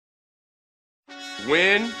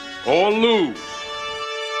Win or lose,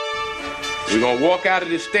 we're going to walk out of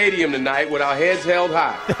this stadium tonight with our heads held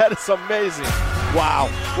high. That is amazing. Wow,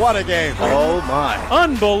 what a game. Oh, my.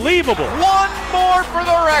 Unbelievable. One more for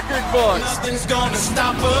the record books. Nothing's gonna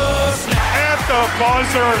stop us. At the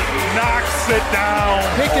buzzer, knocks it down.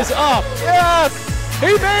 Pick is up. Yes. He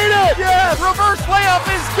made it. Yes. Reverse layup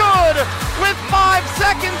is good with 5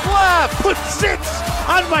 seconds left. Put 6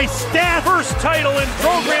 on my stat. First title in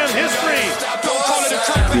program history.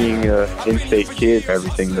 Being an in-state kid,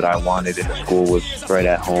 everything that I wanted in school was right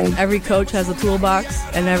at home. Every coach has a toolbox,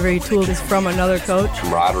 and every tool is from another coach.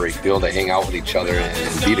 Camaraderie, be able to hang out with each other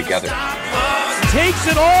and be together. Takes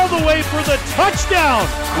it all the way for the touchdown.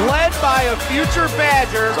 Led by a future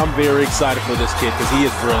Badger. I'm very excited for this kid because he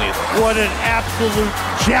is brilliant. What an absolute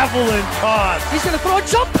javelin toss. He's going to throw a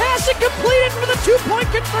jump pass and complete it for the 2-point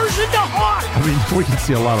conversion to Hawk. I mean, we can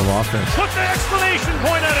see a lot of offense. Put the exclamation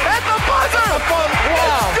point on it. At the buzzer.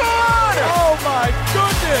 Wow. It's good. Oh, my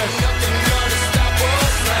goodness.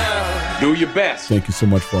 Do your best. Thank you so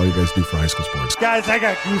much for all you guys do for high school sports. Guys, I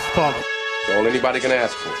got goosebumps. That's all anybody can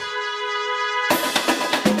ask for.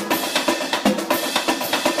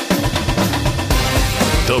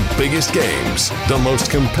 The biggest games, the most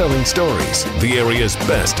compelling stories, the area's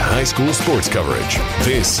best high school sports coverage.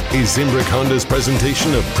 This is Zimbrick Honda's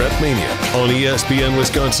presentation of Prep Mania on ESPN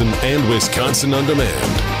Wisconsin and Wisconsin On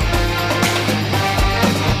Demand.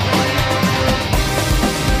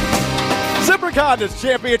 Zimbrick Honda's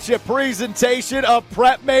championship presentation of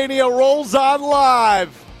Prep Mania rolls on live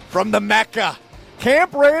from the Mecca,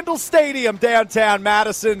 Camp Randall Stadium, downtown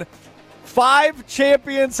Madison. 5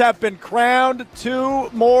 champions have been crowned,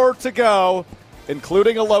 2 more to go,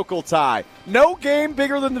 including a local tie. No game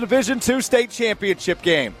bigger than the Division II state championship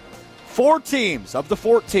game. 4 teams of the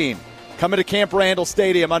 14 coming to Camp Randall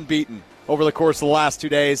Stadium unbeaten over the course of the last 2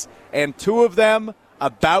 days, and 2 of them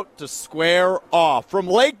about to square off. From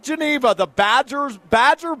Lake Geneva, the Badgers,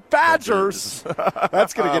 that's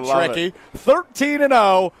going to get tricky.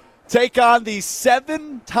 13-0, take on the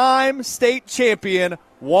 7-time state champion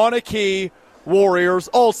Waunakee Warriors,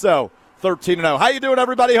 also 13-0. How you doing,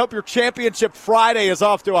 everybody? Hope your championship Friday is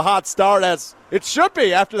off to a hot start, as it should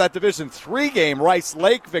be after that Division III game. Rice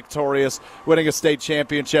Lake victorious, winning a state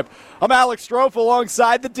championship. I'm Alex Strouf,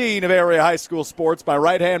 alongside the Dean of Area High School Sports, my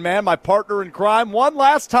right-hand man, my partner in crime, one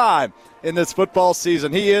last time in this football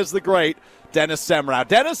season. He is the great Dennis Semrau.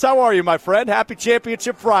 Dennis, how are you, my friend? Happy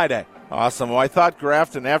Championship Friday. Awesome. Well, I thought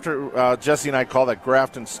Grafton, after Jesse and I called that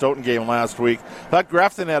Grafton-Stoughton game last week, thought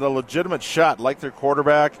Grafton had a legitimate shot, like their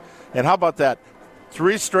quarterback. And how about that?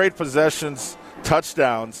 3 straight possessions,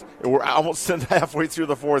 touchdowns. We're almost halfway through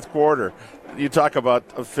the fourth quarter. You talk about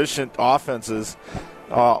efficient offenses.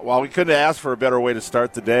 Well, we couldn't ask for a better way to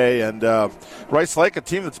start the day. And Rice Lake, a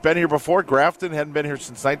team that's been here before. Grafton hadn't been here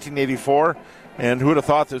since 1984. And who would have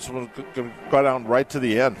thought this was going to go down right to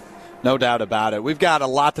the end? No doubt about it. We've got a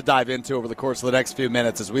lot to dive into over the course of the next few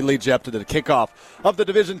minutes as we lead you up to the kickoff of the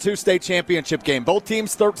Division II state championship game. Both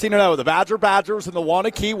teams 13-0. The Badgers and the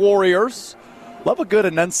Waunakee Warriors. Love a good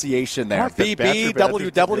enunciation there. BB,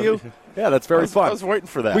 WW. Yeah, that's very fun. I was waiting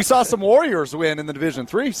for that. We saw some Warriors win in the Division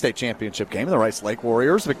III state championship game. The Rice Lake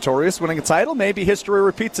Warriors victorious, winning a title. Maybe history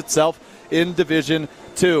repeats itself in Division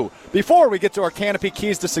II. Before we get to our Canopy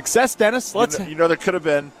Keys to Success, Dennis, let's... You know there could have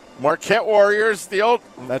been Marquette Warriors, the old.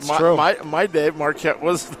 That's true. My day, Marquette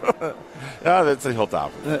was. That's the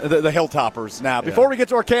Hilltoppers. The Hilltoppers. Now, before we get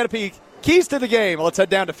to our Canopy Keys to the game, let's head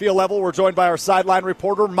down to field level. We're joined by our sideline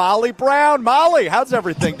reporter, Molly Brown. Molly, how's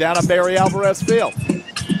everything down on Barry Alvarez Field?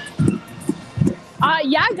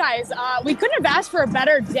 Yeah, guys, we couldn't have asked for a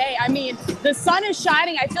better day. I mean, the sun is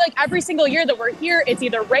shining. I feel like every single year that we're here, it's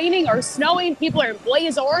either raining or snowing. People are in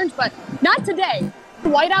blaze orange, but not today.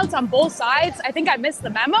 Whiteouts on both sides. I think I missed the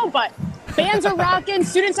memo, but fans are rocking.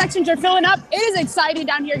 Student sections are filling up. It is exciting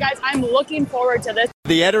down here, guys. I'm looking forward to this.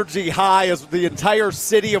 The energy high as the entire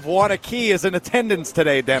city of Waunakee is in attendance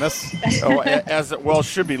today, Dennis. As it well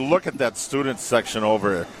should be. Look at that student section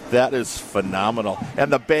over there. That is phenomenal.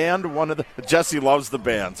 And the band, Jesse loves the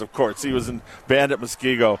bands, of course. He was in band at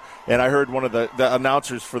Muskego, and I heard one of the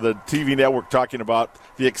announcers for the TV network talking about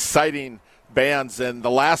the exciting bands, and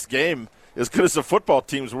the last game, as good as the football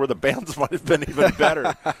teams were, the bands might have been even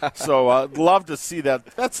better. So love to see that.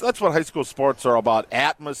 That's what high school sports are about,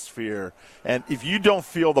 atmosphere. And if you don't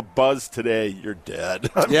feel the buzz today, you're dead.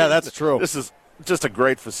 Yeah, that's true. This is just a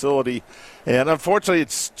great facility. And unfortunately,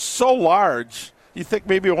 it's so large. You think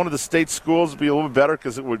maybe one of the state schools would be a little bit better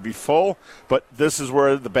because it would be full. But this is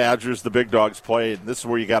where the Badgers, the big dogs, play, and this is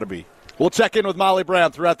where you got to be. We'll check in with Molly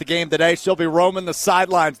Brown throughout the game today. She'll be roaming the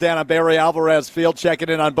sidelines down on Barry Alvarez Field, checking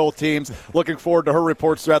in on both teams. Looking forward to her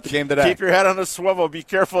reports throughout the game today. Keep your head on a swivel. Be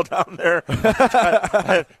careful down there.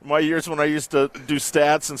 My years when I used to do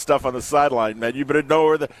stats and stuff on the sideline, man, you better know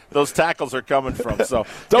where those tackles are coming from. So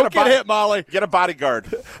don't get hit, Molly. Get a bodyguard.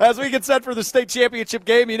 As we get set for the state championship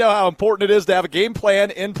game, you know how important it is to have a game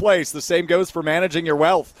plan in place. The same goes for managing your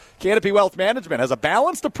wealth. Canopy Wealth Management has a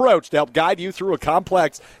balanced approach to help guide you through a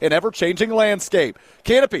complex and ever-changing landscape.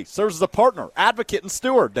 Canopy serves as a partner, advocate, and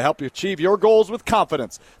steward to help you achieve your goals with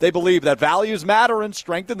confidence. They believe that values matter and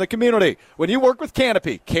strengthen the community. When you work with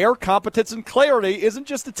Canopy, care, competence, and clarity isn't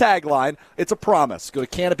just a tagline, it's a promise. Go to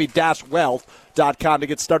canopy-wealth.com to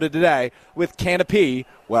get started today with Canopy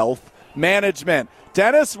Wealth Management.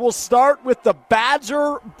 Dennis, will start with the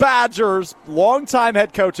Badgers, longtime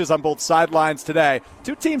head coaches on both sidelines today.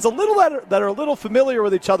 Two teams that are a little familiar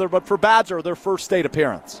with each other, but for Badger, their first state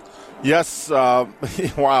appearance. Yes,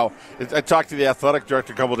 wow. I talked to the athletic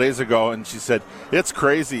director a couple of days ago, and she said, it's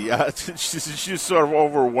crazy. She's sort of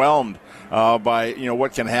overwhelmed by,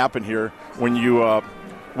 what can happen here when you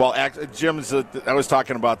Jim's, I was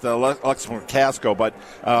talking about the Alex McCasco, but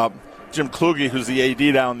Jim Kluge, who's the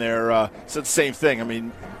AD down there, said the same thing. I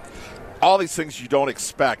mean, all these things you don't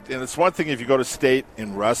expect. And it's one thing if you go to state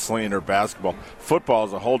in wrestling or basketball. Football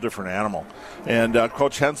is a whole different animal. And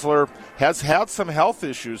Coach Hensler has had some health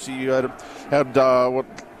issues. He was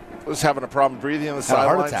having a problem breathing on the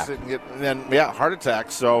sidelines. Heart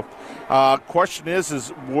attack. So question is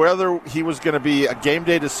whether he was going to be a game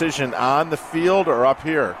day decision on the field or up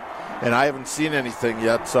here. And I haven't seen anything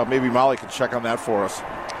yet, so maybe Molly can check on that for us.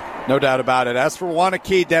 No doubt about it. As for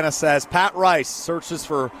Waunakee, Dennis says, Pat Rice searches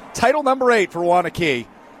for title number 8 for Waunakee.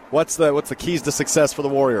 What's the keys to success for the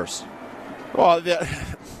Warriors? Well,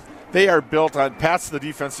 they are built on Pat's the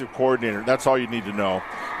defensive coordinator. That's all you need to know.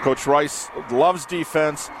 Coach Rice loves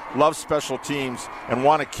defense, loves special teams, and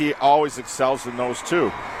Waunakee always excels in those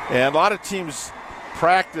too. And a lot of teams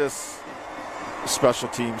practice special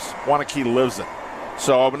teams. Waunakee lives it.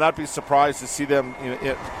 So I would not be surprised to see them,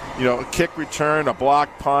 a kick return, a block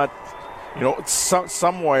punt,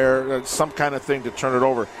 somewhere, some kind of thing to turn it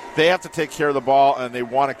over. They have to take care of the ball, and they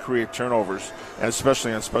want to create turnovers, and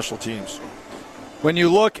especially on special teams. When you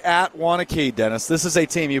look at Waunakee, Dennis, this is a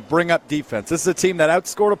team, you bring up defense. This is a team that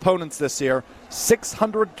outscored opponents this year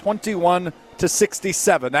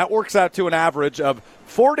 621-67. That works out to an average of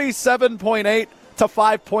 47.8 to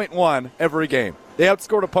 5.1 every game. They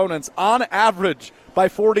outscored opponents on average by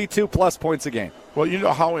 42-plus points a game. Well, you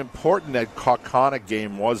know how important that Kaukauna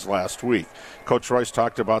game was last week. Coach Rice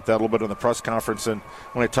talked about that a little bit on the press conference, and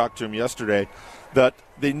when I talked to him yesterday, that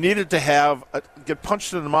they needed to get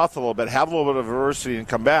punched in the mouth a little bit, have a little bit of adversity, and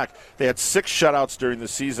come back. They had 6 shutouts during the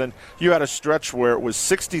season. You had a stretch where it was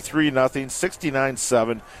 63-0,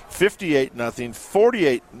 69-7, 58-0,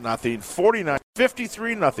 48-0, 49-0,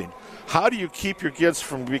 53-0. How do you keep your kids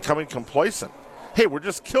from becoming complacent? Hey, we're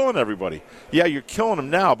just killing everybody. Yeah, you're killing them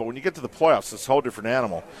now, but when you get to the playoffs, it's a whole different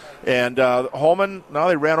animal. And Holman,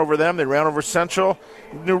 they ran over them. They ran over Central.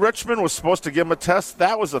 New Richmond was supposed to give them a test.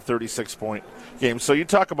 That was a 36-point game. So you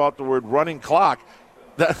talk about the word running clock.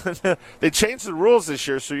 They changed the rules this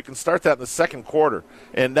year so you can start that in the second quarter,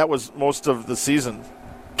 and that was most of the season.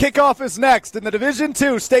 Kickoff is next in the Division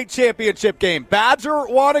II state championship game. Badger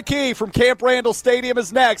Waunakee from Camp Randall Stadium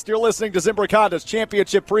is next. You're listening to Zimbrick Honda's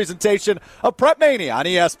championship presentation of Prep Mania on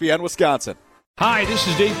ESPN Wisconsin. Hi, this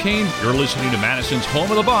is Dave Kane. You're listening to Madison's Home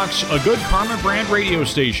of the Bucks, a good Karma brand radio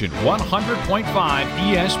station, 100.5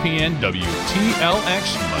 ESPN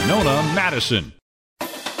WTLX Monona, Madison.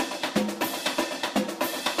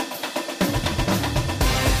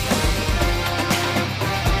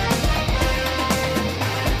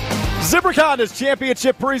 Zimbrick Honda's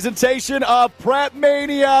championship presentation of Prep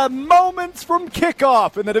Mania, moments from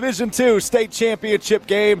kickoff in the Division II state championship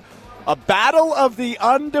game. A battle of the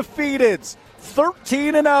undefeateds.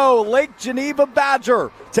 13-0 Lake Geneva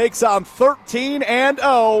Badger takes on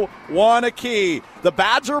 13-0 Waunakee. The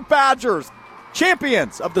Badgers,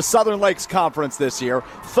 champions of the Southern Lakes Conference this year.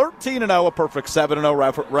 13-0, a perfect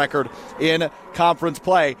 7-0 record in conference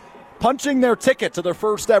play. Punching their ticket to their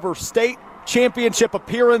first ever state championship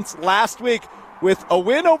appearance last week with a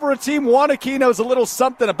win over a team Waunakee knows a little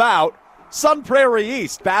something about. Sun Prairie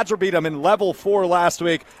East. Badger beat them in Level 4 last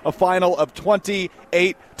week, a final of 28-6.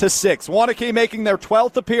 Waunakee making their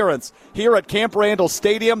 12th appearance here at Camp Randall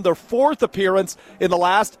Stadium, their 4th appearance in the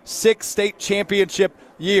last 6 state championship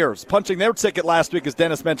years. Punching their ticket last week, as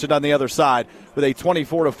Dennis mentioned on the other side, with a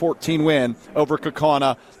 24-14 win over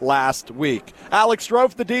Kaukauna last week. Alex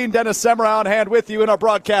Strouf, the Dean, Dennis Semrau on hand with you in our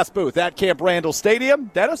broadcast booth at Camp Randall Stadium.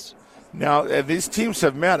 Dennis? Now, these teams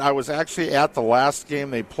have met. I was actually at the last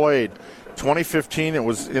game they played, 2015. It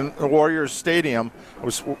was in the Warriors Stadium. I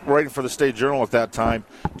was writing for the State Journal at that time.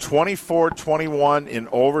 24-21 in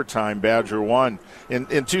overtime, Badger won.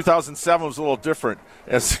 In 2007, it was a little different.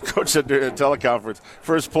 As coach said at teleconference,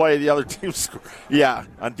 first play, the other team scored. Yeah,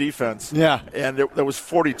 on defense. Yeah. And there was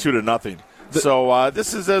 42-0. So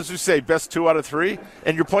this is, as you say, best 2 out of 3,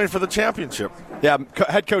 and you're playing for the championship. Yeah,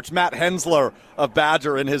 head coach Matt Hensler of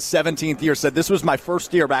Badger in his 17th year said, this was my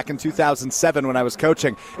first year back in 2007 when I was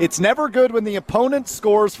coaching. It's never good when the opponent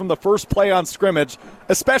scores from the first play on scrimmage,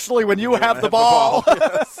 especially when you have the ball.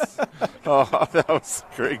 Yes. Oh, that was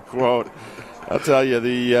a great quote. I'll tell you,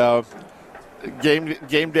 the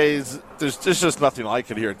game days, there's just nothing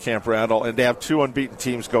like it here at Camp Randall, and to have 2 unbeaten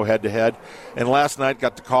teams go head-to-head. And last night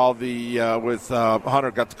got to call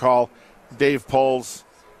Hunter got to call Dave Poles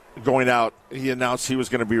going out. He announced he was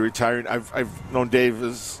going to be retiring. I've known Dave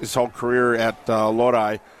his whole career at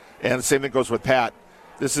Lodi, and the same thing goes with Pat.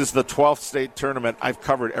 This is the 12th state tournament. I've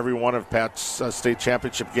covered every one of Pat's state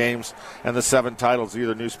championship games and the 7 titles,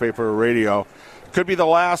 either newspaper or radio. Could be the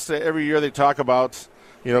last. Every year they talk about,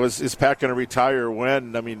 is Pat going to retire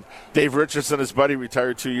when? I mean, Dave Richardson, his buddy,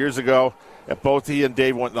 retired 2 years ago. Both he and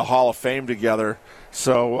Dave went in the Hall of Fame together.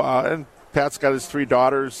 So, and Pat's got his 3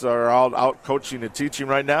 daughters are all out coaching and teaching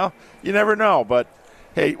right now. You never know. But,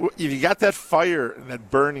 hey, if you got that fire and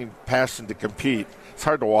that burning passion to compete, it's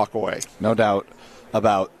hard to walk away. No doubt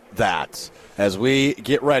about that. As we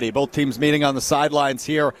get ready, both teams meeting on the sidelines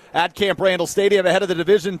here at Camp Randall Stadium ahead of the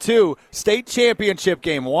Division II state championship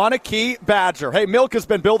game. Waunakee Badger. Hey, milk has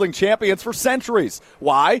been building champions for centuries.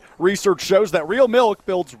 Why? Research shows that real milk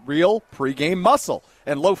builds real pregame muscle,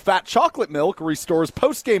 and low-fat chocolate milk restores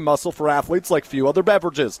post-game muscle for athletes like few other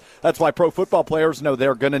beverages. That's why pro football players know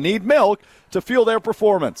they're going to need milk to fuel their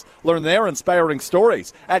performance. Learn their inspiring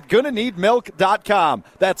stories at GonnaNeedMilk.com.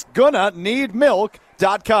 That's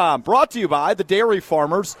GonnaNeedMilk.com. Brought to you by the Dairy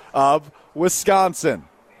Farmers of Wisconsin.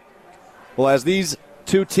 Well, as these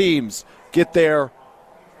two teams get their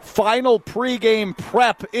final pregame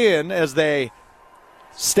prep in as they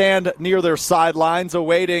stand near their sidelines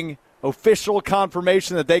awaiting official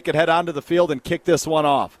confirmation that they could head onto the field and kick this one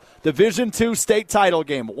off. Division II state title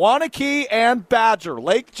game. Waunakee and Badger,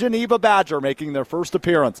 Lake Geneva Badger, making their first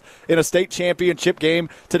appearance in a state championship game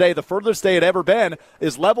today. The furthest they had ever been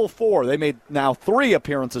is level 4. They made now 3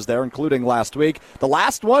 appearances there, including last week. The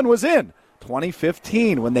last one was in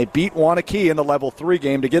 2015 when they beat Waunakee in the level 3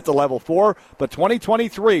 game to get to level 4. But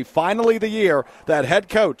 2023, finally the year that head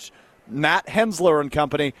coach Matt Hensler and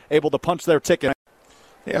company able to punch their ticket.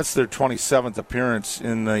 Yeah, it's their 27th appearance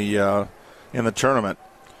in the tournament.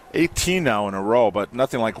 18 now in a row, but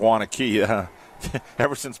nothing like Waunakee.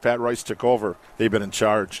 Ever since Pat Rice took over, they've been in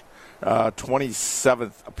charge.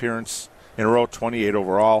 27th appearance in a row, 28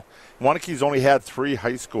 overall. Waunakee's only had 3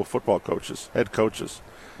 high school football coaches, head coaches.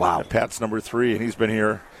 Wow. And Pat's number 3, and he's been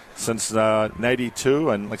here since 92.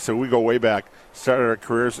 And like I said, we go way back. Started our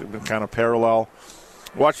careers, have been kind of parallel.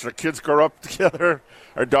 Watched our kids grow up together.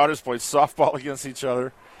 Our daughters play softball against each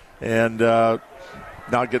other. And now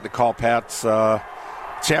getting to call Pat's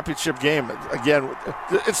championship game. Again,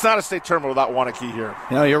 it's not a state tournament without Waunakee here.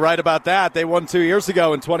 You're right about that. They won 2 years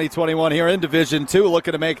ago in 2021 here in Division II,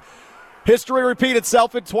 looking to make history repeat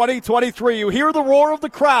itself in 2023. You hear the roar of the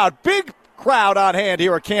crowd. Big crowd on hand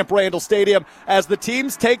here at Camp Randall Stadium as the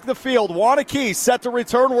teams take the field. Waunakee set to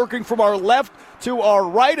return, working from our left to our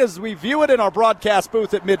right as we view it in our broadcast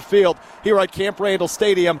booth at midfield here at Camp Randall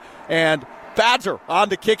Stadium. And Badger on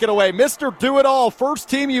to kick it away. Mr. Do-It-All,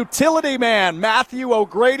 first-team utility man, Matthew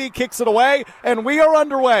O'Grady kicks it away, and we are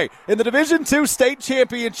underway in the Division II state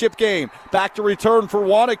championship game. Back to return for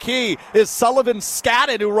Waunakee is Sullivan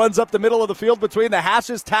Scadden, who runs up the middle of the field between the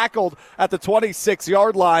hashes, tackled at the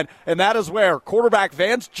 26-yard line, and that is where quarterback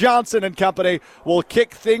Vance Johnson and company will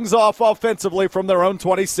kick things off offensively from their own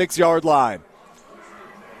 26-yard line.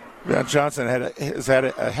 Van Johnson has had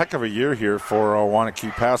a heck of a year here for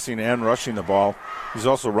Waunakee, passing and rushing the ball. He's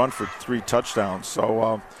also run for 3 touchdowns.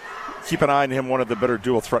 So keep an eye on him, one of the better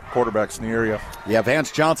dual-threat quarterbacks in the area. Yeah,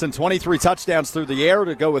 Vance Johnson, 23 touchdowns through the air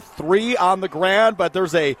to go with 3 on the ground, but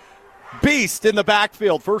there's a beast in the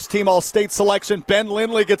backfield. First team All-State selection. Ben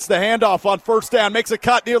Lindley gets the handoff on first down, makes a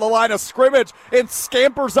cut near the line of scrimmage, and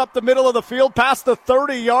scampers up the middle of the field past the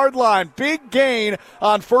 30-yard line. Big gain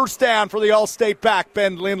on first down for the All-State back,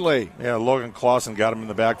 Ben Lindley. Yeah, Logan Clausen got him in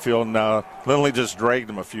the backfield, and Lindley just dragged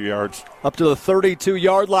him a few yards. Up to the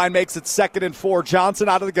 32-yard line, makes it 2nd and 4. Johnson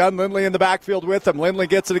out of the gun, Lindley in the backfield with him. Lindley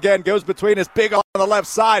gets it again, goes between his big on the left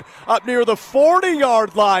side, up near the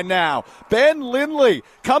 40-yard line now. Ben Lindley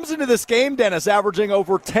comes into this game, Dennis, averaging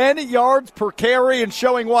over 10 yards per carry and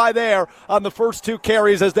showing why there on the first 2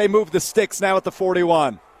 carries as they move the sticks now at the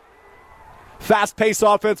 41. Fast-paced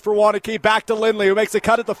offense for Waunakee. Back to Lindley, who makes a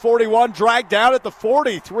cut at the 41, dragged down at the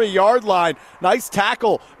 43-yard line. Nice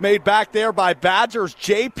tackle made back there by Badgers.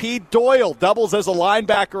 J.P. Doyle doubles as a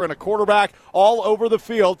linebacker and a quarterback all over the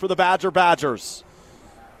field for the Badgers.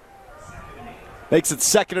 Makes it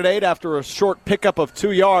 2nd and 8 after a short pickup of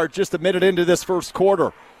 2 yards just a minute into this first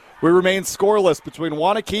quarter. We remain scoreless between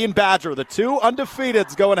Waunakee and Badger, the 2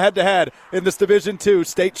 undefeateds going head-to-head in this Division II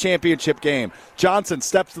state championship game. Johnson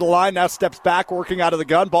steps to the line, now steps back, working out of the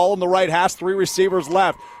gun. Ball in the right hash, 3 receivers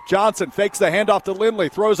left. Johnson fakes the handoff to Lindley,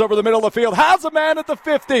 throws over the middle of the field, has a man at the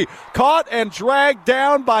 50. Caught and dragged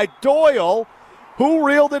down by Doyle. Who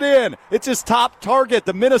reeled it in? It's his top target,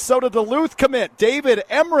 the Minnesota Duluth commit, David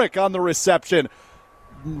Emmerich on the reception.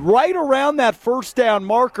 Right around that first down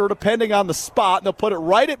marker, depending on the spot. And they'll put it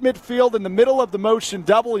right at midfield in the middle of the motion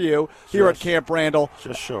W here at Camp Randall.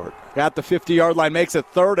 Just short. At the 50-yard line, makes it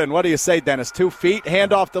 3rd. And what do you say, Dennis? 2 feet,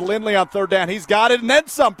 handoff to Lindley on 3rd down. He's got it, and then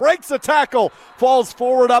some. Breaks the tackle, falls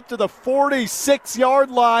forward up to the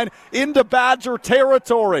 46-yard line into Badger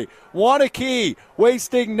territory. Waunakee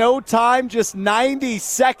wasting no time, just 90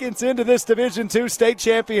 seconds into this Division II state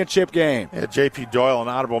championship game. Yeah, J.P. Doyle, an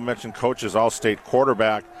honorable mention coach's all-state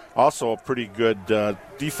quarterback, also a pretty good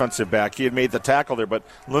defensive back. He had made the tackle there, but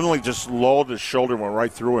Lindley just lowered his shoulder and went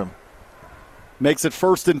right through him. Makes it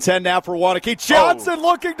 1st and 10 now for Waunakee. Johnson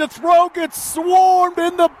looking to throw, gets swarmed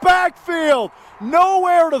in the backfield.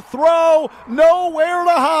 Nowhere to throw, nowhere to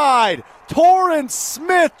hide. Torrance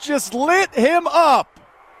Smith just lit him up.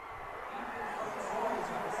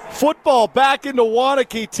 Football back into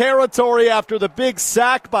Waunakee territory after the big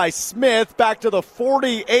sack by Smith. Back to the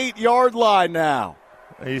 48-yard line now.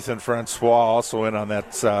 Ethan Francois also in on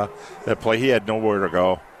that play. He had nowhere to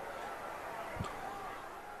go.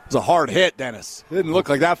 It was a hard hit, Dennis. It didn't look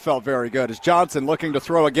like that felt very good. As Johnson looking to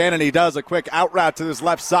throw again, and he does a quick out route to his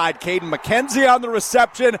left side. Caden McKenzie on the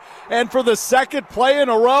reception, and for the 2nd play in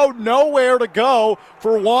a row, nowhere to go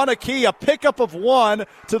for Waunakee. A pickup of 1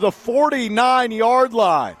 to the 49-yard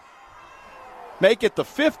line. Make it the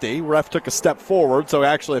 50. Ref took a step forward, so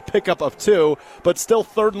actually a pickup of 2, but still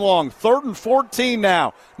 3rd and long. 3rd and 14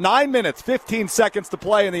 now. 9 minutes, 15 seconds to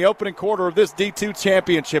play in the opening quarter of this D2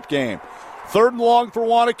 championship game. 3rd and long for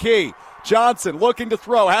Waunakee. Johnson looking to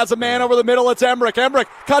throw, has a man over the middle, it's Emmerich. Emmerich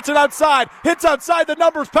cuts it outside, hits outside the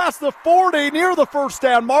numbers, past the 40, near the first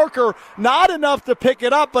down marker. Not enough to pick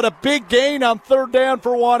it up, but a big gain on 3rd down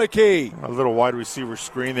for Waunakee. A little wide receiver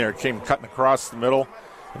screen there, came cutting across the middle.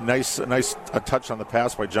 Nice touch on the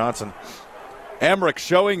pass by Johnson. Emmerich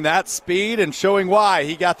showing that speed and showing why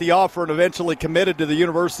he got the offer and eventually committed to the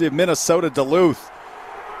University of Minnesota Duluth.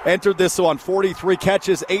 Entered this one, 43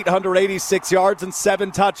 catches, 886 yards, and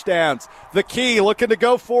 7 touchdowns. The key looking to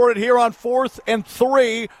go for it here on 4th and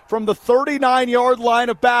 3 from the 39-yard line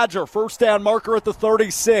of Badger. First down marker at the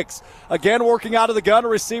 36. Again working out of the gun, a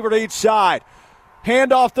receiver to each side.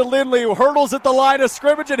 Handoff to Lindley, who hurdles at the line of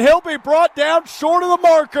scrimmage, and he'll be brought down short of the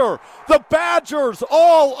marker. The Badgers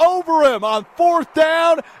all over him on 4th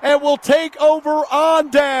down and will take over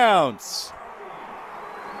on downs.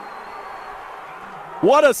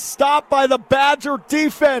 What a stop by the Badger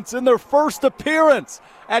defense in their first appearance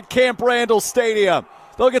at Camp Randall Stadium.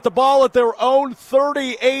 They'll get the ball at their own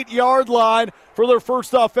 38-yard line for their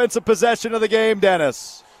first offensive possession of the game,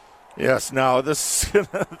 Dennis. Yes, now this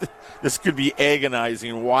could be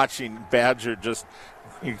agonizing watching Badger just,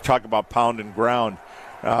 you talk about pounding ground.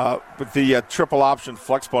 But the triple option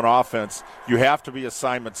flexbone offense, you have to be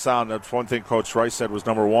assignment sound. That's one thing Coach Rice said was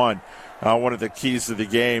number one. One of the keys to the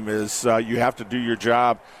game is you have to do your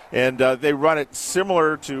job. And they run it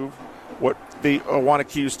similar to what the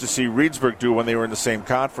Waunakee used to see Reedsburg do when they were in the same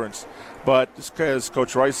conference. But as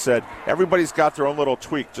Coach Rice said, everybody's got their own little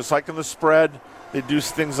tweak. Just like in the spread, they do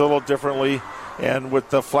things a little differently. And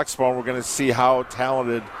with the flexbone, we're going to see how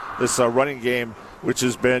talented this running game, which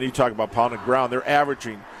has been, you talk about pounding ground, they're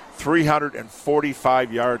averaging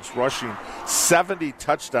 345 yards rushing, 70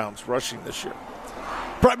 touchdowns rushing this year.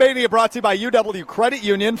 Prep Mania brought to you by UW Credit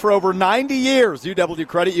Union. For over 90 years, UW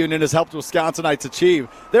Credit Union has helped Wisconsinites achieve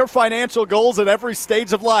their financial goals at every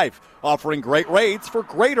stage of life, offering great rates for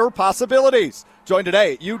greater possibilities. Join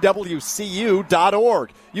today at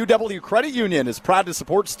uwcu.org. UW Credit Union is proud to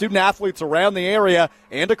support student athletes around the area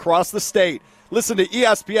and across the state. Listen to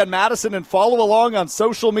ESPN Madison and follow along on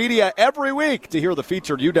social media every week to hear the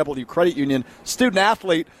featured UW Credit Union Student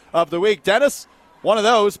Athlete of the Week. Dennis, One of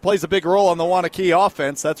those plays a big role on the Waunakee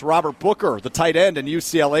offense. That's Robert Booker, the tight end and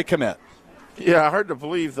UCLA commit. Yeah, hard to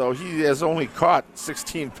believe, though. He has only caught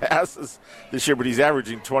 16 passes this year, but he's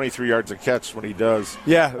averaging 23 yards a catch when he does.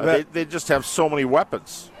 Yeah. They just have so many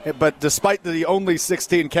weapons. But despite the only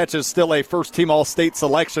 16 catches, still a first-team All-State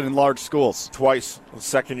selection in large schools. Twice,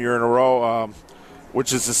 second year in a row,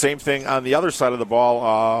 which is the same thing on the other side of the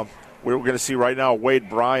ball. We're going to see right now Wade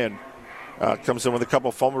Bryan comes in with a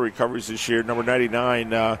couple fumble recoveries this year, number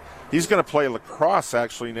 99. He's going to play lacrosse,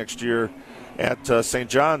 actually, next year at St.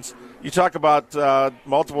 John's. You talk about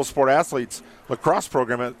multiple sport athletes. Lacrosse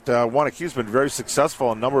program at Waunakee has been very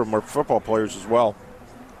successful. A number of them are football players as well.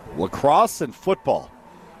 Lacrosse and football.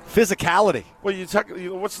 Physicality. Well,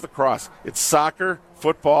 what's lacrosse? It's soccer,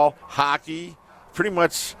 football, hockey, pretty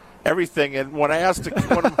much everything. And when I asked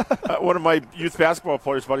one of my youth basketball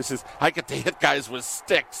players about it, he says, I get to hit guys with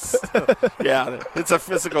sticks. Yeah, it's a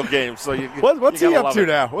physical game. So what's he up to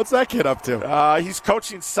now? What's that kid up to? He's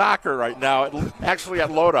coaching soccer right now, actually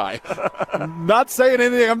at Lodi. Not saying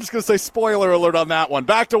anything. I'm just going to say spoiler alert on that one.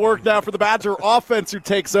 Back to work now for the Badger offense, who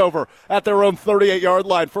takes over at their own 38-yard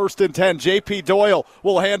line. 1st and 10. J.P. Doyle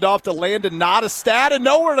will hand off to Landon Nottestad, and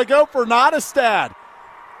nowhere to go for Nottestad.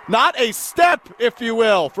 Not a step, if you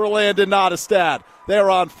will, for Landon Nottestad. They're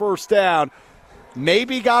on 1st down.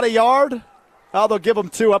 Maybe got a yard. Oh, they'll give them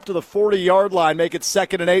 2 up to the 40-yard line. Make it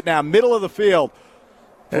 2nd and 8 now. Middle of the field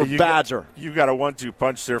for Badger. You got a 1-2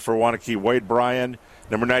 punch there for Waunakee. Wade Bryan,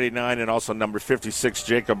 number 99, and also number 56,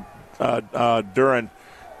 Jacob Duran.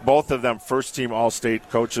 Both of them first-team All-State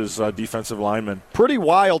coaches, defensive linemen. Pretty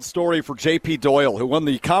wild story for J.P. Doyle, who won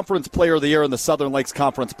the Conference Player of the Year in the Southern Lakes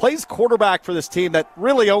Conference. Plays quarterback for this team that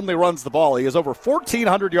really only runs the ball. He has over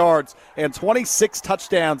 1,400 yards and 26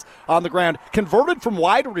 touchdowns on the ground. Converted from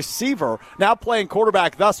wide receiver, now playing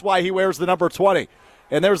quarterback, thus why he wears the number 20.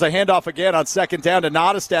 And there's a handoff again on 2nd down to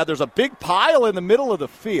Nottestad. There's a big pile in the middle of the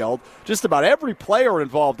field. Just about every player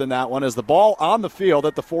involved in that one as the ball on the field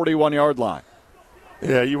at the 41-yard line.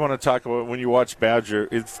 Yeah, you want to talk about when you watch Badger,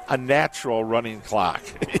 it's a natural running clock.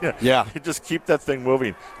 Yeah. You just keep that thing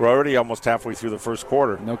moving. We're already almost halfway through the first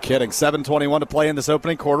quarter. No kidding. 7:21 to play in this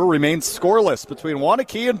opening quarter. Remains scoreless between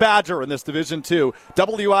Waunakee and Badger in this Division II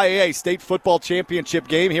WIAA State Football Championship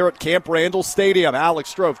game here at Camp Randall Stadium.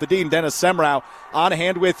 Alex Strouf, the Dean, Dennis Semrau on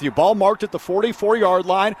hand with you. Ball marked at the 44-yard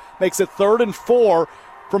line. Makes it 3rd and 4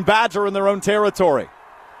 from Badger in their own territory.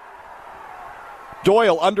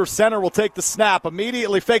 Doyle under center will take the snap.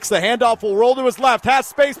 Immediately fakes the handoff, will roll to his left. Has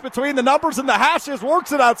space between the numbers and the hashes.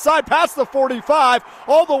 Works it outside past the 45,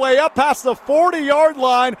 all the way up past the 40-yard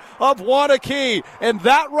line of Waunakee. And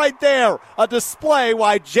that right there, a display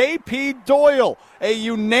why J.P. Doyle, a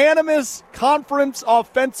unanimous Conference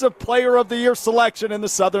Offensive Player of the Year selection in the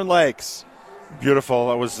Southern Lakes. Beautiful.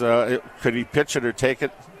 That was. Could he pitch it or take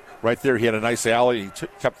it? Right there, he had a nice alley. He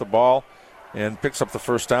kept the ball and picks up the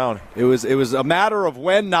 1st down. It was a matter of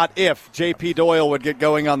when, not if, J.P. Doyle would get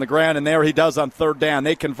going on the ground, and there he does on 3rd down.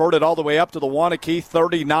 They converted all the way up to the Waunakee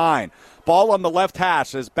 39. Ball on the left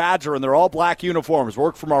hash as Badger in their all-black uniforms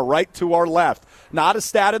work from our right to our left.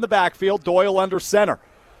 Nottestad in the backfield, Doyle under center.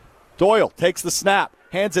 Doyle takes the snap,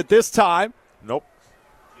 hands it this time. Nope.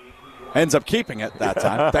 Ends up keeping it that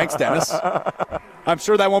time. Thanks, Dennis. I'm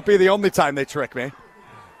sure that won't be the only time they trick me.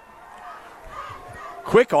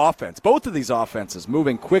 Quick offense. Both of these offenses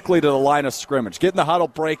moving quickly to the line of scrimmage. Get in the huddle,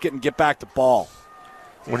 break it, and get back to ball.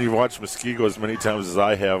 When you watch Muskego as many times as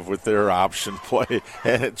I have with their option play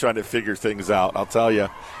and trying to figure things out, I'll tell you,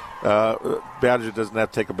 Badger doesn't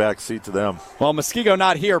have to take a back seat to them. Well, Muskego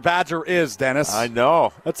not here. Badger is, Dennis. I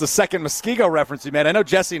know. That's the second Muskego reference you made. I know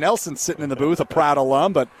Jesse Nelson's sitting in the booth, a proud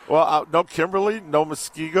alum, but... Well, no Kimberly, no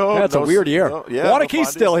Muskego. That's a weird year. Waunakee's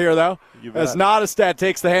still here, though, as Nottestad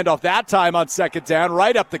takes the handoff that time on 2nd down,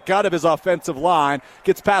 right up the gut of his offensive line.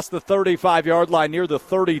 Gets past the 35-yard line near the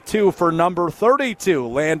 32 for number 32,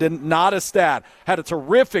 Landon Nottestad. Had a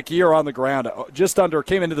terrific year on the ground.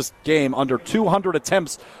 Came into this game under 200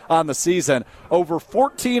 attempts on the season. Over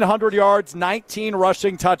 1,400 yards, 19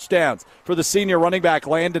 rushing touchdowns for the senior running back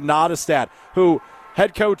Landon Nottestad, who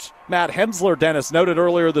head coach Matt Hensler, Dennis, noted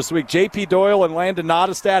earlier this week, J.P. Doyle and Landon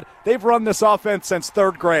Nottestad, they've run this offense since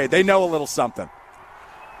 3rd grade. They know a little something.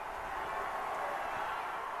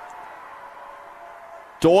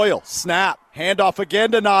 Doyle, snap, handoff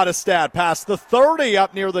again to Nottestad, past the 30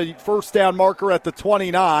 up near the 1st down marker at the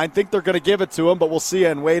 29. Think they're going to give it to him, but we'll see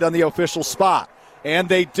and wait on the official spot. And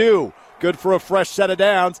they do. Good for a fresh set of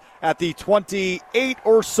downs at the 28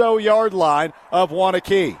 or so yard line of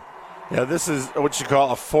Waunakee. Yeah, this is what you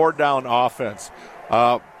call a 4-down offense.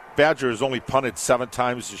 Badger has only punted 7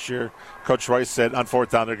 times this year. Coach Rice said on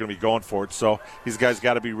 4th down they're going to be going for it. So these guys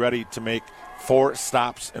got to be ready to make 4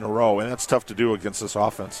 stops in a row, and that's tough to do against this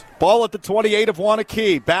offense. Ball at the 28 of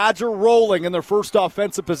Waunakee. Badger rolling in their first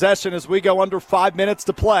offensive possession as we go under 5 minutes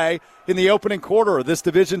to play in the opening quarter of this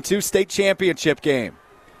Division II state championship game.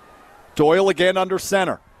 Doyle again under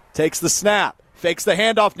center. Takes the snap. Fakes the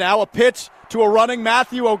handoff now. A pitch to a running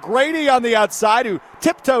Matthew O'Grady on the outside, who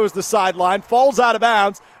tiptoes the sideline, falls out of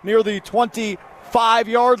bounds near the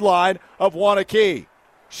 25-yard line of Waunakee.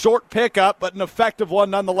 Short pickup, but an effective one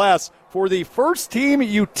nonetheless for the first-team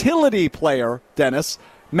utility player, Dennis,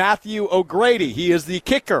 Matthew O'Grady. He is the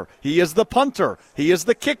kicker. He is the punter. He is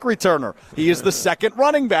the kick returner. He is the second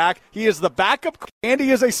running back. He is the backup, and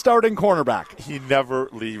he is a starting cornerback. He never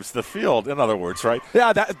leaves the field, in other words, right?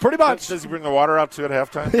 Yeah, that pretty much. Does he bring the water out too at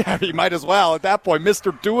halftime? Yeah, he might as well. At that point,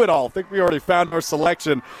 Mr. Do-It-All. I think we already found our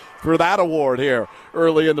selection for that award here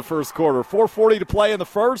early in the first quarter. 4:40 to play in the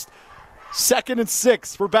first. 2nd and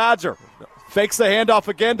 6 for Badger. Fakes the handoff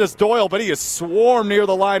again, does Doyle, but he is swarmed near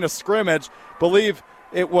the line of scrimmage. Believe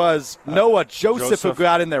it was Noah Joseph who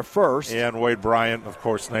got in there first. And Wade Bryant, of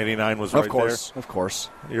course, 99 was right there. Of course.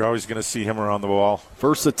 You're always going to see him around the ball.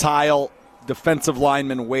 Versatile defensive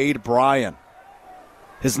lineman Wade Bryant.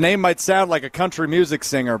 His name might sound like a country music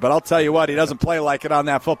singer, but I'll tell you what, he doesn't play like it on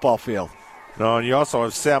that football field. No, and you also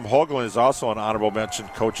have Sam Hoagland is also an honorable mention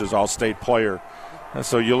coach's all-state player. And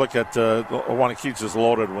so you look at Waunakee just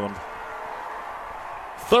loaded with him.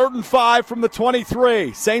 3rd and 5 from the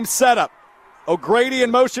 23. Same setup. O'Grady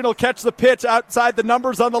in motion will catch the pitch outside the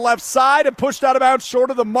numbers on the left side and pushed out of bounds short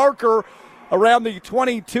of the marker around the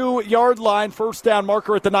 22-yard line. First down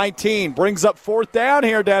marker at the 19. Brings up 4th down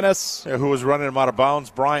here, Dennis. Yeah, who was running him out of bounds?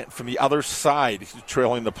 Bryant from the other side,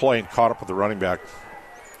 trailing the play and caught up with the running back.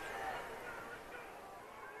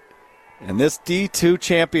 And this D2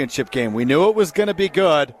 championship game, we knew it was going to be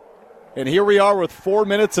good. And here we are with 4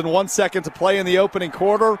 minutes and 1 second to play in the opening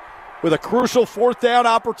quarter with a crucial 4th down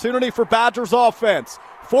opportunity for Badgers offense.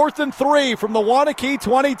 4th and 3 from the Waunakee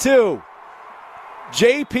 22.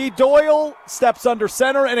 J.P. Doyle steps under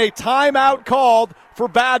center and a timeout called for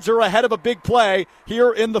Badger ahead of a big play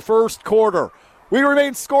here in the first quarter. We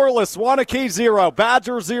remain scoreless. Waunakee 0,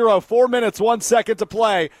 Badger 0. 4 minutes, 1 second to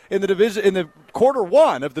play in the quarter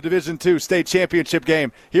 1 of the Division II state championship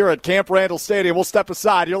game here at Camp Randall Stadium. We'll step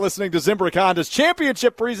aside. You're listening to Zimbrick Honda's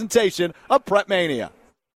championship presentation of Prep Mania.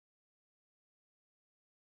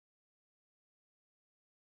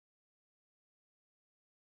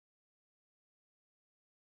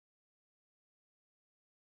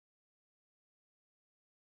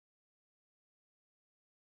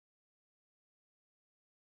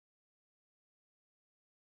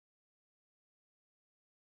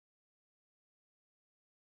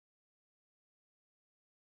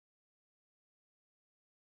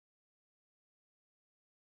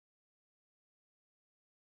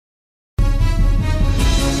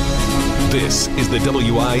 This is the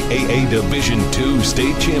WIAA Division II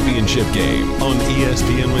State Championship game on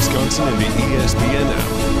ESPN Wisconsin and the ESPN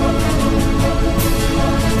app.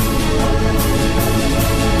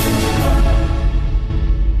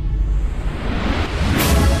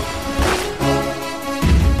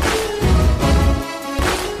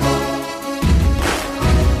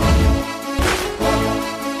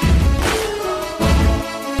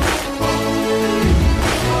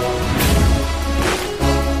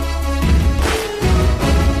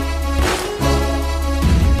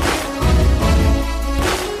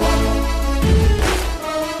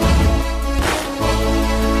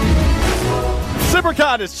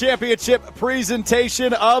 Honda's championship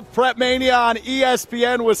presentation of Prep Mania on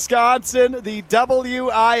ESPN Wisconsin, the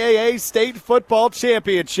WIAA State Football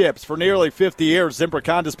Championships. For nearly 50 years, Zimbrick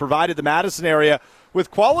Honda's provided the Madison area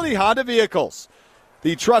with quality Honda vehicles.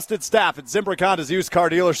 The trusted staff at Zimbrick Honda's used car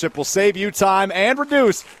dealership will save you time and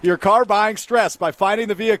reduce your car buying stress by finding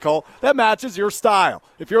the vehicle that matches your style.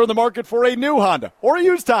 If you're in the market for a new Honda or a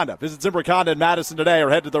used Honda, visit Zimbrick Honda in Madison today or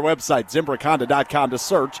head to their website, ZimbrickHonda.com, to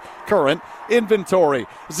search current inventory.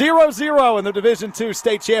 0-0 in the Division II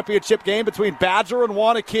state championship game between Badger and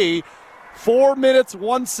Waunakee. 4 minutes,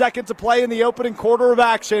 1 second to play in the opening quarter of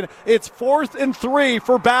action. It's 4th and 3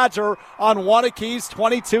 for Badger on Waunakee's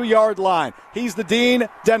 22-yard line. He's the Dean,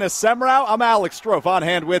 Dennis Semrau. I'm Alex Strouf on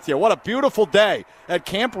hand with you. What a beautiful day at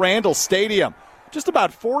Camp Randall Stadium. Just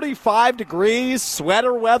about 45 degrees,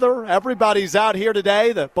 sweater weather. Everybody's out here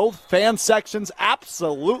today. Both fan sections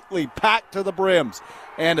absolutely packed to the brims.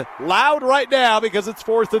 And loud right now because it's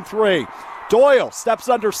 4th and 3. Doyle steps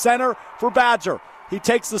under center for Badger. He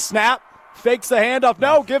takes the snap, fakes the handoff.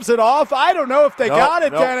 No, gives it off. I don't know if they got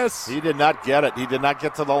it, Dennis. He did not get it. He did not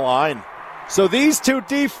get to the line. So these two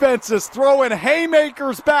defenses throwing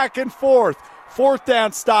haymakers back and forth. Fourth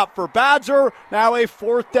down stop for Badger. Now a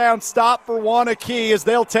fourth down stop for Waunakee as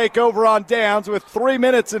they'll take over on downs with 3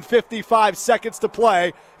 minutes and 55 seconds to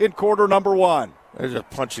play in quarter number 1. They're just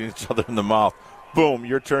punching each other in the mouth. Boom,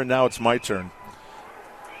 your turn, now it's my turn.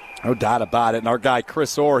 No doubt about it. And our guy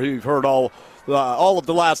Chris Orr, who you've heard all of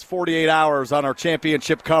the last 48 hours on our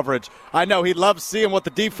championship coverage, I know he loves seeing what the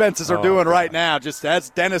defenses are doing right now. Just as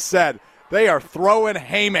Dennis said, they are throwing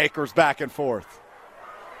haymakers back and forth.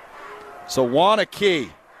 So Waunakee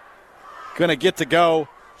going to get to go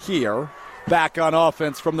here, back on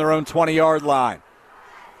offense from their own 20-yard line.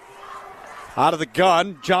 Out of the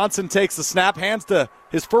gun, Johnson takes the snap, hands to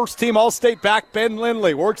his first-team All-State back, Ben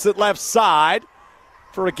Lindley. Works it left side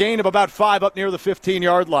for a gain of about 5 up near the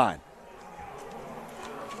 15-yard line.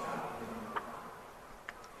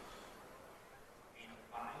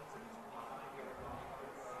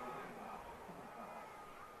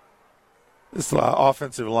 This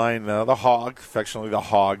offensive line, the Hog, affectionately the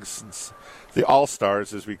Hogs, the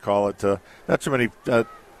All-Stars as we call it. Not too many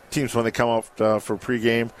teams when they come up for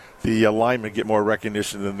pregame, the linemen get more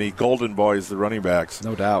recognition than the Golden Boys, the running backs.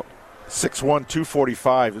 No doubt. 6'1",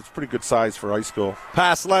 245. It's pretty good size for high school.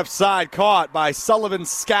 Pass left side caught by Sullivan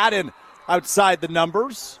Scadden outside the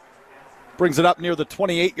numbers. Brings it up near the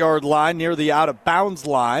 28-yard line, near the out-of-bounds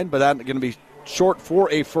line, but that's going to be short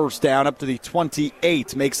for a first down up to the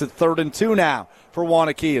 28. Makes it 3rd and 2 now for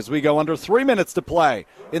Waunakee as we go under 3 minutes to play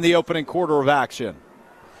in the opening quarter of action.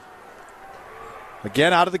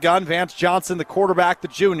 Again, out of the gun, Vance Johnson, the quarterback, the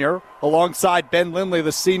junior, alongside Ben Lindley,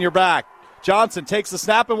 the senior back. Johnson takes the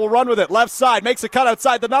snap and will run with it. Left side, makes a cut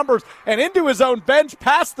outside the numbers and into his own bench,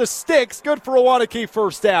 past the sticks. Good for a Waunakee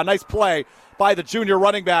first down. Nice play by the junior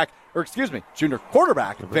junior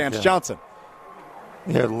quarterback, Vance Johnson.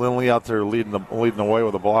 Yeah, Lindley out there leading the way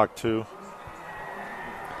with a block, too.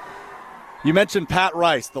 You mentioned Pat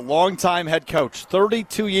Rice, the longtime head coach,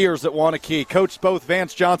 32 years at Waunakee, coached both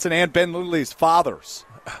Vance Johnson and Ben Lindley's fathers.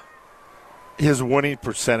 His winning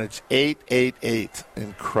percentage, 888.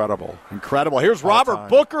 Incredible. Here's Robert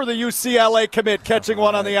Booker, the UCLA commit, catching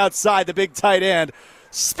one on the outside. The big tight end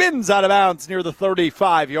spins out of bounds near the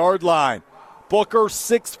 35-yard line. Booker,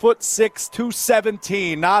 6'6",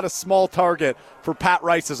 217, not a small target for Pat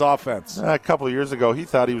Rice's offense. A couple of years ago, he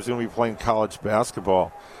thought he was going to be playing college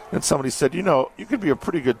basketball. And somebody said, you could be a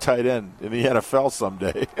pretty good tight end in the NFL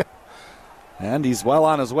someday. And he's well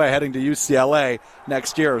on his way, heading to UCLA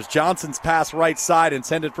next year. As Johnson's pass right side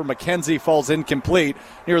intended for McKenzie falls incomplete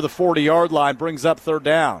near the 40-yard line, brings up 3rd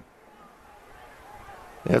down.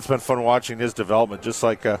 Yeah, it's been fun watching his development. Just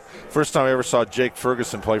like first time I ever saw Jake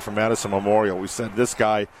Ferguson play for Madison Memorial, we said this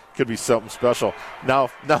guy could be something special.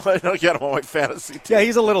 Now I don't get him on my fantasy team. Yeah,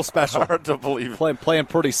 he's a little special. Hard to believe. Playing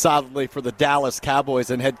pretty solidly for the Dallas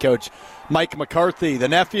Cowboys and head coach Mike McCarthy, the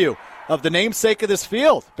nephew of the namesake of this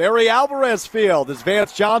field, Barry Alvarez Field, as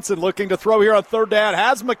Vance Johnson looking to throw here on 3rd down.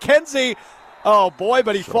 Has McKenzie. Oh, boy,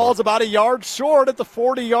 but he falls about a yard short at the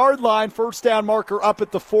 40-yard line. First down marker up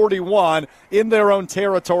at the 41 in their own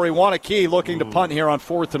territory. Waunakee looking to punt here on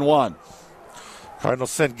 4th and 1.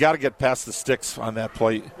 Cardinals said, got to get past the sticks on that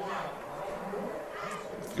play.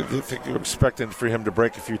 I think you're expecting for him to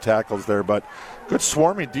break a few tackles there, but good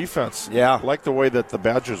swarming defense. Yeah. I like the way that the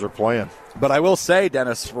Badgers are playing. But I will say,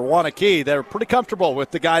 Dennis, for Waunakee, they're pretty comfortable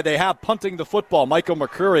with the guy they have punting the football, Michael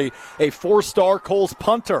McCurry, a 4-star Coles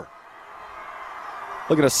punter.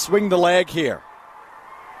 Looking to swing the leg here.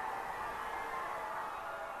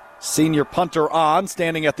 Senior punter on,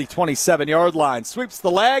 standing at the 27-yard line. Sweeps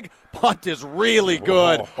the leg. Punt is really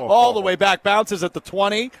good. All the way back, bounces at the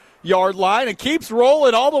 20-yard line, and keeps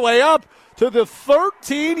rolling all the way up to the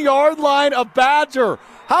 13-yard line of Badger.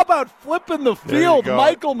 How about flipping the field,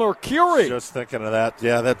 Michael McCurry? Just thinking of that.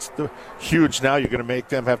 Yeah, that's huge. Now you're going to make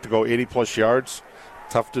them have to go 80-plus yards.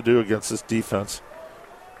 Tough to do against this defense.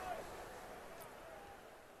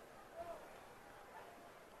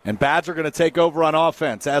 And Badger going to take over on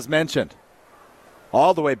offense, as mentioned.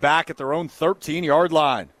 All the way back at their own 13-yard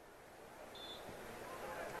line.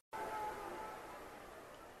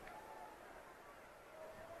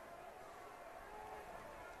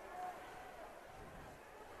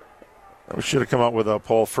 We should have come out with a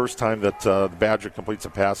poll first time that the Badger completes a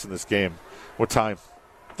pass in this game. What time?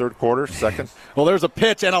 Third quarter, second? Well, there's a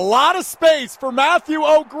pitch and a lot of space for Matthew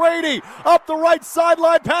O'Grady. Up the right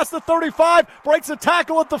sideline, past the 35, breaks a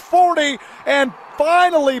tackle at the 40, and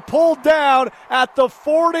finally pulled down at the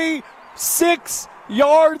 46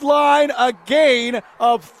 yard line, a gain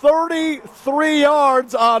of 33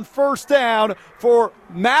 yards on first down for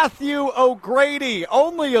Matthew O'Grady.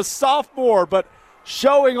 Only a sophomore, but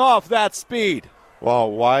showing off that speed. Wow,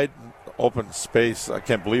 wide open space. I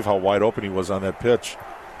can't believe how wide open he was on that pitch.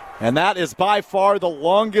 And that is by far the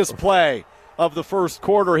longest play of the first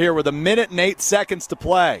quarter here with 1 minute and 8 seconds to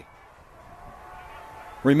play.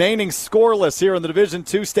 Remaining scoreless here in the Division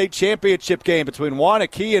II state championship game between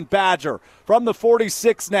Waunakee and Badger. From the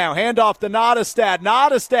 46 now, handoff to Nottestad.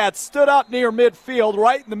 Nottestad stood up near midfield,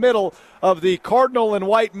 right in the middle of the Cardinal and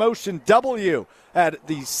White motion W at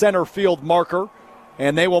the center field marker.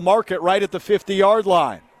 And they will mark it right at the 50-yard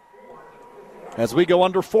line as we go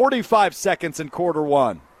under 45 seconds in quarter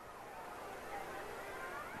one.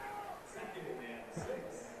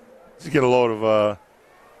 Did you get a load of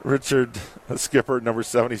Richard Skipper, number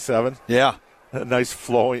 77? Yeah. Nice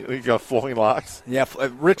flowing locks. Yeah,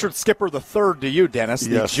 Richard Skipper the third to you, Dennis.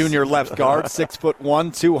 Yes. The junior left guard,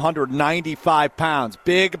 6'1", 295 pounds.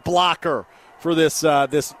 Big blocker for this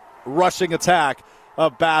rushing attack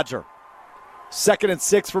of Badger. 2nd and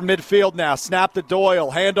 6 from midfield now. Snap to Doyle.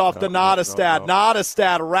 Handoff to Nottestad.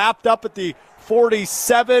 Nottestad wrapped up at the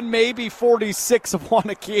 47, maybe 46 of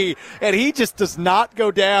Waunakee, and he just does not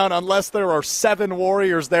go down unless there are 7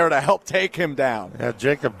 Warriors there to help take him down. Yeah,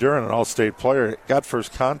 Jacob Duran, an all-state player, got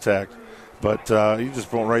first contact, but he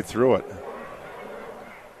just went right through it.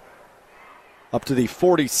 Up to the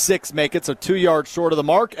 46, make it so 2 yards short of the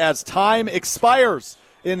mark as time expires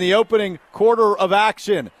in the opening quarter of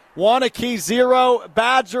action. Waunakee 0,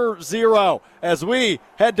 Badger 0, as we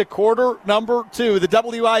head to quarter number 2, the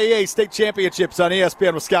WIAA State Championships on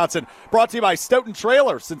ESPN Wisconsin. Brought to you by Stoughton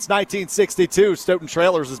Trailers. Since 1962, Stoughton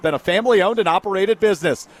Trailers has been a family-owned and operated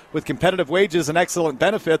business with competitive wages and excellent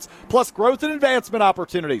benefits, plus growth and advancement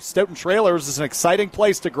opportunities. Stoughton Trailers is an exciting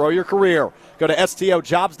place to grow your career. Go to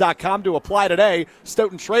stojobs.com to apply today.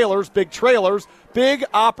 Stoughton Trailers, big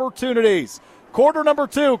opportunities. Quarter number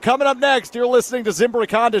 2 coming up next. You're listening to Zimbrick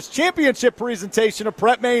Honda's championship presentation of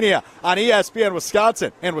Prep Mania on ESPN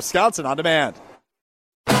Wisconsin and Wisconsin On Demand.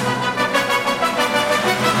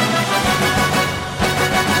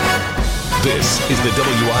 This is the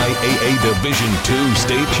WIAA Division II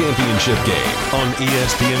State Championship game on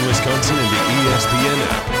ESPN Wisconsin and the ESPN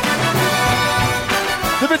app.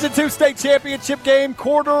 Division II State Championship game,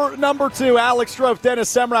 quarter number 2. Alex Strouf,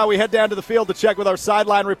 Dennis Semrau. We head down to the field to check with our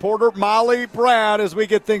sideline reporter, Molly Brown, as we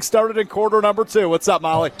get things started in quarter number 2. What's up,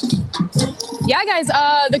 Molly? Yeah, guys,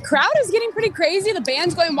 the crowd is getting pretty crazy. The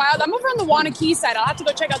band's going wild. I'm over on the Waunakee side. I'll have to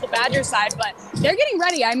go check out the Badger side, but they're getting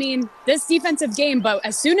ready. I mean, this defensive game, but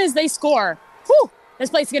as soon as they score, this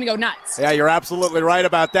place is going to go nuts. Yeah, you're absolutely right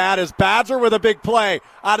about that. As Badger with a big play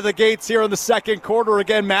out of the gates here in the second quarter.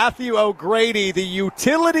 Again, Matthew O'Grady, the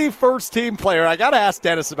utility first-team player. I got to ask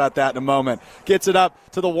Dennis about that in a moment. Gets it up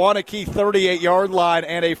to the Waunakee 38-yard line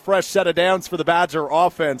and a fresh set of downs for the Badger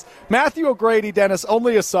offense. Matthew O'Grady, Dennis,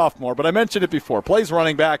 only a sophomore, but I mentioned it before. Plays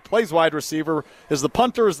running back, plays wide receiver, is the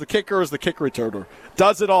punter, is the kicker, is the kick returner.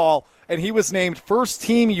 Does it all. And he was named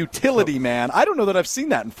first-team utility man. I don't know that I've seen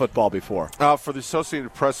that in football before. For the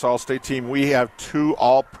Associated Press All-State team, we have 2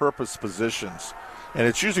 all-purpose positions. And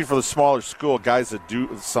it's usually for the smaller school, guys that do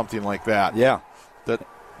something like that. Yeah. That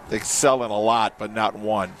excel in a lot, but not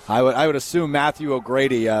one. I would assume Matthew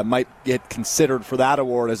O'Grady might get considered for that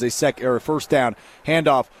award as a first down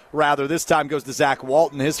handoff. Rather, this time goes to Zach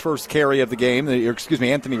Walton, his first carry of the game.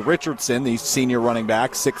 Anthony Richardson, the senior running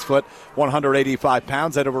back, 6 foot, 185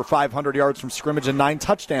 pounds, had over 500 yards from scrimmage and 9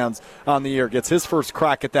 touchdowns on the year. Gets his first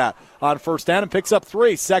crack at that on first down and picks up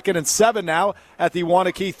 3. 2nd and 7 now at the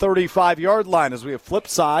Waunakee 35-yard line as we have flip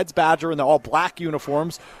sides. Badger in the all-black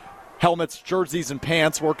uniforms. Helmets, jerseys, and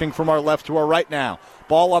pants working from our left to our right now.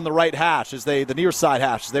 Ball on the right hash the near side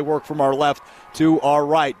hash as they work from our left to our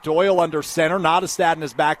right. Doyle under center, Nottestad in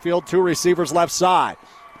his backfield, 2 receivers left side.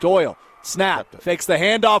 Doyle, snap, fakes the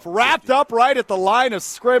handoff, wrapped up right at the line of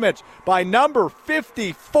scrimmage by number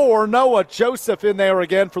 54, Noah Joseph in there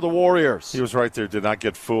again for the Warriors. He was right there, did not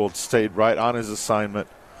get fooled, stayed right on his assignment.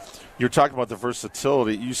 You're talking about the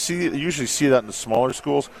versatility. You usually see that in the smaller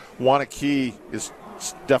schools. Waunakee is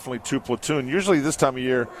definitely 2 platoon. Usually this time of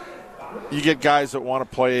year, you get guys that want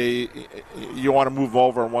to play, you want to move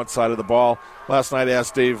over on one side of the ball. Last night I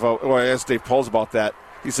asked Dave Poles about that.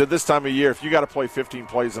 He said this time of year, if you got to play 15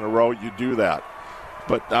 plays in a row, you do that.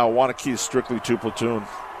 But Waunakee is strictly 2 platoon.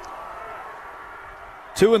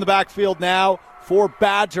 2 in the backfield now for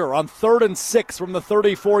Badger on 3rd and 6 from the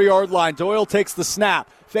 34-yard line. Doyle takes the snap,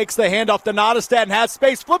 fakes the handoff to Nottestad and has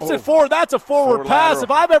space, flips it forward. That's a forward pass. Lateral.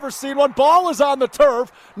 If I've ever seen one, ball is on the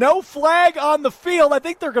turf. No flag on the field. I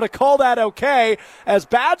think they're going to call that okay, as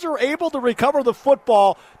Badger able to recover the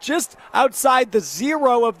football just outside the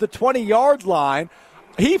 0 of the 20-yard line.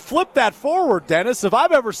 He flipped that forward, Dennis, if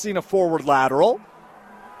I've ever seen a forward lateral.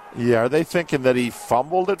 Yeah, are they thinking that he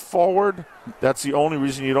fumbled it forward? That's the only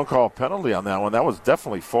reason you don't call a penalty on that one. That was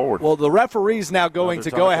definitely forward. Well, the referee's now going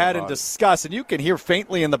to go ahead and discuss, and you can hear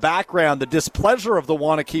faintly in the background the displeasure of the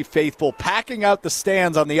Waunakee faithful packing out the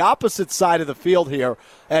stands on the opposite side of the field here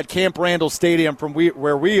at Camp Randall Stadium from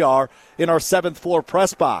where we are in our 7th floor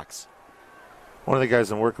press box. One of the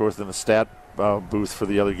guys I'm working with in the stat booth for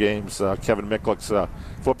the other games, Kevin Micklick's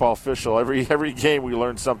football official. Every game we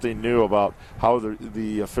learn something new about how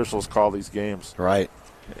the officials call these games. Right.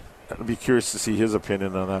 I'd be curious to see his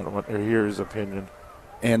opinion on that one, or hear his opinion.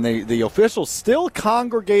 And the officials still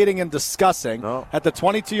congregating and discussing at the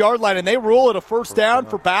 22-yard line, and they rule it a first down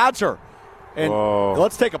for Badger. And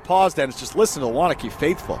let's take a pause, Dennis. Just listen to the Waunakee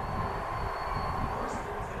faithful.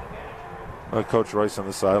 Coach Rice on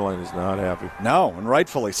the sideline is not happy. No, and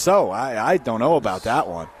rightfully so. I don't know about that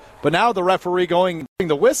one. But now the referee going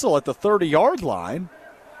the whistle at the 30-yard line.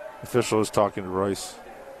 The official is talking to Rice.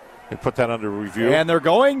 They put that under review. And they're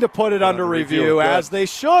going to put it under review, as they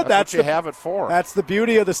should. That's what you have it for. That's the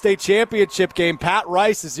beauty of the state championship game. Pat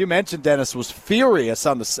Rice, as you mentioned, Dennis, was furious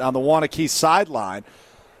on the Waunakee sideline.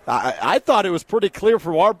 I thought it was pretty clear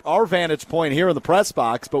from our vantage point here in the press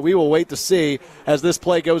box, but we will wait to see as this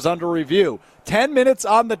play goes under review. 10 minutes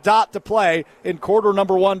on the dot to play in quarter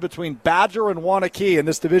number 1 between Badger and Waunakee in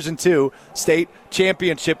this Division II state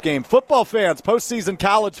championship game. Football fans, postseason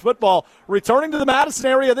college football returning to the Madison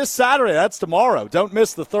area this Saturday. That's tomorrow. Don't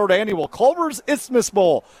miss the 3rd annual Culver's Isthmus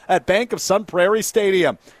Bowl at Bank of Sun Prairie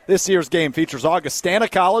Stadium. This year's game features Augustana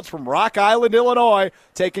College from Rock Island, Illinois,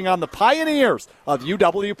 taking on the Pioneers of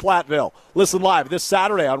UW-Platteville. Listen live this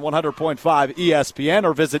Saturday on 100.5 ESPN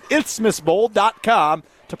or visit isthmusbowl.com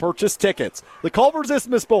to purchase tickets. The Culver's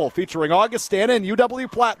Isthmus Bowl featuring Augustana and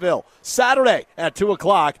UW-Platteville Saturday at 2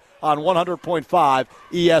 o'clock on 100.5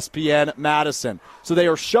 ESPN Madison. So they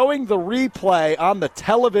are showing the replay on the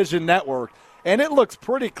television network, and it looks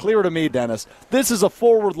pretty clear to me, Dennis. This is a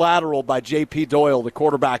forward lateral by J.P. Doyle, the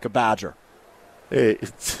quarterback of Badger. Hey,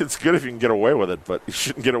 it's good if you can get away with it, but you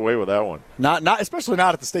shouldn't get away with that one. Not especially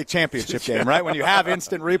not at the state championship game, right? When you have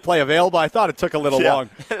instant replay available. I thought it took a little long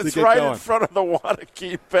to get going. It's right in front of the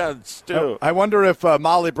Waunakee bench, too. I wonder if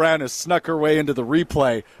Molly Brown has snuck her way into the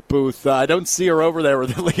replay booth. I don't see her over there where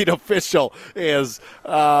the lead official is,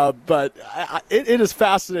 but it is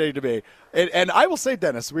fascinating to me. And I will say,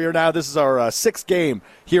 Dennis, this is our 6th game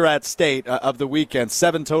here at State of the weekend.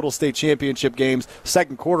 7 total state championship games,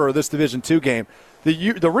 second quarter of this Division II game. The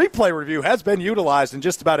replay review has been utilized in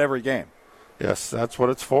just about every game. Yes, that's what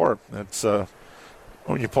it's for. It's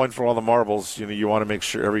when you're playing for all the marbles, you want to make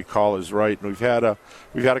sure every call is right. And we've had a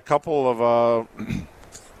couple of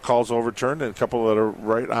calls overturned and a couple that are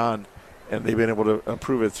right on, and they've been able to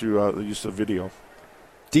improve it through the use of video.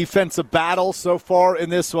 Defensive battle so far in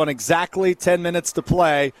this one. Exactly 10 minutes to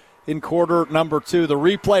play in quarter number 2. The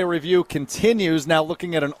replay review continues, now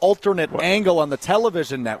looking at an alternate angle on the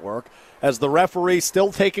television network as the referee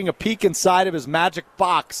still taking a peek inside of his magic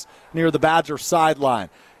box near the Badger sideline.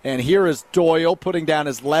 And here is Doyle putting down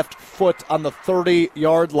his left foot on the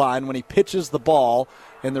 30-yard line when he pitches the ball.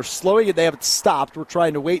 And they're slowing it. They haven't stopped. We're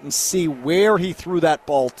trying to wait and see where he threw that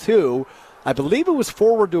ball to. I believe it was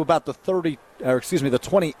forward to about the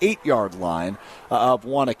 28-yard line of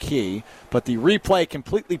Waunakee. But the replay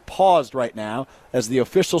completely paused right now as the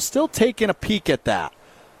official's still taking a peek at that.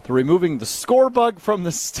 They're removing the score bug from the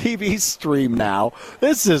TV stream now.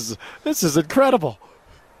 This is incredible.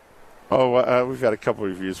 Oh, we've had a couple of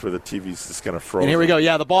reviews where the TV's just kind of frozen. And here we go.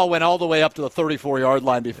 Yeah, the ball went all the way up to the 34-yard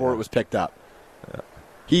line before it was picked up. Yeah.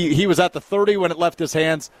 He was at the 30 when it left his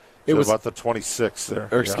hands. It was about the 26 there.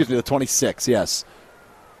 Or excuse me, the 26, yes.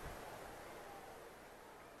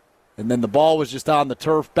 And then the ball was just on the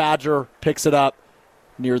turf. Badger picks it up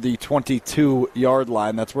near the 22-yard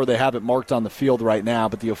line. That's where they have it marked on the field right now.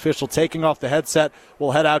 But the official taking off the headset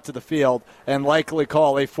will head out to the field and likely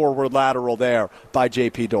call a forward lateral there by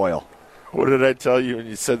J.P. Doyle. What did I tell you when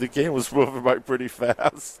you said the game was moving by pretty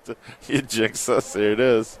fast? You jinxed us. There it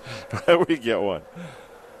is. We get one.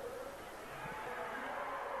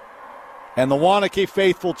 And the Waunakee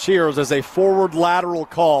faithful cheers as a forward lateral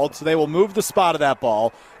called, so they will move the spot of that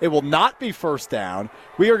ball. It will not be first down.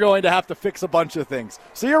 We are going to have to fix a bunch of things.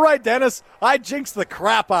 So you're right, Dennis. I jinxed the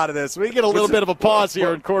crap out of this. We get a little bit of a pause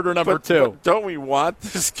here in quarter number 2. But don't we want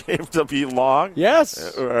this game to be long?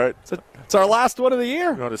 Yes. All right. It's our last one of the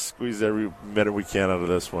year. We're going to squeeze every minute we can out of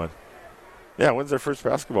this one. Yeah, when's their first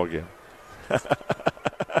basketball game?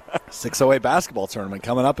 608 basketball tournament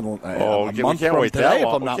coming up in a month from today, if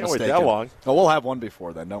I'm not mistaken. Wait that long. Oh, we'll have one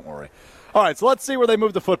before then. Don't worry. All right, so let's see where they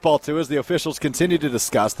move the football to as the officials continue to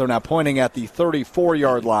discuss. They're now pointing at the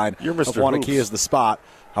 34-yard line of Waunakee as the spot.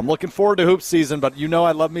 I'm looking forward to hoop season, but you know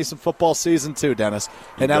I love me some football season too, Dennis.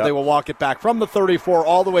 And now they will walk it back from the 34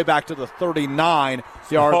 all the way back to the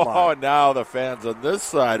 39-yard line. Oh, now the fans on this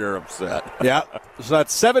side are upset. Yeah, so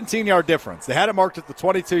that's 17-yard difference. They had it marked at the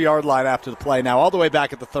 22-yard line after the play, now all the way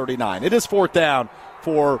back at the 39. It is 4th down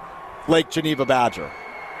for Lake Geneva Badger.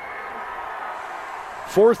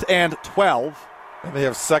 4th and 12. And they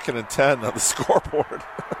have 2nd and 10 on the scoreboard.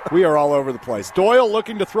 We are all over the place. Doyle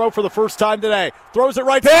looking to throw for the first time today. Throws it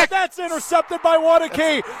right back. That's intercepted by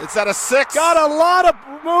Waunakee. It's at a 6. Got a lot of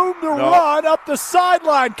room to run up the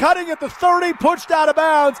sideline. Cutting at the 30, pushed out of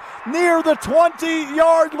bounds near the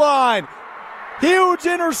 20-yard line. Huge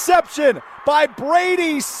interception by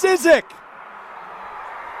Brady Sizik.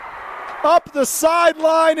 Up the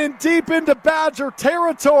sideline and deep into Badger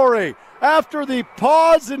territory. After the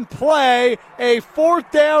pause and play, a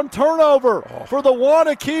 4th down turnover for the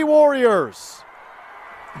Waunakee Warriors.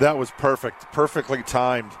 That was perfectly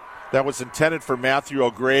timed. That was intended for Matthew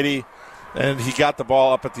O'Grady, and he got the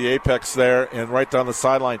ball up at the apex there and right down the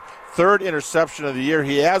sideline. 3rd interception of the year.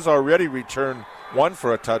 He has already returned one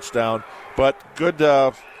for a touchdown, but good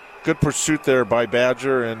pursuit there by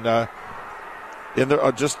Badger and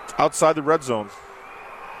just outside the red zone.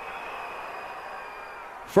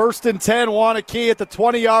 1st and 10, Waunakee at the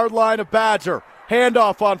 20-yard line of Badger.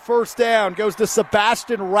 Handoff on 1st down goes to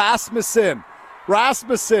Sebastian Rasmussen.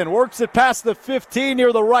 Rasmussen works it past the 15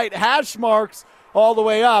 near the right hash marks all the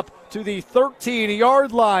way up to the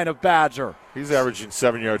 13-yard line of Badger. He's averaging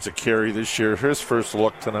 7 yards a carry this year. His first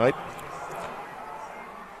look tonight.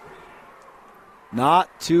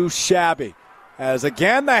 Not too shabby. As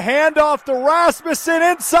again, the handoff to Rasmussen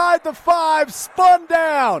inside the 5, spun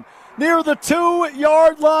down near the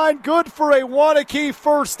 2-yard line. Good for a Waunakee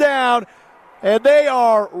first down. And they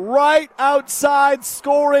are right outside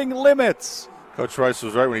scoring limits. Coach Rice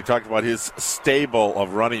was right when he talked about his stable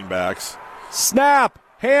of running backs. Snap,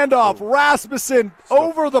 handoff, Rasmussen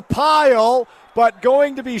over the pile, but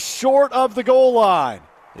going to be short of the goal line.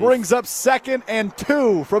 Brings up 2nd and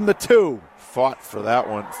 2 from the 2. Fought for that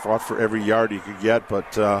one, fought for every yard he could get,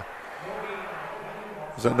 but was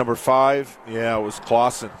that number 5? Yeah, it was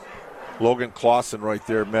Clausen. Logan Clausen right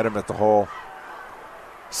there, met him at the hole.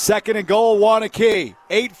 2nd and goal, Waunakee.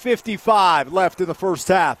 8:55 left in the first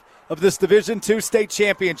half of this Division II state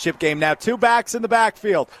championship game. Now 2 backs in the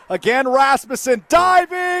backfield. Again, Rasmussen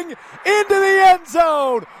diving into the end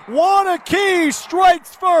zone. Waunakee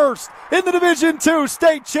strikes first in the Division II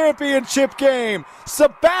state championship game.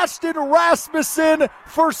 Sebastian Rasmussen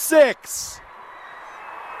for 6.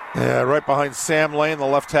 Yeah, right behind Sam Lane, the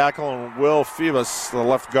left tackle, and Will Phoebus, the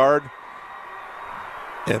left guard.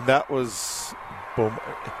 And that was, boom.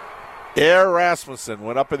 Air Rasmussen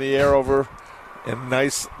went up in the air over, and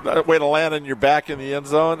nice way to land on your back in the end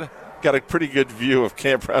zone. Got a pretty good view of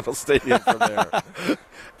Camp Randall Stadium from there.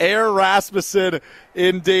 Air Rasmussen,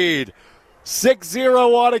 indeed.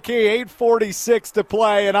 6-0 Waunakee, 8:46 to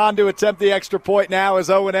play, and on to attempt the extra point now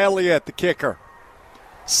is Owen Elliott, the kicker.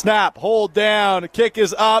 Snap, hold down, kick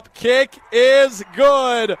is up, kick is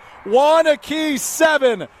good. Waunakee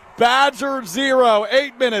 7, Badger 0.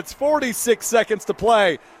 8 minutes, 46 seconds to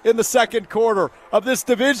play in the second quarter of this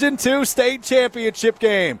Division II state championship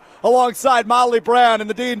game. Alongside Molly Brown and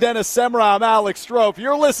the Dean Dennis Semrau, I'm Alex Strouf.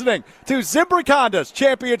 You're listening to Zimbrick Honda's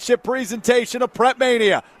championship presentation of Prep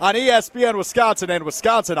Mania on ESPN Wisconsin and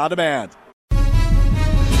Wisconsin On Demand.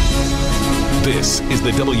 This is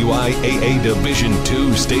the WIAA Division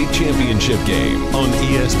II State Championship game on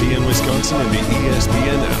ESPN Wisconsin and the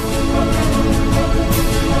ESPN app.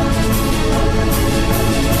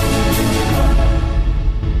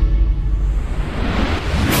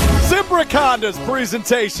 Zimbrick Honda's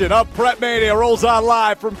presentation of Prep Mania rolls on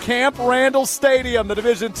live from Camp Randall Stadium, the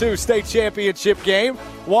Division II state championship game.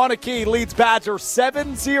 Waunakee leads Badger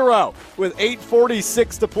 7-0 with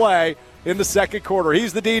 8:46 to play. in the second quarter.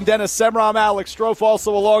 He's the Dean, Dennis Semrau. I'm Alex Strouf,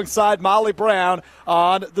 also alongside Molly Brown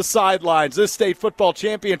on the sidelines. This state football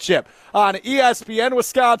championship on ESPN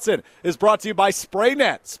Wisconsin is brought to you by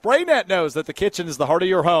SprayNet. SprayNet knows that the kitchen is the heart of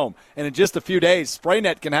your home, and in just a few days,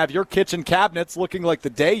 SprayNet can have your kitchen cabinets looking like the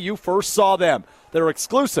day you first saw them. Their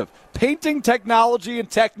exclusive painting technology and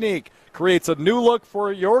technique creates a new look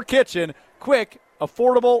for your kitchen, quick,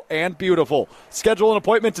 affordable, and beautiful. Schedule an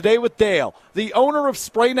appointment today with Dale, the owner of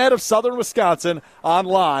SprayNet of Southern Wisconsin,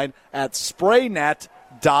 online at spraynet.com.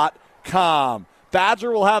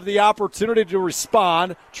 Badger will have the opportunity to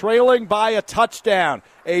respond, trailing by a touchdown.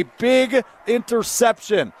 A big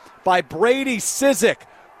interception by Brady Sizik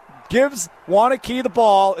gives Waunakee the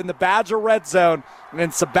ball in the Badger red zone,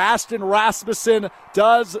 and Sebastian Rasmussen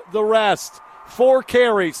does the rest. 4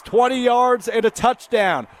 carries, 20 yards, and a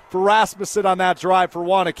touchdown for Rasmussen on that drive for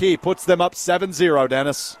Waunakee. Puts them up 7-0,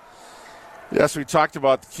 Dennis. Yes, we talked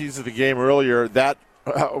about the keys of the game earlier. That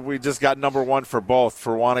we just got number one for both.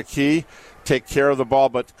 For Waunakee, take care of the ball,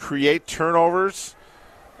 but create turnovers.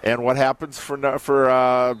 And what happens for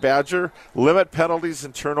Badger? Limit penalties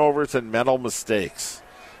and turnovers and mental mistakes.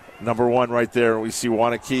 Number one right there. We see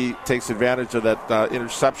Waunakee takes advantage of that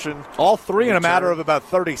interception. All three in a matter of about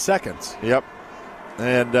 30 seconds. Yep.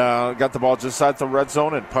 And got the ball just outside the red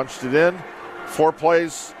zone and punched it in. 4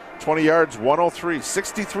 plays, 20 yards, 103,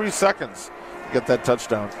 63 seconds to get that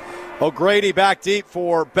touchdown. O'Grady back deep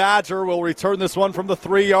for Badger. Will return this one from the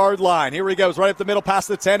 3-yard line. Here he goes, right up the middle, past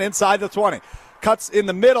the 10, inside the 20. Cuts in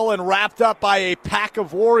the middle and wrapped up by a pack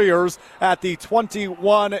of Warriors at the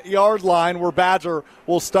 21-yard line, where Badger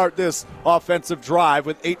will start this offensive drive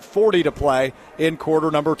with 8:40 to play in quarter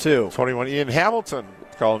number 2. 21, Ian Hamilton,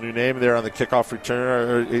 call a new name there on the kickoff return,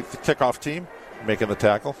 or the kickoff team, making the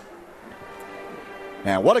tackle.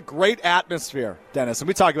 Man, what a great atmosphere, Dennis. And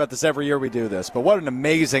we talk about this every year we do this, but what an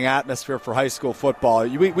amazing atmosphere for high school football.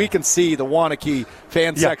 We can see the Waunakee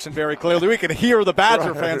fan section very clearly. We can hear the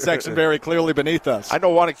Badger fan section very clearly beneath us. I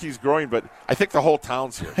know Waunakee's growing, but I think the whole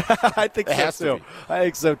town's here. I think so, too. I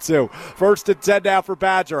think so, too. 1st and 10 now for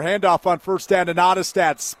Badger. Handoff on first down to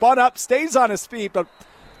Nottestad. Spun up, stays on his feet, but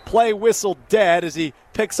play whistle dead as he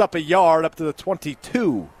picks up a yard up to the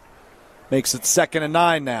 22. Makes it 2nd and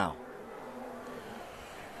 9 now.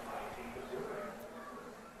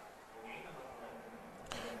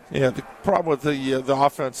 Yeah, the problem with the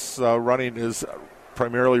offense running is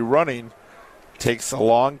primarily running. Takes a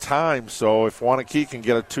long time, so if Waunakee can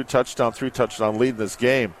get a 2-touchdown, 3-touchdown lead in this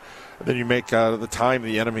game, then you make the time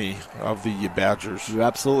the enemy of the Badgers. You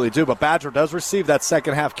absolutely do, but Badger does receive that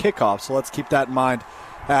second half kickoff, so let's keep that in mind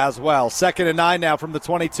as well. 2nd and 9 now from the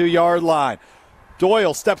 22-yard line.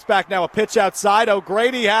 Doyle steps back now, a pitch outside.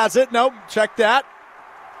 O'Grady has it. Nope, check that.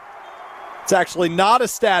 It's actually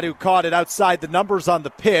Nottestad who caught it outside the numbers on the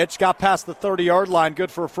pitch. Got past the 30-yard line, good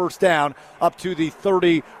for a first down, up to the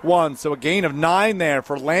 31. So a gain of 9 there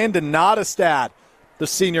for Landon Nottestad, the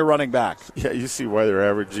senior running back. Yeah, you see why they're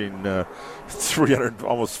averaging 300,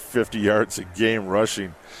 almost 50 yards a game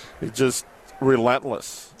rushing. It's just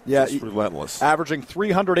relentless. Yeah, just relentless. Averaging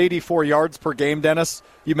 384 yards per game, Dennis.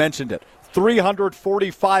 You mentioned it.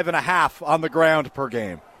 345.5 on the ground per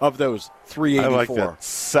game of those 384. I like that.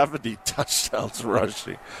 70 touchdowns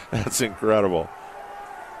rushing. That's incredible.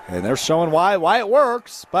 And they're showing why it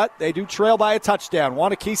works, but they do trail by a touchdown.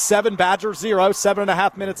 Waunakee 7, Badger 0,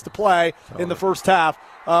 7.5 minutes to play in the first half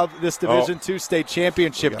of this Division II state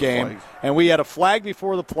championship game. And we had a flag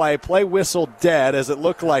before the play. Play whistle dead, as it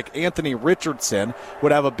looked like Anthony Richardson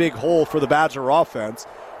would have a big hole for the Badger offense.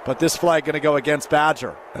 But this flag going to go against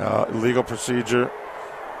Badger. Illegal procedure.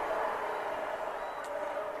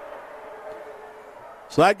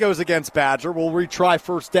 So that goes against Badger. We'll retry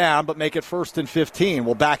first down, but make it 1st and 15.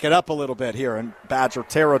 We'll back it up a little bit here in Badger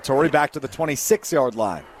territory, back to the 26-yard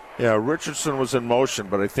line. Yeah, Richardson was in motion,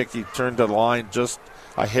 but I think he turned the line just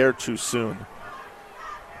a hair too soon.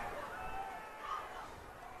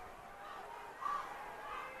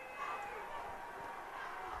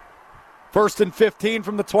 First and 15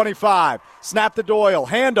 from the 25. Snap to Doyle.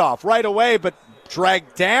 Handoff right away, but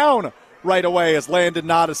dragged down right away as Landon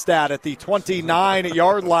Nottestad at the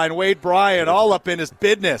 29-yard line. Wade Bryant all up in his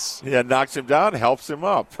business. Yeah, knocks him down, helps him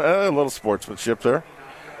up. A little sportsmanship there.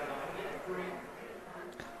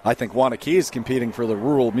 I think Waunakee is competing for the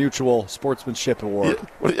Rural Mutual Sportsmanship Award. Yeah,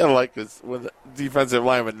 what I like is when the defensive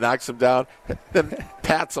lineman knocks him down, then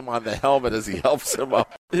pats him on the helmet as he helps him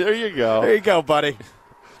up. There you go. There you go, buddy.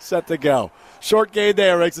 Set to go. Short gain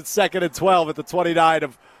there, makes it 2nd and 12 at the 29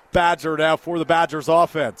 of Badger now for the Badgers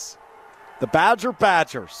offense. The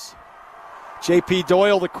Badgers. J.P.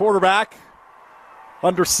 Doyle, the quarterback,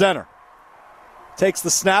 under center. Takes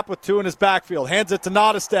the snap with 2 in his backfield. Hands it to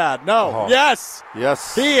Nottestad. No. Yes.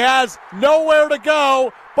 Yes. He has nowhere to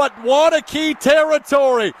go but Waunakee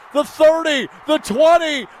territory. The 30, the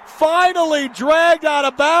 20, finally dragged out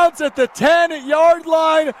of bounds at the 10-yard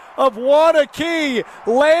line of Waunakee.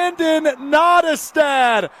 Landon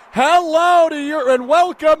Nottestad, hello to your and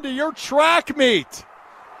welcome to your track meet.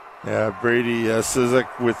 Yeah, Brady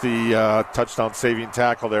Sizik with the touchdown saving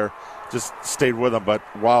tackle there. Just stayed with him, but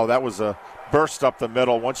wow, that was a burst up the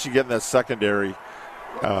middle. Once you get in that secondary,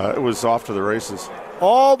 it was off to the races.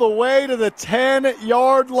 All the way to the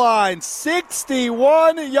 10-yard line.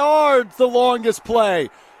 61 yards, the longest play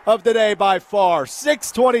of the day by far.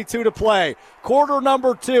 6:22 to play. Quarter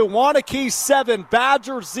number 2. Waunakee 7,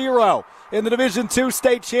 Badger 0 in the Division II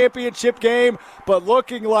state championship game, but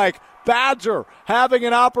looking like Badger having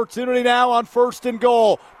an opportunity now on 1st and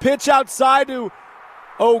goal. Pitch outside to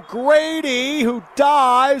O'Grady, who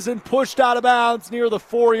dives and pushed out of bounds near the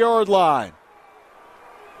 4-yard line.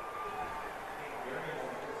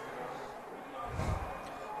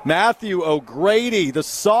 Matthew O'Grady, the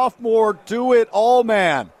sophomore do-it-all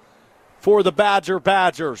man for the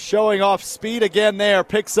Badgers, showing off speed again there,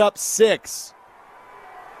 picks up 6.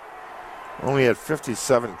 Only had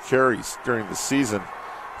 57 carries during the season,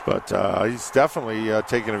 but he's definitely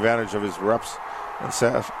taking advantage of his reps this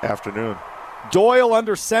afternoon. Doyle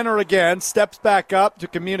under center again, steps back up to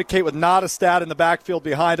communicate with Nottestad in the backfield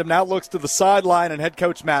behind him. Now looks to the sideline and head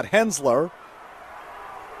coach Matt Hensler.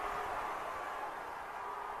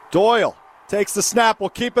 Doyle takes the snap, will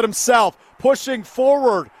keep it himself, pushing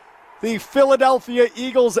forward the Philadelphia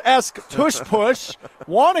Eagles-esque tush push.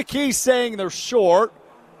 Waunakee saying they're short.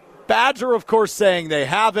 Badger, of course, saying they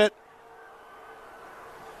have it.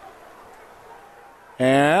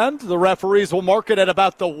 And the referees will mark it at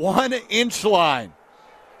about the 1-inch line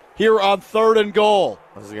here on 3rd and goal.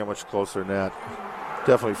 Doesn't get much closer than that.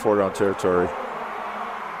 Definitely 4-down territory.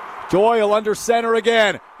 Doyle under center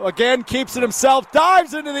again. Again keeps it himself.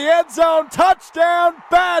 Dives into the end zone. Touchdown,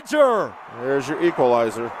 Badger. There's your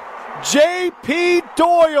equalizer. J.P.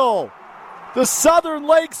 Doyle, the Southern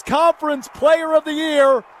Lakes Conference Player of the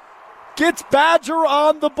Year, gets Badger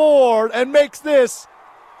on the board and makes this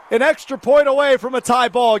an extra point away from a tie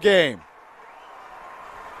ball game.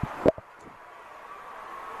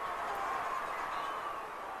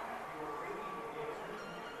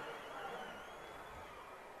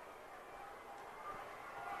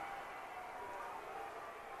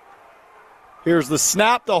 Here's the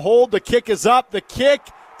snap, the hold, the kick is up, the kick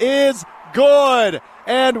is good.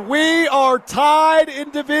 And we are tied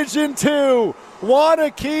in Division II.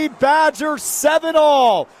 Waunakee Badgers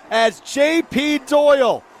 7-all as J.P.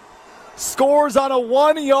 Doyle scores on a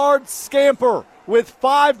 1-yard scamper with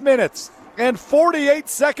 5 minutes and 48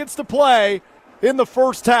 seconds to play in the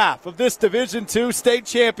first half of this Division II state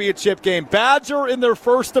championship game. Badger in their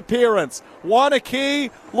first appearance.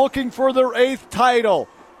 Waunakee looking for their 8th title.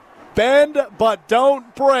 Bend but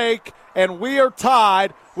don't break, and we are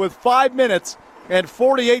tied with 5 minutes and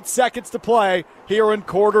 48 seconds to play here in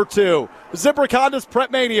quarter 2. Zimbrick Honda's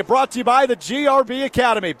Prep Mania brought to you by the GRB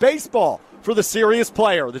Academy. Baseball for the serious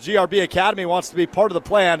player. The GRB Academy wants to be part of the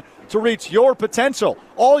plan to reach your potential.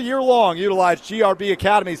 All year long, utilize GRB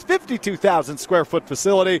Academy's 52,000 square foot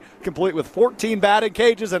facility, complete with 14 batting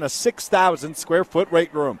cages and a 6,000 square foot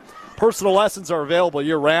weight room. Personal lessons are available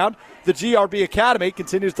year-round. The GRB Academy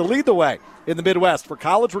continues to lead the way in the Midwest for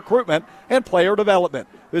college recruitment and player development.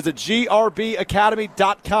 Visit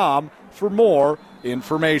grbacademy.com for more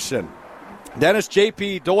information. Dennis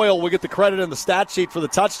J.P. Doyle will get the credit in the stat sheet for the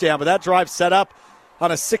touchdown, but that drive set up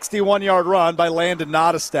on a 61-yard run by Landon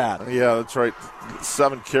Nottestad. Yeah, that's right.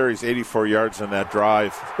 7 carries, 84 yards on that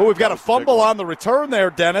drive. Well, we've got a fumble on the return there,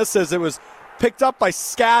 Dennis, as it was picked up by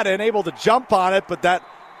Scadden, able to jump on it, but that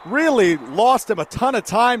really lost him a ton of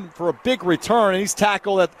time for a big return, and he's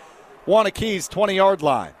tackled at Waunakee's 20-yard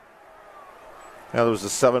line. Now there was a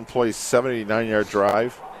 7-play, 79-yard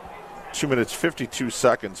drive. 2 minutes, 52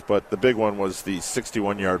 seconds, but the big one was the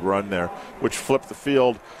 61-yard run there, which flipped the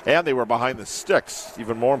field, and they were behind the sticks,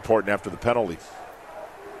 even more important after the penalty.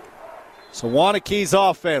 So Waunakee's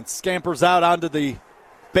offense scampers out onto the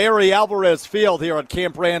Barry Alvarez Field here at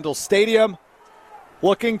Camp Randall Stadium,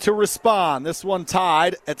 looking to respond. This one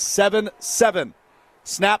tied at 7-7.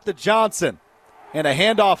 Snap to Johnson, and a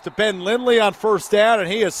handoff to Ben Lindley on first down,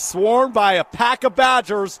 and he is swarmed by a pack of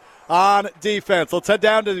Badgers on defense. Let's head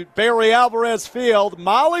down to Barry Alvarez Field.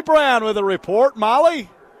 Molly Brown with a report. Molly?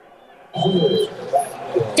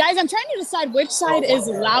 Guys, I'm trying to decide which side is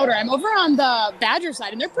louder. I'm over on the Badger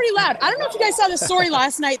side, and they're pretty loud. I don't know if you guys saw this story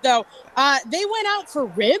last night, though. They went out for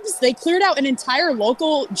ribs. They cleared out an entire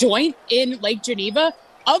local joint in Lake Geneva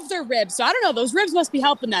of their ribs. So I don't know. Those ribs must be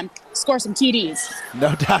helping them score some TDs.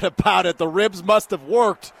 No doubt about it. The ribs must have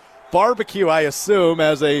worked. Barbecue, I assume,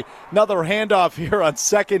 as another handoff here on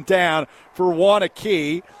second down for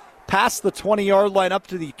Waunakee. Past the 20-yard line up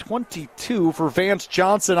to the 22 for Vance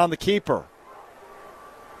Johnson on the keeper.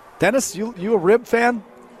 Dennis, you a rib fan?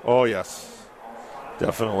 Oh, yes.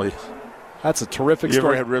 Definitely. That's a terrific story. You ever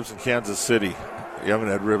story. had ribs in Kansas City? You haven't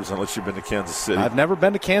had ribs unless you've been to Kansas City. I've never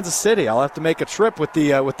been to Kansas City. I'll have to make a trip with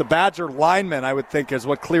the Badger linemen, I would think, is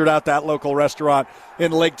what cleared out that local restaurant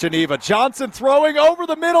in Lake Geneva. Johnson throwing over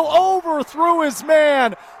the middle, overthrew his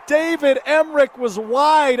man. David Emmerich was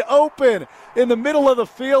wide open in the middle of the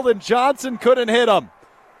field, and Johnson couldn't hit him.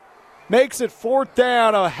 Makes it fourth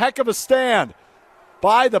down, a heck of a stand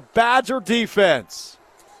by the Badger defense.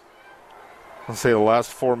 I'll say the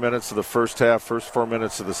last 4 minutes of the first half, first 4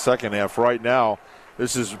 minutes of the second half. Right now,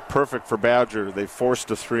 this is perfect for Badger. They forced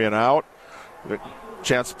a 3 and out. The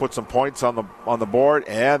chance to put some points on the board,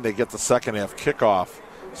 and they get the second half kickoff.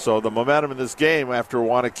 So the momentum in this game, after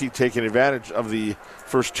Waunakee taking advantage of the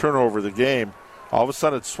first turnover of the game, all of a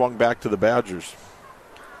sudden it swung back to the Badgers.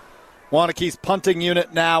 Waunakee's punting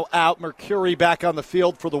unit now out. Mercury back on the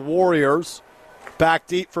field for the Warriors. Back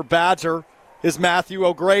deep for Badger is Matthew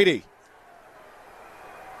O'Grady.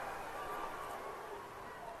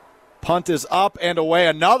 Punt is up and away.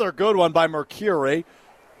 Another good one by Mercury.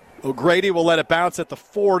 O'Grady will let it bounce at the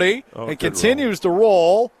 40 and continues to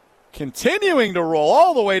roll. Continuing to roll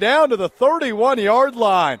all the way down to the 31-yard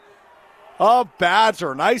line of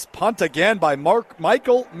Badger. Nice punt again by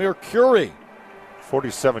Michael Mercury.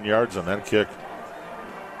 47 yards on that kick.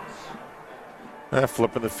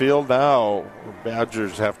 Flipping the field now.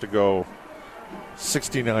 Badgers have to go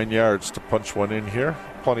 69 yards to punch one in here.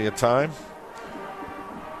 Plenty of time.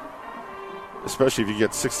 Especially if you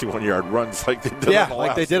get 61-yard runs like they did on the last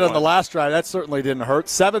like they did on the last drive. That certainly didn't hurt.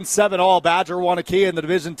 7-7 all Badger Waunakee in the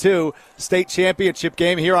Division II state championship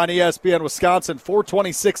game here on ESPN Wisconsin.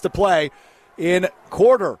 4:26 to play in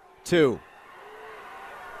quarter two.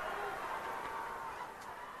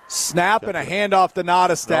 Snap and a handoff to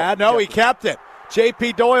Nottestad. No, he kept it.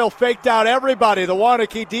 J.P. Doyle faked out everybody. The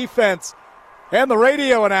Waunakee defense and the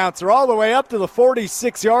radio announcer all the way up to the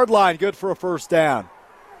 46-yard line. Good for a first down.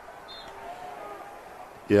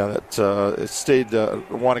 Yeah, it stayed.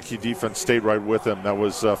 Waunakee defense stayed right with him. That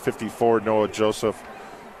was 54 Noah Joseph,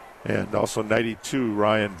 and also 92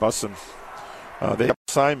 Ryan Bussin. They have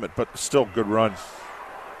assignment, but still good run.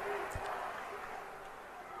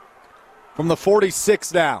 From the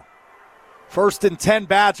 46 now, 1st and 10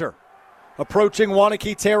 Badger, approaching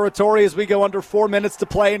Waunakee territory as we go under 4 minutes to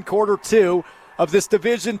play in quarter two of this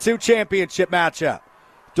Division II championship matchup.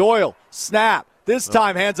 Doyle, snap. This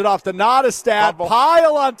time hands it off to Nottestad.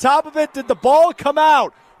 Pile on top of it. Did the ball come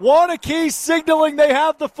out? Waunakee signaling they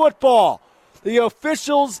have the football. The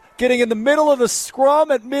officials getting in the middle of the scrum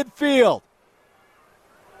at midfield.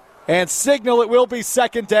 And signal it will be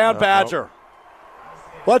second down, Badger.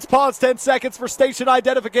 Let's pause 10 seconds for station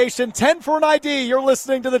identification. 10 for an ID. You're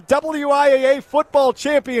listening to the WIAA Football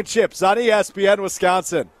Championships on ESPN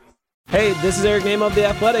Wisconsin. Hey, this is Eric Name of The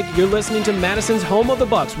Athletic. You're listening to Madison's Home of the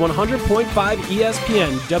Bucks, 100.5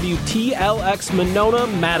 ESPN, WTLX Monona,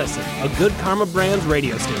 Madison, a Good Karma Brands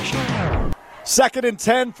radio station. 2nd and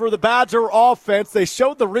 10 for the Badger offense. They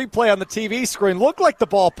showed the replay on the TV screen. Looked like the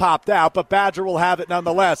ball popped out, but Badger will have it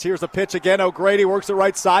nonetheless. Here's a pitch again. O'Grady works the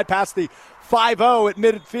right side past the 5-0 at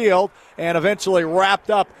midfield and eventually wrapped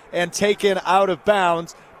up and taken out of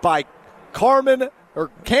bounds by Cameron,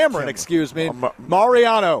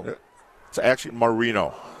 Mariano. It's actually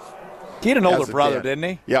Marino. He had an older brother, didn't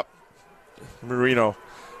he? Yep. Marino.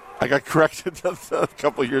 I got corrected a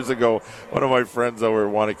couple years ago. One of my friends over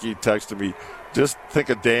at Waunakee texted me, just think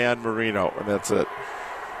of Dan Marino, and that's it.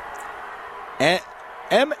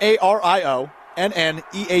 Marionneaux.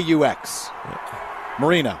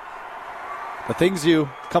 Marino. The things you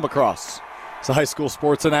come across as a high school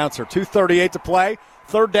sports announcer. 2:38 to play.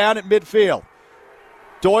 3rd down at midfield.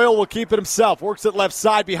 Doyle will keep it himself. Works it left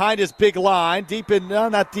side behind his big line.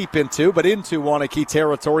 Not deep into, but into Waunakee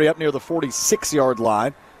territory up near the 46-yard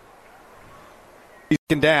line. He's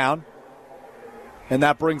down. And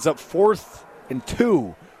that brings up 4th and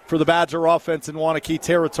 2 for the Badger offense in Waunakee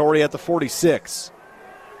territory at the 46.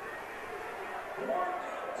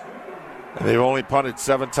 And they've only punted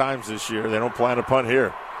 7 times this year. They don't plan to punt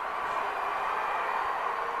here.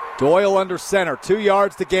 Doyle under center. 2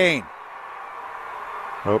 yards to gain.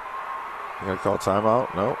 You going to call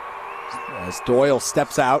timeout? No. As Doyle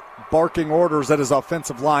steps out, barking orders at his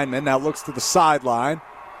offensive lineman, now looks to the sideline.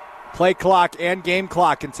 Play clock and game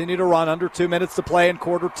clock continue to run. Under 2 minutes to play in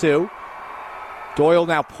quarter two. Doyle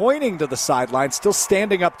now pointing to the sideline, still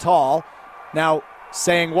standing up tall. Now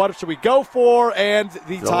saying, what should we go for? And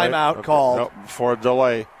the timeout called. Nope, for a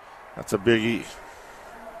delay. That's a big E.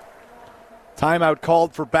 Timeout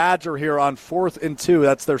called for Badger here on 4th and 2.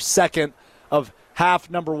 That's their second of half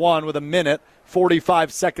number one with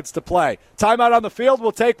 1:45 seconds to play. Timeout on the field.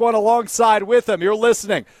 We'll take one alongside with them. You're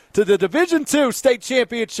listening to the Division II State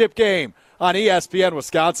Championship game on ESPN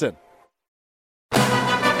Wisconsin.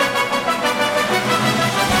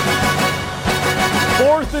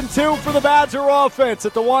 4th and 2 for the Badger offense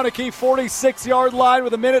at the Waunakee 46-yard line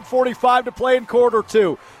with 1:45 to play in quarter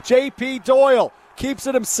two. J.P. Doyle keeps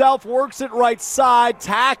it himself, works it right side,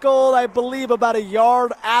 tackled, I believe, about a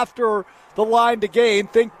yard after the line to gain.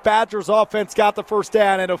 Think Badger's offense got the first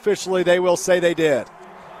down, and officially they will say they did.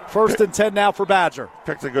 1st and 10 now for Badger.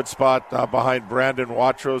 Picked a good spot behind Brandon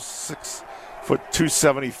Watros, 6',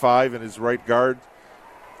 275 in his right guard.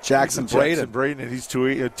 Jackson Braden, and he's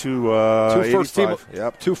 285.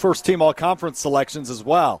 Yep. Two first-team all-conference selections as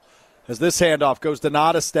well. As this handoff goes to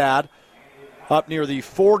Nottestad up near the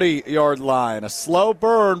 40-yard line. A slow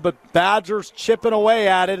burn, but Badgers chipping away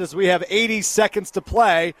at it as we have 80 seconds to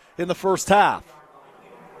play in the first half.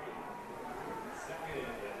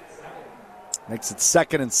 Makes it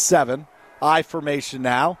 2nd and 7. I formation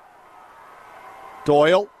now.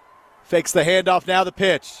 Doyle fakes the handoff, now the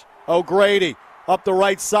pitch. O'Grady up the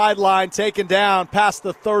right sideline, taken down past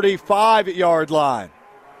the 35-yard line.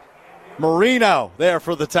 Marino there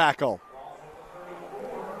for the tackle.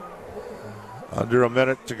 Under a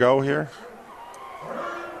minute to go here.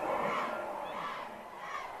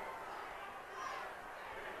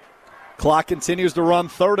 Clock continues to run.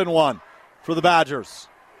 3rd and 1 for the Badgers.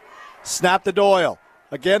 Snap to Doyle.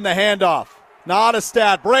 Again the handoff.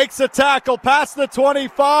 Nottestad breaks a tackle past the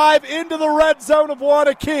 25 into the red zone of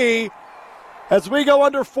Waunakee as we go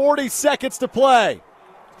under 40 seconds to play.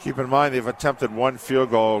 Keep in mind they've attempted one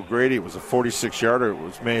field goal. Grady, it was a 46-yarder. It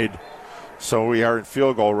was made. So we are in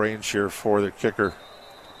field goal range here for the kicker.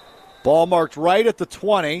 Ball marked right at the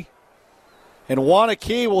 20. And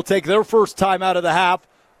Waunakee will take their first time out of the half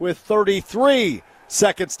with 33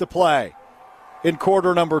 seconds to play in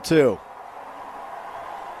quarter number 2.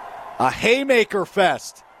 A haymaker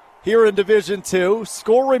fest here in Division II.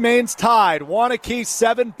 Score remains tied. Waunakee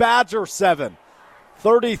 7, Badger 7.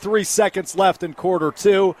 33 seconds left in quarter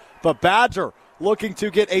 2. But Badger looking to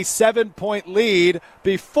get a 7-point lead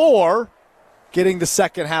before getting the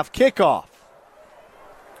second half kickoff.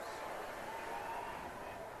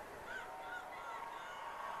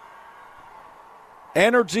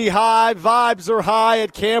 Energy high, vibes are high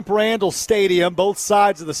at Camp Randall Stadium, both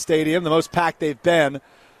sides of the stadium, the most packed they've been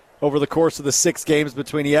over the course of the 6 games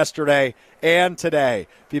between yesterday and today.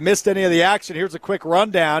 If you missed any of the action, here's a quick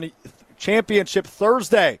rundown. Championship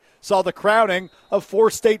Thursday saw the crowning of 4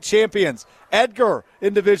 state champions. Edgar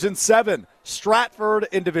in Division 7, Stratford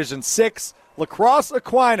in Division 6, La Crosse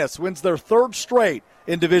Aquinas wins their 3rd straight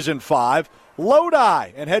in Division 5.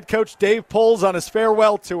 Lodi and head coach Dave Poles on his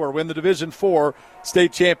farewell tour win the Division 4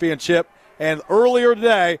 state championship. And earlier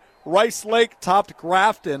today, Rice Lake topped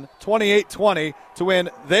Grafton 28-20 to win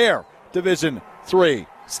their Division 3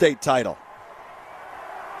 state title.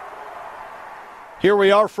 Here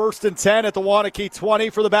we are, 1st and 10 at the Waunakee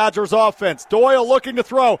 20 for the Badgers offense. Doyle looking to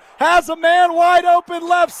throw. Has a man wide open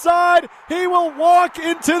left side. He will walk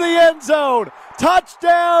into the end zone.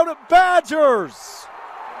 Touchdown, Badgers.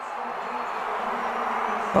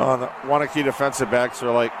 The Waunakee defensive backs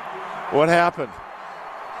are like, what happened?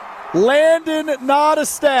 Landon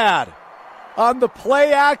Nottestad on the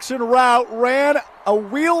play-action route ran a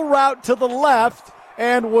wheel route to the left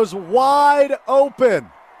and was wide open.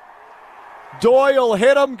 Doyle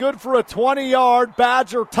hit him, good for a 20-yard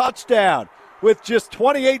Badger touchdown with just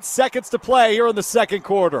 28 seconds to play here in the second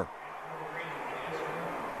quarter.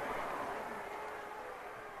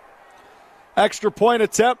 Extra point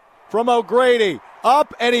attempt from O'Grady.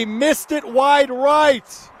 Up, and he missed it wide right.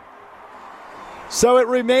 So it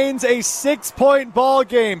remains a 6-point ball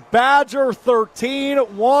game. Badger 13,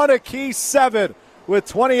 Waunakee 7 with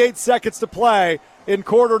 28 seconds to play in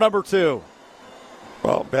quarter number 2.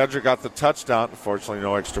 Well, Badger got the touchdown. Unfortunately,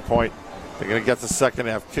 no extra point. They're going to get the second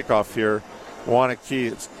half kickoff here.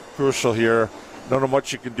 Waunakee, it's crucial here. Don't know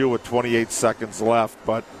much you can do with 28 seconds left,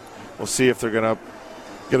 but we'll see if they're going to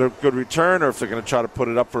get a good return or if they're going to try to put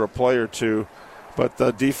it up for a play or two. But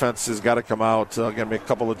the defense has got to come out. Going to make a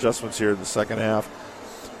couple adjustments here in the second half.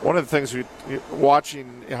 one of the things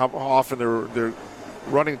watching how often they're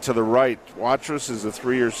running to the right. Watrous is a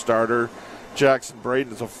 3-year starter. Jackson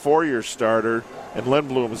Braden is a 4-year starter. And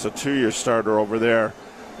Lindblom is a 2-year starter over there.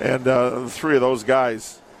 And the three of those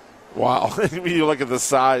guys, wow. When you look at the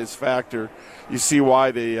size factor, you see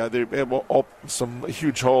why they open some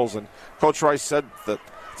huge holes. And Coach Rice said that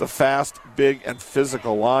it's a fast, big, and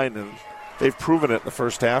physical line, and they've proven it in the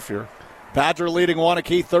first half here. Badger leading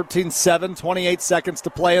Waunakee 13-7, 28 seconds to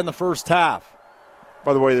play in the first half.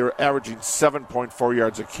 By the way, they were averaging 7.4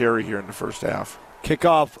 yards a carry here in the first half.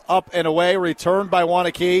 Kickoff up and away, returned by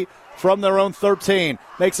Waunakee from their own 13.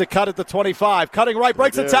 Makes a cut at the 25. Cutting right,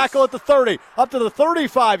 breaks a tackle at the 30. Up to the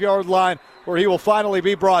 35-yard line where he will finally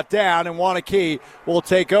be brought down, and Waunakee will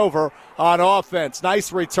take over on offense.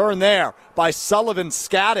 Nice return there by Sullivan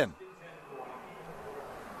Scadden.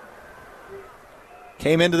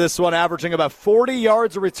 Came into this one averaging about 40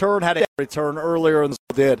 yards a return. Had a return earlier and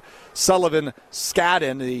did Sullivan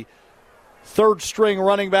Scadden, the third-string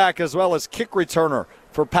running back as well as kick returner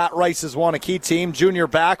for Pat Rice's Waunakee team. Junior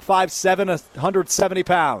back, 5'7", 170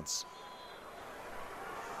 pounds.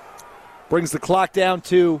 Brings the clock down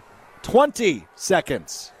to 20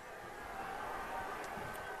 seconds.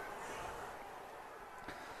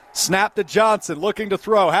 Snap to Johnson, looking to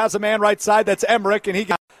throw. Has a man right side, that's Emmerich, and he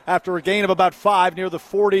got after a gain of about 5 near the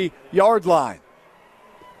 40-yard line.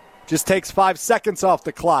 Just takes 5 seconds off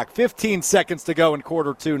the clock. 15 seconds to go in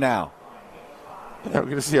quarter 2 now. Yeah, we're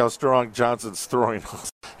going to see how strong Johnson's throwing.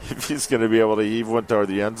 If he's going to be able to heave one toward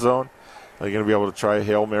the end zone, they're going to be able to try a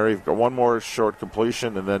Hail Mary. Got one more short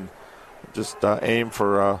completion, and then just aim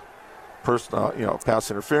for a pass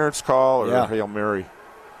interference call or a Hail Mary.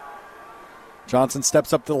 Johnson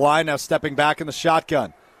steps up to the line, now stepping back in the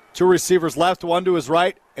shotgun. 2 receivers left, one to his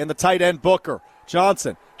right, and the tight end Booker.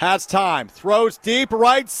 Johnson has time, throws deep,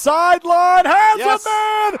 right sideline, has a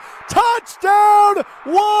man! Touchdown,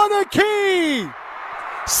 Waunakee!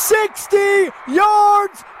 60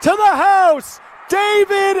 yards to the house.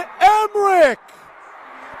 David Emmerich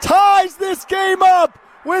ties this game up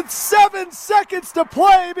with 7 seconds to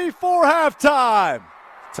play before halftime.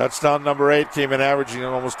 Touchdown number 8 came in averaging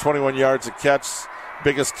almost 21 yards a catch.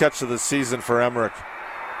 Biggest catch of the season for Emmerich.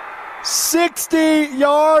 60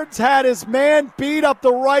 yards, had his man beat up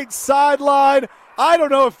the right sideline. I don't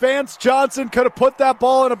know if Vance Johnson could have put that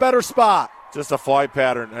ball in a better spot. Just a fly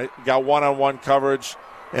pattern. Got one-on-one coverage,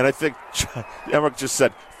 and I think Emmerich just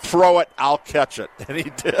said, throw it, I'll catch it, and he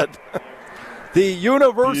did. The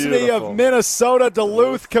University of Minnesota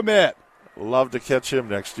Duluth commit. Love to catch him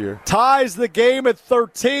next year. Ties the game at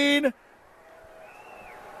 13.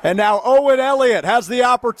 And now Owen Elliott has the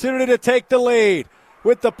opportunity to take the lead.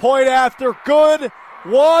 With the point after good,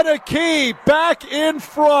 Waunakee back in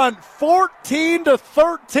front,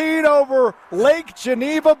 14-13 over Lake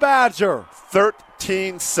Geneva Badger.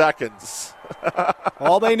 13 seconds.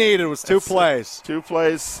 All they needed was 2 plays. 2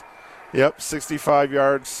 plays. Yep, 65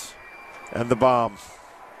 yards and the bomb.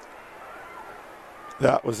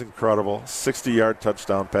 That was incredible. 60-yard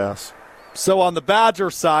touchdown pass. So on the Badger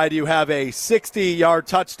side, you have a 60-yard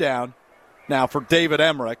touchdown now for David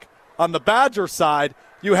Emmerich. On the Badger side,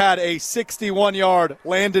 you had a 61-yard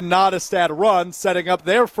Landon Nottestad run setting up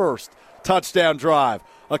their first touchdown drive.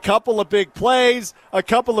 A couple of big plays, a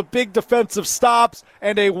couple of big defensive stops,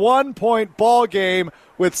 and a 1-point ball game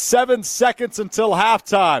with 7 seconds until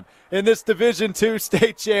halftime in this Division II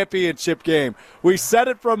state championship game. We said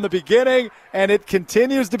it from the beginning, and it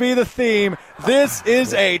continues to be the theme. This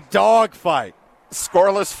is a dogfight.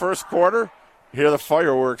 Scoreless first quarter. Here are the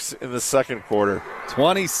fireworks in the second quarter.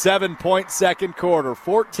 27-point second quarter,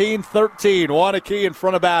 14-13, Waunakee in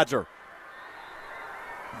front of Badger.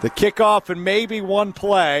 The kickoff and maybe one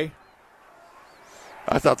play.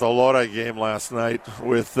 I thought the Lodi game last night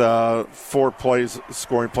with 4 plays,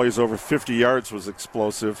 scoring plays over 50 yards was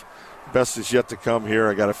explosive. Best is yet to come here.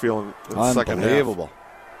 I got a feeling in the second half. Unbelievable.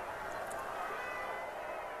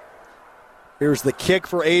 Here's the kick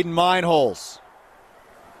for Aiden Meinholz.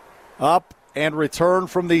 Up and return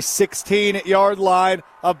from the 16-yard line.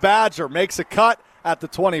 A Badger makes a cut at the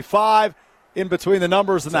 25. In between the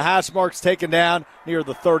numbers and the hash marks, taken down near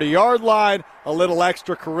the 30-yard line. A little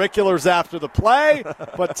extracurriculars after the play,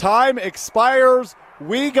 but time expires.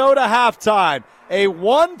 We go to halftime. A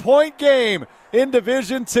 1-point game in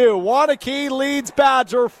Division II. Waunakee leads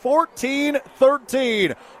Badger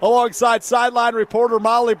 14-13. Alongside sideline reporter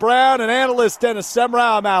Molly Brown and analyst Dennis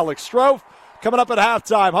Semrau, I'm Alex Strouf. Coming up at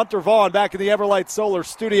halftime, Hunter Vaughn back in the Everlight Solar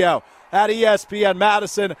Studio at ESPN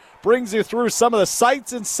Madison brings you through some of the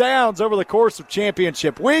sights and sounds over the course of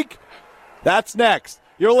championship week. That's next.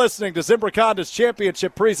 You're listening to Zimbrick Honda's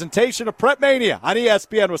championship presentation of Prep Mania on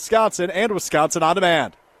ESPN Wisconsin and Wisconsin On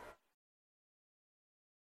Demand.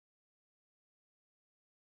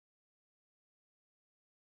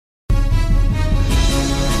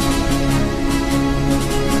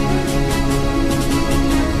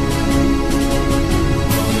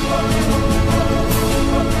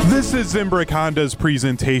 This is Zimbrick Honda's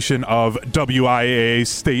presentation of WIAA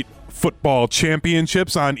State Football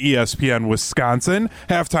Championships on ESPN Wisconsin.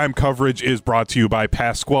 Halftime coverage is brought to you by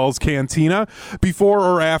Pasquale's Cantina. Before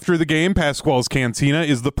or after the game, Pasquale's Cantina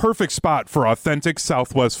is the perfect spot for authentic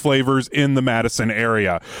Southwest flavors in the Madison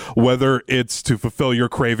area. Whether it's to fulfill your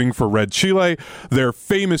craving for red chile, their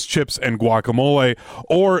famous chips and guacamole,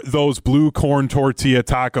 or those blue corn tortilla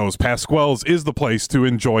tacos, Pasquale's is the place to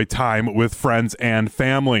enjoy time with friends and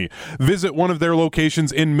family. Visit one of their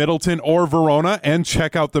locations in Middleton or Verona and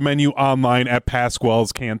check out the menu online at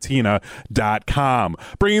PasqualesCantina.com.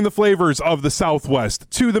 Bringing the flavors of the Southwest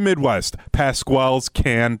to the Midwest, Pasquale's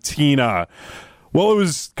Cantina. Well, it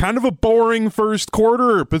was kind of a boring first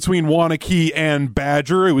quarter between Waunakee and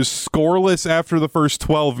Badger. It was scoreless after the first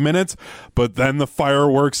 12 minutes, but then the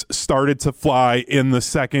fireworks started to fly in the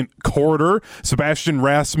second quarter. Sebastian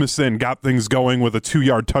Rasmussen got things going with a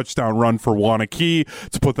 2-yard touchdown run for Waunakee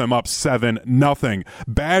to put them up 7-0.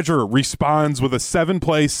 Badger responds with a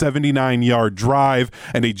 7-play, 79-yard drive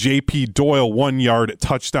and a J.P. Doyle 1-yard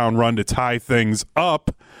touchdown run to tie things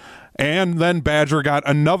up. And then Badger got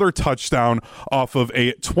another touchdown off of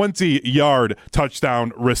a 20-yard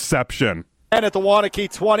touchdown reception. And at the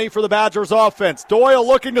Waunakee 20 for the Badgers offense. Doyle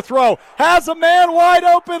looking to throw. Has a man wide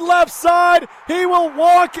open left side. He will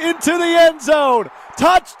walk into the end zone.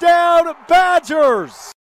 Touchdown,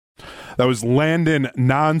 Badgers. That was Landon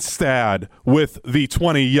Nonstad with the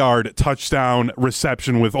 20-yard touchdown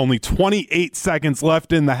reception with only 28 seconds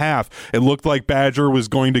left in the half. It looked like Badger was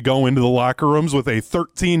going to go into the locker rooms with a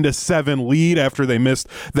 13-7 lead after they missed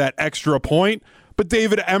that extra point. But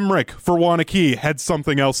David Emmerich for Waunakee had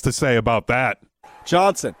something else to say about that.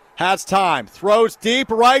 Johnson has time, throws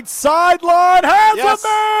deep right sideline, has a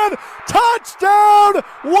man, touchdown,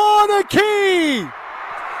 Waunakee!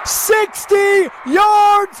 60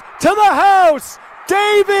 yards to the house.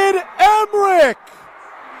 David Emmerich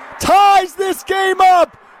ties this game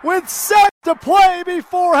up with 6 to play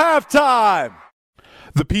before halftime.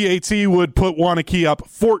 The PAT would put Waunakee up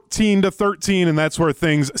 14-13, and that's where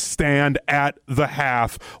things stand at the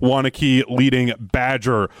half. Waunakee leading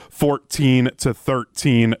Badger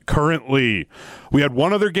 14-13 currently. We had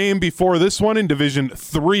one other game before this one in Division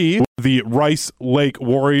 3. The Rice Lake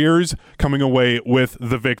Warriors coming away with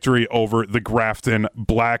the victory over the Grafton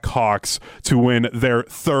Blackhawks to win their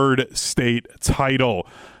 3rd state title.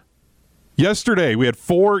 Yesterday, we had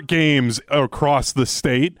 4 games across the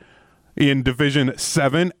state. In Division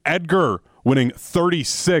 7, Edgar winning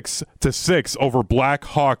 36-6 over Black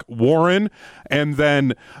Hawk Warren. And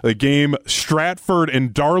then the game Stratford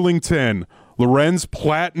and Darlington. Lorenz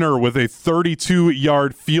Plattner with a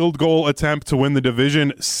 32-yard field goal attempt to win the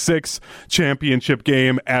Division 6 championship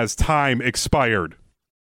game as time expired.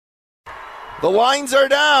 The lines are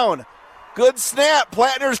down. Good snap.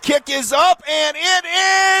 Plattner's kick is up, and it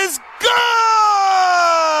is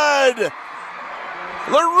good!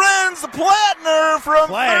 Lorenz Plattner from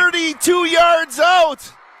 32 yards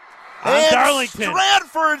out. And Darlington.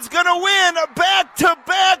 Stratford's going to win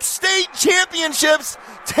back-to-back state championships,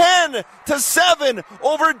 10-7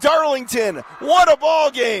 over Darlington. What a ball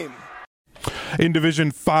game. In Division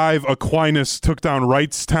 5, Aquinas took down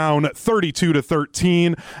Wrightstown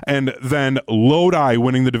 32-13, and then Lodi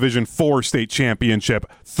winning the Division 4 state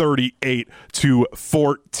championship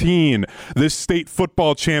 38-14. This state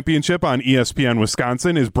football championship on ESPN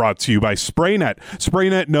Wisconsin is brought to you by SprayNet.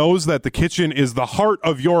 SprayNet knows that the kitchen is the heart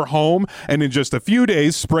of your home, and in just a few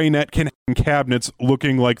days, SprayNet can hang cabinets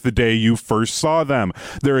looking like the day you first saw them.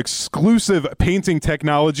 Their exclusive painting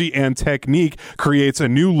technology and technique creates a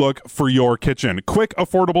new look for your kitchen. Quick,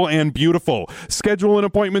 affordable, and beautiful. Schedule an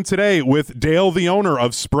appointment today with Dale, the owner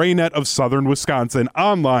of SprayNet of Southern Wisconsin,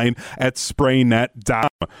 online at spraynet.com.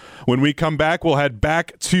 When we come back, we'll head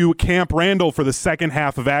back to Camp Randall for the second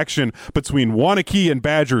half of action between Waunakee and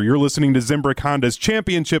Badger. You're listening to Zimbrick Honda's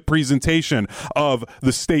championship presentation of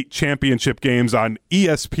the state championship games on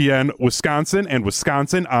ESPN Wisconsin and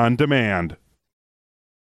Wisconsin On Demand.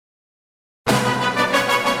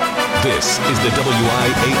 This is the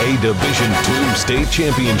WIAA Division II State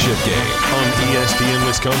Championship game on ESPN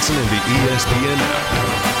Wisconsin and the ESPN app.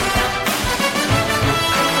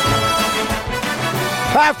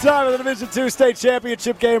 Halftime of the Division II state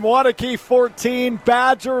championship game. Waunakee 14,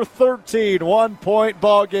 Badger 13. 1 point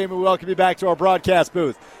ball game. We welcome you back to our broadcast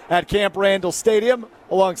booth at Camp Randall Stadium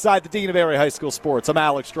alongside the Dean of Area High School Sports. I'm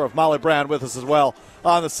Alex Strouf. Molly Brown with us as well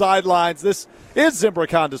on the sidelines. This is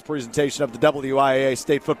Zimbrick Honda's presentation of the WIAA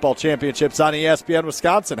State Football Championships on ESPN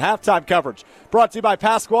Wisconsin. Halftime coverage brought to you by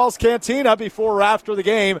Pasquale's Cantina. Before or after the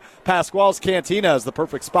game, Pasquale's Cantina is the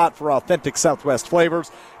perfect spot for authentic Southwest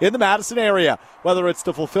flavors in the Madison area. Whether it's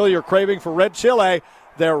to fulfill your craving for red chile,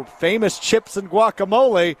 their famous chips and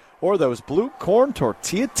guacamole, or those blue corn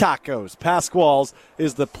tortilla tacos, Pasquale's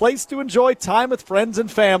is the place to enjoy time with friends and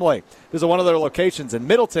family. Visit one of their locations in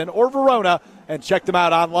Middleton or Verona and check them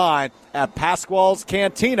out online at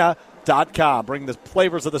PasqualesCantina.com. Bring the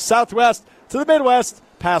flavors of the Southwest to the Midwest,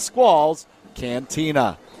 Pasquale's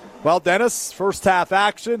Cantina. Well, Dennis, first half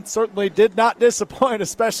action certainly did not disappoint,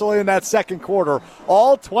 especially in that second quarter.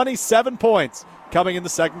 All 27 points coming in the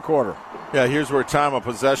second quarter. Yeah, here's where time of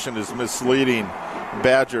possession is misleading.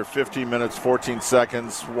 Badger 15 minutes, 14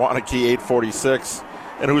 seconds. Waunakee 8:46.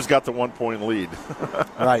 And who's got the 1 point lead?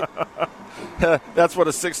 Right. That's what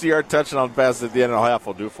a 60-yard touchdown pass at the end of the half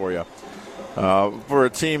will do for you. For a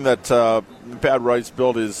team that Pat Rice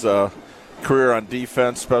built his career on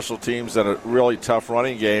defense, special teams, and a really tough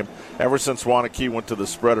running game, ever since Waunakee went to the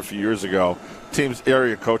spread a few years ago, teams'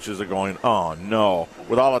 area coaches are going, oh, no.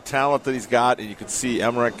 With all the talent that he's got, and you can see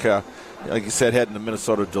Emmerich, like you said, heading to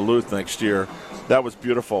Minnesota Duluth next year. That was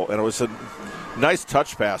beautiful, and it was a nice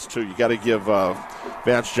touch pass, too. You got to give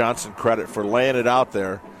Vance Johnson credit for laying it out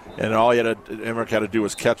there, and all Emmerich had to do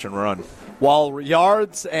was catch and run. While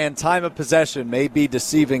yards and time of possession may be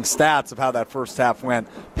deceiving stats of how that first half went,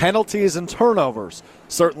 penalties and turnovers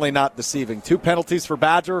certainly not deceiving. 2 penalties for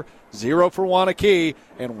Badger, 0 for Waunakee,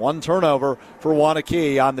 and 1 turnover for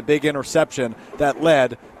Waunakee on the big interception that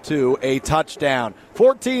led to a touchdown.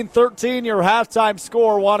 14-13, your halftime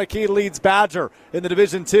score. Waunakee leads Badger in the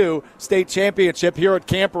Division II state championship here at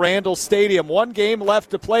Camp Randall Stadium. 1 game left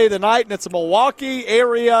to play tonight, and it's a Milwaukee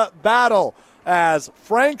area battle as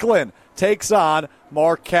Franklin takes on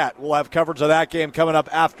Marquette. We'll have coverage of that game coming up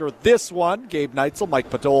after this one. Gabe Neitzel, Mike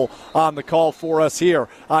Padol on the call for us here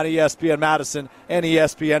on ESPN Madison and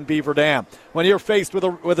ESPN Beaver Dam. When you're faced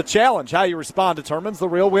with a challenge, how you respond determines the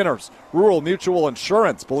real winners. Rural Mutual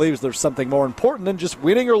Insurance believes there's something more important than just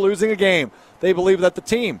winning or losing a game. They believe that the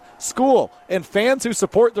team, school, and fans who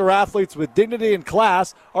support their athletes with dignity and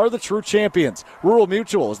class are the true champions. Rural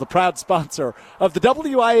Mutual is the proud sponsor of the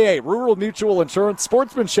WIAA Rural Mutual Insurance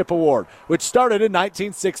Sportsmanship Award, which started in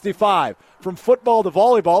 1965. From football to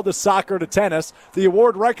volleyball to soccer to tennis, the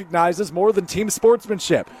award recognizes more than team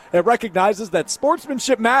sportsmanship. It recognizes that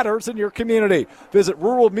sportsmanship matters in your community. Visit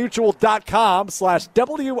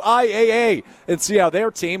ruralmutual.com/WIAA and see how their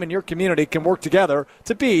team and your community can work together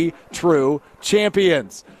to be true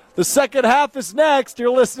champions. The second half is next. You're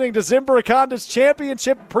listening to Zimbrick Honda's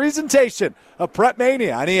championship presentation of Prep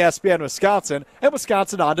Mania on ESPN Wisconsin and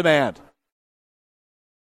Wisconsin On Demand.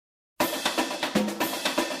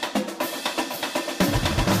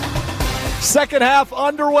 Second half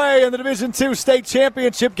underway in the Division II state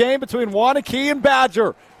championship game between Waunakee and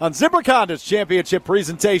Badger on Zimbrick Honda's championship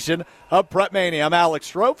presentation of Prep Mania. I'm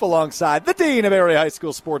Alex Strouf alongside the Dean of Area High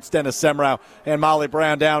School Sports, Dennis Semrau, and Molly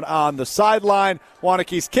Brown down on the sideline.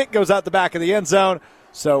 Waunakee's kick goes out the back of the end zone,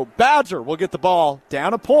 so Badger will get the ball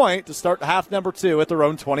down a point to start half number 2 at their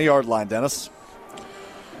own 20-yard line. Dennis?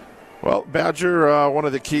 Well, Badger, one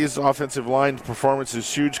of the keys offensive line performance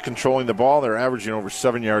is huge, controlling the ball. They're averaging over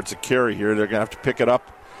 7 yards a carry here. They're going to have to pick it up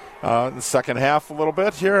in the second half a little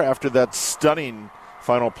bit here after that stunning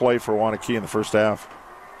final play for Waunakee in the first half.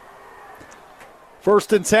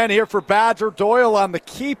 1st and 10 here for Badger. Doyle on the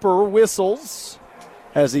keeper whistles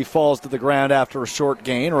as he falls to the ground after a short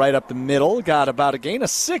gain right up the middle. Got about a gain of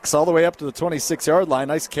 6 all the way up to the 26-yard line.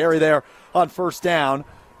 Nice carry there on first down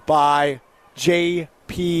by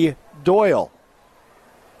J.P. Doyle.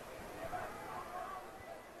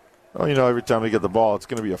 Well, you know, every time we get the ball, it's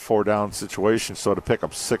going to be a 4-down situation. So to pick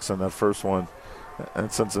up 6 on that first one,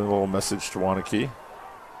 and sends a little message to Waunakee.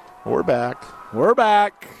 We're back. We're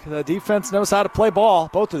back. The defense knows how to play ball.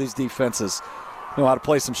 Both of these defenses know how to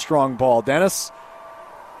play some strong ball. Dennis,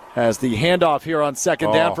 as the handoff here on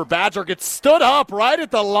second down for Badger, gets stood up right at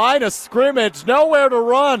the line of scrimmage. Nowhere to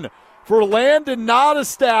run for Landon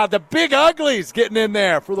Nottestad. The big uglies getting in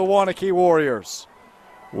there for the Waunakee Warriors.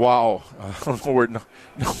 Wow.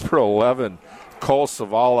 Number 11, Cole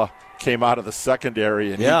Savala, came out of the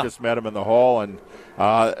secondary, and he just met him in the hole. And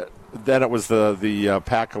then it was the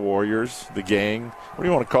pack of Warriors, the gang. What do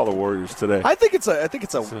you want to call the Warriors today? I think it's a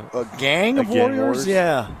gang of Warriors.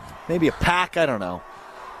 Yeah, maybe a pack. I don't know.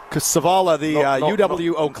 Savala, the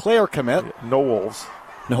UW Eau Claire commit. No Wolves.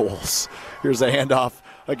 Here's a handoff.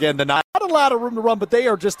 Again, not a lot of room to run, but they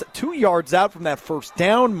are just 2 yards out from that first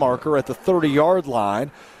down marker at the 30-yard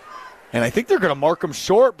line. And I think they're going to mark them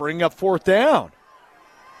short, bring up 4th down.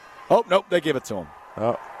 Oh, nope, they give it to him.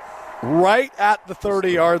 Oh. Right at the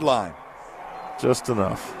 30-yard line. Just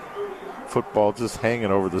enough. Football just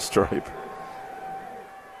hanging over the stripe.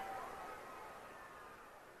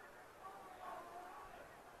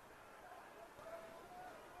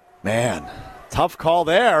 Man, tough call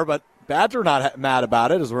there, but Badger not mad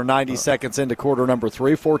about it as we're 90 seconds into quarter number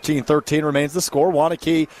 3. 14-13 remains the score.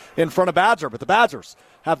 Waunakee in front of Badger, but the Badgers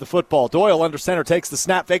have the football. Doyle under center takes the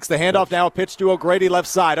snap, fakes the handoff. Now a pitch to O'Grady left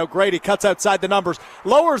side. O'Grady cuts outside the numbers,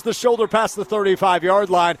 lowers the shoulder past the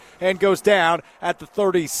 35-yard line, and goes down at the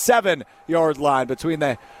 37-yard line between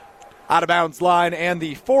the out-of-bounds line and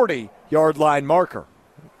the 40-yard line marker.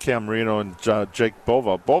 Cam Reno and Jake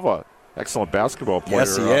Bova. Bova, excellent basketball player.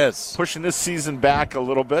 Yes, he is. Pushing this season back a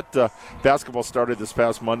little bit. Basketball started this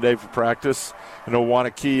past Monday for practice. I know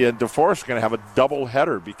Waunakee and DeForest are going to have a double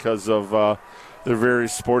header because of their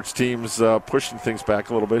various sports teams pushing things back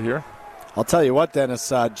a little bit here. I'll tell you what,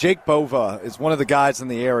 Dennis, Jake Bova is one of the guys in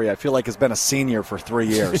the area I feel like has been a senior for 3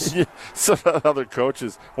 years. Some other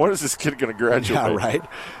coaches, when is this kid going to graduate? Yeah, right.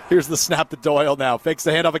 Here's the snap to Doyle now. Fakes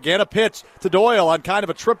the handoff again. A pitch to Doyle on kind of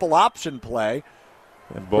a triple option play.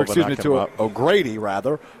 To O'Grady,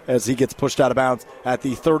 rather, as he gets pushed out of bounds at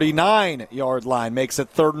the 39-yard line. Makes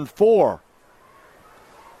it 3rd and 4.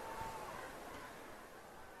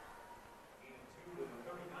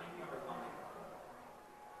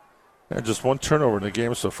 And just one turnover in the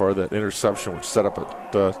game so far, that interception, which set up a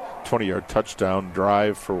 20-yard touchdown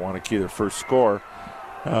drive for Waunakee, their first score.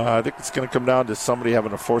 I think it's going to come down to somebody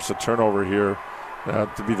having to force a turnover here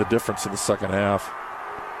to be the difference in the second half.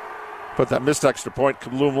 But that missed extra point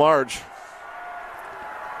could loom large.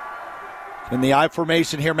 In the I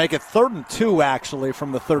formation here, make it 3rd and 2, actually,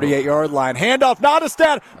 from the 38-yard line. Handoff,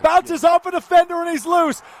 Nottestad bounces off a defender, and he's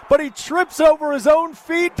loose. But he trips over his own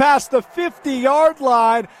feet past the 50-yard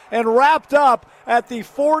line and wrapped up at the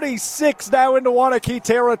 46, now into Waunakee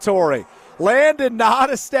territory. Landon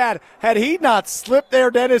Nottestad, had he not slipped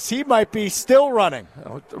there, Dennis, he might be still running.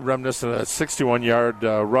 Reminiscent of that 61-yard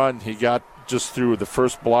run he got just through the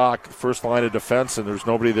first block, first line of defense, and there's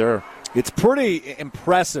nobody there. It's pretty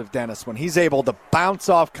impressive, Dennis, when he's able to bounce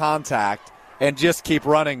off contact and just keep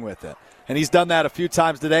running with it. And he's done that a few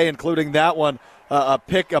times today, including that one, a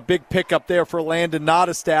big pickup there for Landon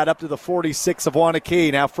Nottestad up to the 46 of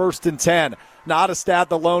Waunakee. Now 1st and 10. Nottestad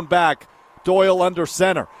the lone back. Doyle under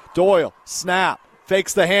center. Doyle, snap,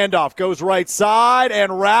 fakes the handoff, goes right side,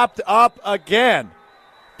 and wrapped up again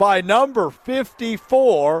by number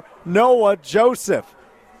 54, Noah Joseph.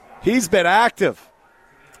 He's been active.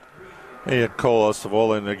 He had Cole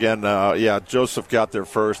Savola, and again, Joseph got there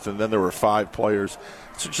first, and then there were 5 players.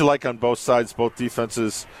 That's what you like on both sides, both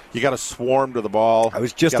defenses. You got to swarm to the ball. I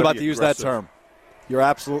was just about to use that term. You're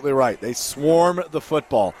absolutely right. They swarm the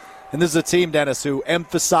football. And this is a team, Dennis, who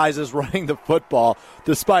emphasizes running the football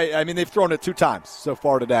despite, they've thrown it 2 times so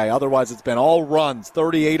far today. Otherwise, it's been all runs,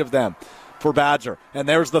 38 of them for Badger. And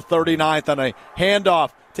there's the 39th on a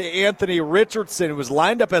handoff to Anthony Richardson, who was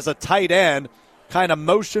lined up as a tight end, kind of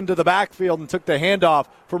motioned to the backfield and took the handoff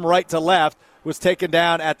from right to left, was taken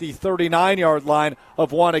down at the 39-yard line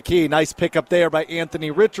of Waunakee. Nice pickup there by Anthony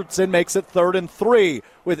Richardson. Makes it 3rd and 3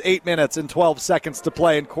 with 8 minutes and 12 seconds to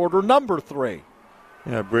play in quarter number 3.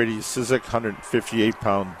 Yeah, Brady Sizik,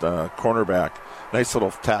 158-pound cornerback. Nice little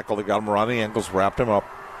tackle. They got him around the ankles, wrapped him up.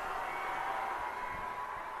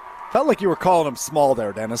 Felt like you were calling him small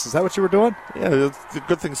there, Dennis. Is that what you were doing? Yeah, the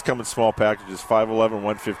good things come in small packages, 5'11",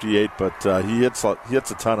 158, but he hits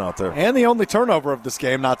a ton out there. And the only turnover of this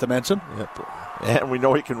game, not to mention. Yep. And we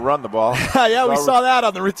know he can run the ball. Yeah, we saw that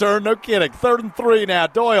on the return. No kidding. 3rd and 3 now.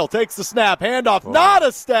 Doyle takes the snap. Handoff.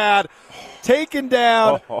 Nottestad taken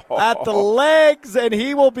down at the legs, and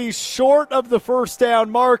he will be short of the first down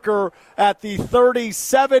marker at the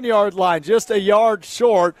 37-yard line, just a yard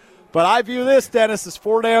short. But I view this, Dennis, as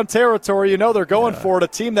 4-down territory. You know they're going for it, a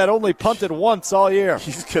team that only punted once all year.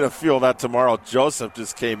 He's going to feel that tomorrow. Joseph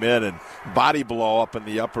just came in and body blow up in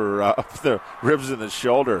the upper up the ribs in the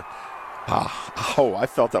shoulder. I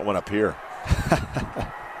felt that one up here.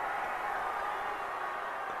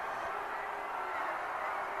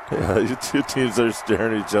 Yeah, you two teams are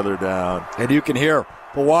staring each other down. And you can hear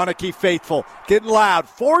the Waunakee faithful getting loud.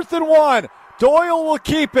 4th and 1. Doyle will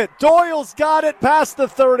keep it. Doyle's got it past the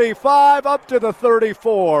 35, up to the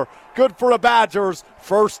 34. Good for a Badgers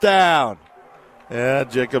first down. Yeah,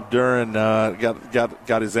 Jacob Duran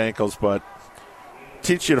got his ankles, but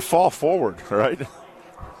teach you to fall forward, right?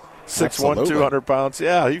 6'1", 200 pounds.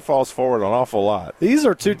 Yeah, he falls forward an awful lot. These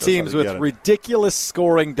are two teams with ridiculous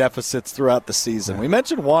scoring deficits throughout the season. We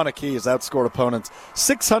mentioned Waunakee has outscored opponents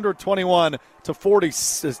 621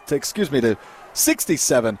 to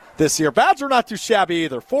 67 this year. Badger not too shabby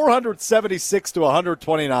either, 476 to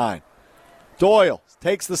 129. Doyle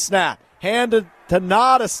takes the snap, handed to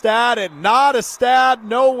Nottestad, and Nottestad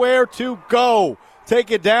nowhere to go.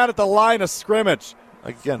 Take it down at the line of scrimmage.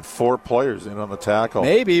 Again, 4 players in on the tackle.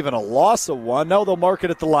 Maybe even a loss of 1. No, they'll mark it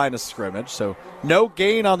at the line of scrimmage. So no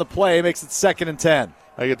gain on the play, makes it 2nd and 10.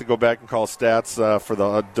 I get to go back and call stats for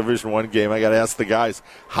the Division I game. I got to ask the guys,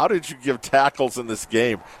 how did you give tackles in this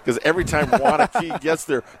game? Because every time Waunakee gets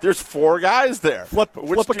there, there's 4 guys there. Flip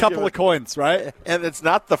a couple of coins, right? And it's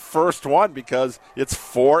not the first one because it's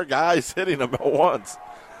 4 guys hitting them at once.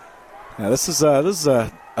 Yeah, this is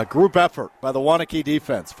a group effort by the Waunakee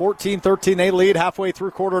defense. 14-13, they lead halfway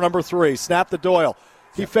through quarter number 3. Snap to Doyle.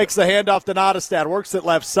 He fakes the handoff to Nottestad, works it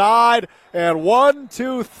left side, and 1,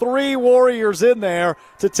 2, 3 Warriors in there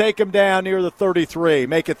to take him down near the 33,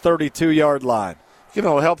 make it 32-yard line. You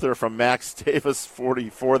know, help there from Max Davis,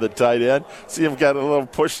 44, the tight end. See him get a little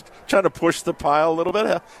push, trying to push the pile a little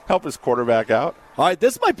bit, help his quarterback out. All right,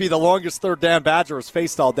 this might be the longest third down Badger has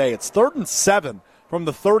faced all day. It's 3rd and 7 from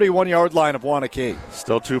the 31-yard line of Waunakee.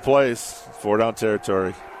 Still 2 plays, 4-down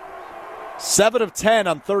territory. 7 of 10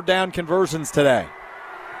 on third down conversions today.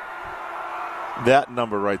 That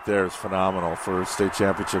number right there is phenomenal for a state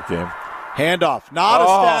championship game. Handoff.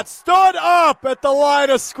 Nottestad stood up at the line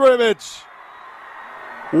of scrimmage.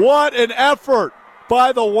 What an effort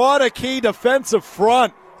by the Waunakee defensive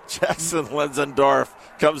front. Jackson Lenzendorf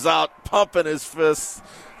comes out pumping his fists.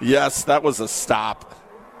 Yes, that was a stop.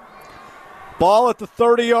 Ball at the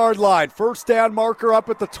 30-yard line. First down marker up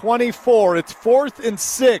at the 24. It's 4th and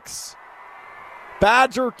 6.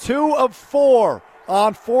 Badger 2 of 4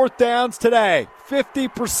 on 4th downs today.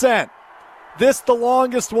 50%. This the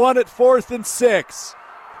longest one at 4th and 6.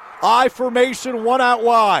 I formation, 1 out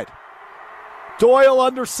wide. Doyle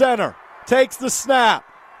under center. Takes the snap.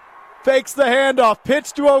 Fakes the handoff.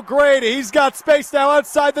 Pitch to O'Grady. He's got space now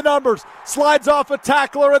outside the numbers. Slides off a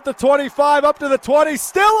tackler at the 25 up to the 20.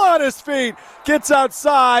 Still on his feet. Gets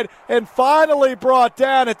outside and finally brought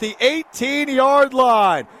down at the 18-yard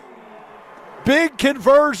line. Big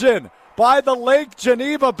conversion by the Lake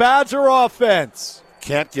Geneva Badger offense.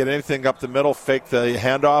 Can't get anything up the middle. Fake the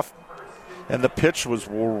handoff. And the pitch was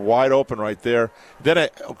wide open right there. Then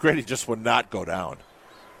O'Grady just would not go down.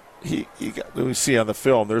 We see on the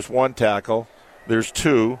film, there's 1 tackle. There's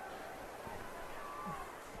 2.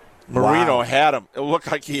 Marino had him. It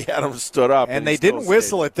looked like he had him stood up. And they didn't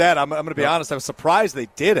whistle at that. I'm going to be honest. I was surprised they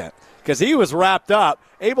didn't because he was wrapped up,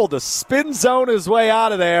 able to spin zone his way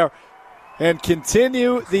out of there and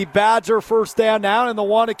continue the Badger first down now in the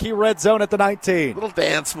Waunakee red zone at the 19. Little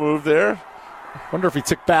dance move there. Wonder if he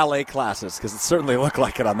took ballet classes because it certainly looked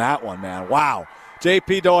like it on that one, man. Wow.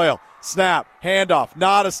 J.P. Doyle. Snap, handoff,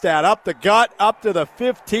 Nottestad up the gut, up to the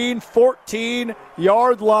 15,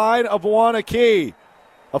 14-yard line of Waunakee.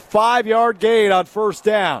 A 5-yard gain on first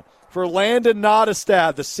down for Landon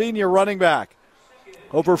Nottestad, the senior running back.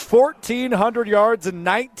 Over 1,400 yards and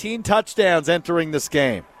 19 touchdowns entering this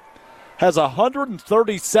game. Has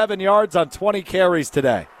 137 yards on 20 carries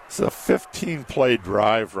today. It's a 15-play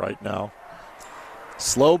drive right now.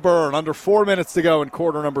 Slow burn, under 4 minutes to go in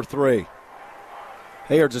quarter number 3.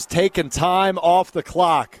 They are just taking time off the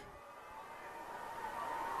clock.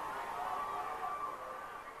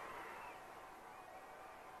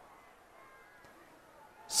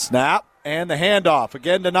 Snap and the handoff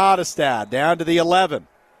again to Nottestad, down to the 11.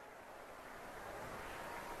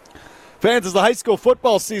 Fans, as the high school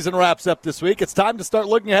football season wraps up this week, it's time to start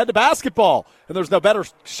looking ahead to basketball. And there's no better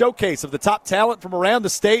showcase of the top talent from around the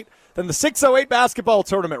state than the 608 basketball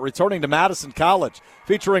tournament returning to Madison College,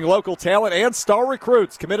 featuring local talent and star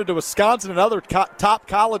recruits committed to Wisconsin and other top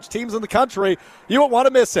college teams in the country. You won't want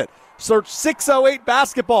to miss it. Search 608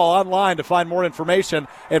 basketball online to find more information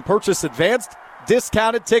and purchase advanced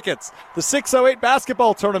discounted tickets. The 608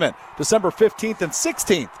 basketball tournament, December 15th and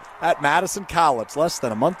 16th at Madison College, less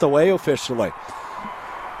than a month away officially.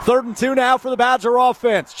 3rd and 2 now for the Badger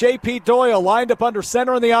offense. J.P. Doyle lined up under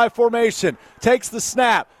center in the I formation. Takes the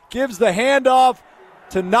snap. Gives the handoff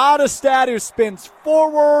to Nottestad, who spins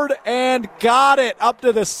forward and got it up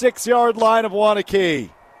to the 6-yard line of Waunakee.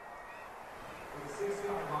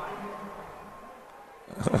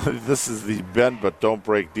 This is the bend but don't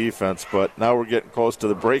break defense, but now we're getting close to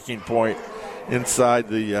the breaking point inside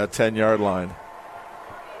the 10-yard line.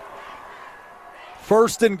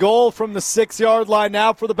 First and goal from the 6-yard line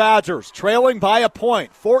now for the Badgers. Trailing by a point.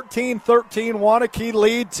 14-13 Waunakee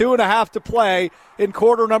lead. 2.5 to play in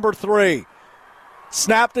quarter number 3.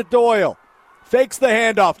 Snapped at Doyle. Fakes the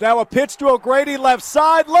handoff. Now a pitch to O'Grady left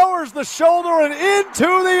side. Lowers the shoulder and into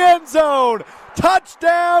the end zone.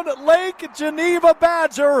 Touchdown, Lake Geneva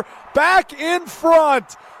Badger back in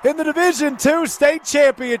front in the Division II state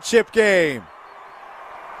championship game.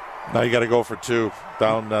 Now you got to go for 2.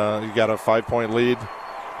 Down, you got a 5-point lead.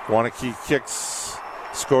 Waunakee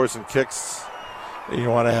scores and kicks. You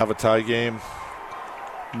want to have a tie game.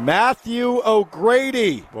 Matthew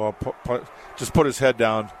O'Grady. Well, just put his head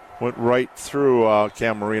down. Went right through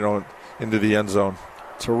Cam Marino into the end zone.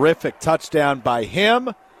 Terrific touchdown by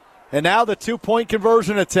him. And now the 2-point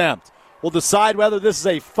conversion attempt will decide whether this is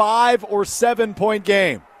a 5 or 7-point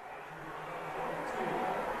game.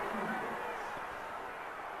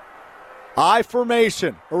 I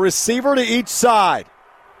formation, a receiver to each side.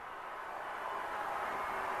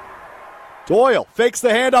 Doyle fakes the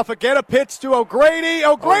handoff again, a pitch to O'Grady.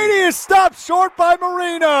 O'Grady is stopped short by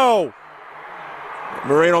Marino.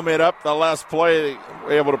 Marino made up the last play,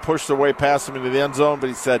 able to push their way past him into the end zone, but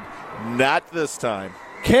he said, not this time.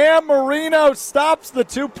 Cam Marino stops the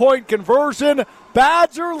 2-point conversion.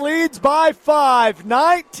 Badger leads by 5,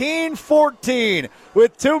 19-14,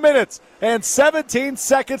 with 2 minutes and 17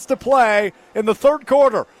 seconds to play in the third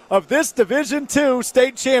quarter of this Division II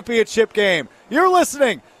state championship game. You're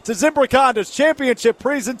listening to Zimbrick Honda's championship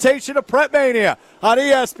presentation of Prep Mania on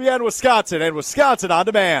ESPN Wisconsin and Wisconsin On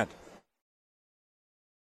Demand.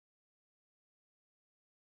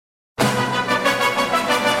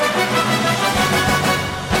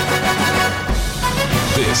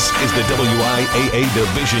 This is the WIAA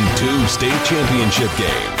Division II State Championship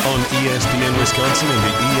game on ESPN Wisconsin and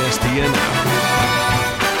the ESPN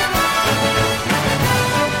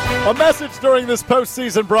app. A message during this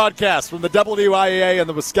postseason broadcast from the WIAA and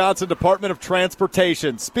the Wisconsin Department of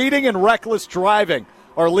Transportation. Speeding and reckless driving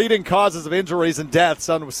are leading causes of injuries and deaths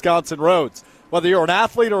on Wisconsin roads. Whether you're an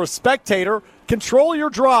athlete or a spectator, control your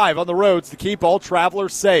drive on the roads to keep all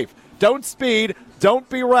travelers safe. Don't speed, don't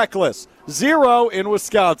be reckless. 0 in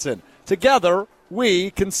Wisconsin. Together,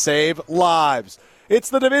 we can save lives.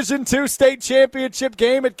 It's the Division II state championship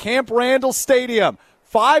game at Camp Randall Stadium.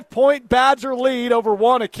 5-point Badger lead over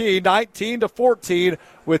Waunakee, 19-14,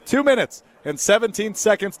 with 2 minutes and 17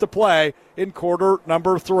 seconds to play in quarter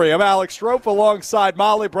number 3. I'm Alex Strouf alongside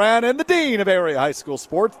Molly Brown and the Dean of Area High School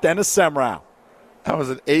Sports, Dennis Semrau. That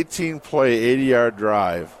was an 18-play, 80-yard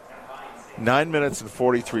drive. 9 minutes and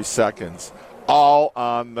 43 seconds. All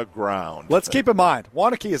on the ground. Let's keep in mind,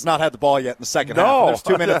 Waunakee has not had the ball yet in the second half. There's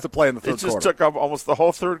 2 minutes to play in the third quarter. It just took up almost the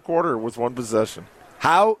whole third quarter with one possession.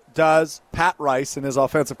 How does Pat Rice and his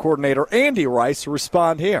offensive coordinator, Andy Rice,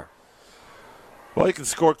 respond here? Well, he can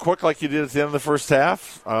score quick like he did at the end of the first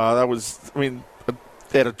half. They had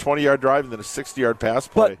a 20-yard drive and then a 60-yard pass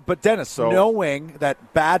play. But Dennis, knowing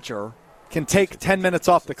that Badger can take 10 minutes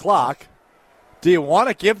off the clock, do you want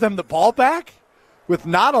to give them the ball back? With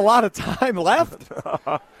not a lot of time left.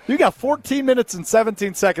 You got 14 minutes and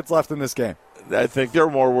 17 seconds left in this game. I think they're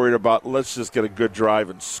more worried about let's just get a good drive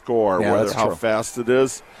and score, whether how fast it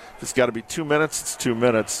is. If it's got to be 2 minutes, it's 2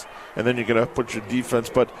 minutes, and then you're going to put your defense.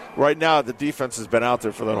 But right now, the defense has been out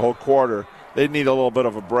there for that whole quarter. They need a little bit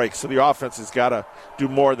of a break. So the offense has got to do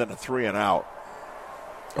more than a 3 and out.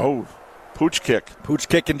 Oh, pooch kick. Pooch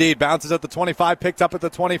kick indeed. Bounces at the 25, picked up at the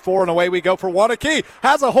 24, and away we go for Waunakee.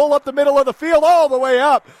 Has a hole up the middle of the field all the way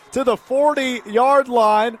up to the 40-yard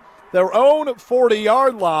line, their own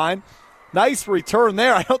 40-yard line. Nice return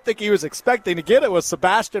there. I don't think he was expecting to get it. Was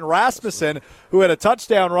Sebastian Rasmussen, who had a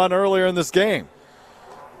touchdown run earlier in this game.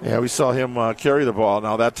 Yeah, we saw him carry the ball.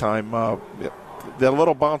 Now that time, that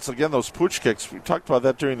little bounce, again, those pooch kicks, we talked about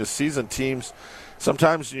that during the season. Teams,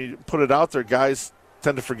 sometimes you put it out there, guys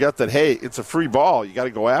tend to forget that, hey, it's a free ball. You got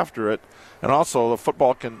to go after it. And also, the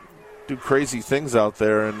football can do crazy things out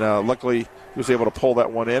there. And luckily, he was able to pull that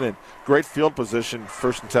one in. And great field position,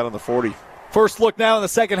 1st and 10 on the 40. First look now in the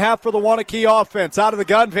second half for the Waunakee offense. Out of the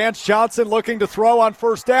gun, Vance Johnson looking to throw on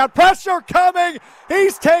first down. Pressure coming.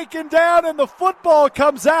 He's taken down, and the football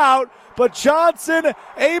comes out. But Johnson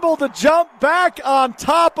able to jump back on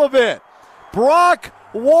top of it. Brock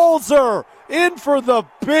Walzer in for the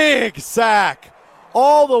big sack.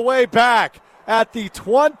 All the way back at the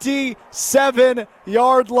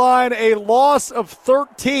 27-yard line. A loss of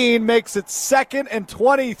 13 makes it 2nd and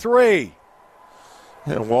 23.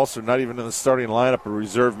 And Walser not even in the starting lineup, a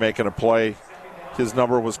reserve making a play. His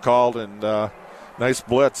number was called, and nice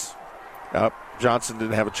blitz. Johnson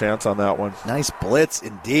didn't have a chance on that one. Nice blitz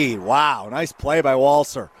indeed. Wow, nice play by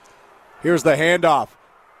Walser. Here's the handoff.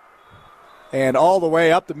 And all the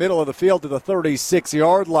way up the middle of the field to the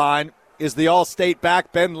 36-yard line is the All-State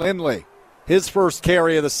back, Ben Lindley. His first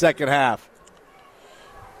carry of the second half.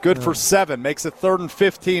 Good for 7. Makes it 3rd and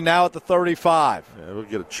 15 now at the 35. Yeah, we'll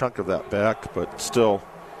get a chunk of that back, but still,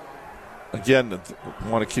 again,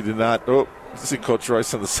 Waunakee did not. Oh, see Coach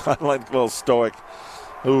Royce on the sideline, a little stoic.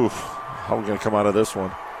 Ooh, how are we going to come out of this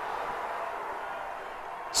one?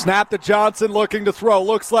 Snap to Johnson, looking to throw.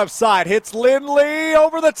 Looks left side. Hits Lindley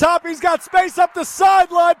over the top. He's got space up the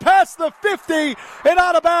sideline, past the 50, and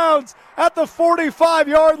out of bounds at the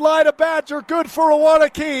 45-yard line. A Badger, good for a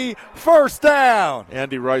Waunakee. First down.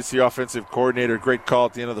 Andy Rice, the offensive coordinator. Great call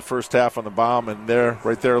at the end of the first half on the bomb. And there,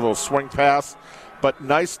 right there, a little swing pass. But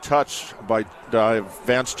nice touch by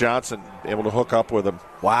Vance Johnson, able to hook up with him.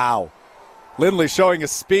 Wow. Lindley showing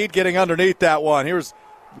his speed, getting underneath that one. Here's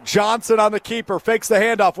Johnson on the keeper, fakes the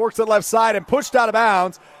handoff, works it left side, and pushed out of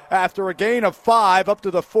bounds after a gain of 5 up to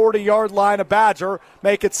the 40-yard line of Badger.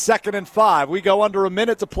 Make it 2nd and 5. We go under a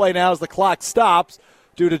minute to play now as the clock stops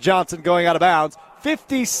due to Johnson going out of bounds.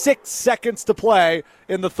 56 seconds to play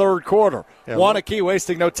in the third quarter. Yeah, Waunakee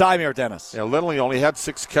wasting no time here, Dennis. Yeah, Lindley only had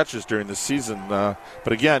 6 catches during the season. But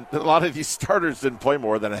again, a lot of these starters didn't play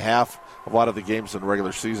more than a half a lot of the games in the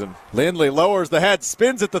regular season. Lindley lowers the head,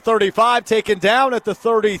 spins at the 35, taken down at the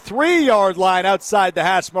 33-yard line outside the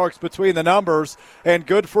hash marks between the numbers, and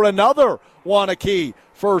good for another Waunakee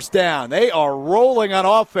first down. They are rolling on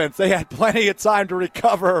offense. They had plenty of time to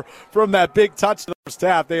recover from that big touch in the first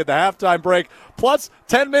half. They had the halftime break plus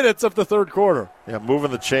 10 minutes of the third quarter. Yeah,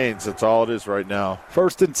 moving the chains. That's all it is right now.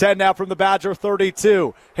 1st and 10 now from the Badger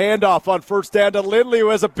 32. Handoff on first down to Lindley, who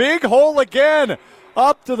has a big hole again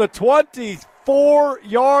up to the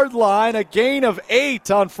 24-yard line. A gain of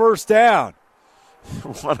 8 on first down.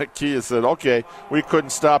 Waunakee has said, okay, we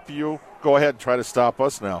couldn't stop you. Go ahead and try to stop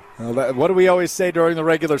us now. Well, what do we always say during the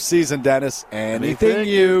regular season, Dennis? Anything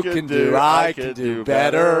you can do, I can do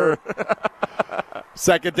better.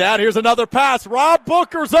 2nd down, here's another pass. Rob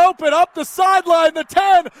Booker's open, up the sideline, the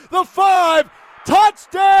 10, the 5.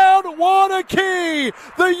 Touchdown, Waunakee!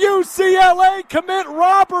 The UCLA commit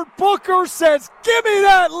Robert Booker says, give me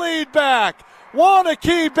that lead back.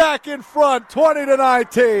 Waunakee back in front,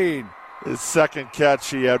 20-19. His second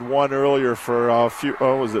catch, he had one earlier for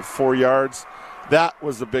 4 yards. That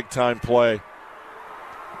was a big-time play.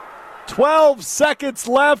 12 seconds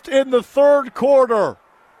left in the third quarter.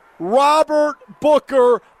 Robert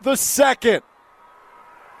Booker, the second.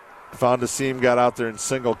 Found a seam, got out there in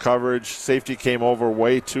single coverage. Safety came over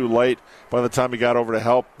way too late. By the time he got over to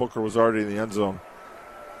help, Booker was already in the end zone.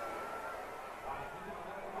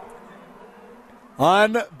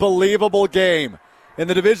 Unbelievable game in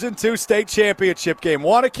the Division II state championship game.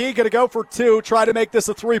 Waunakee going to go for 2, try to make this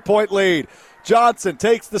a 3-point lead. Johnson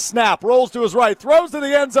takes the snap, rolls to his right, throws to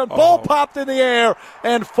the end zone, ball popped in the air,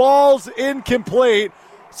 and falls incomplete.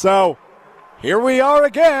 So here we are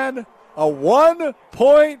again, a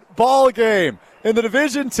 1-point ball game in the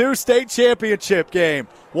Division II state championship game.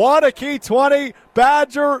 Waunakee 20,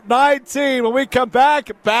 Badger 19. When we come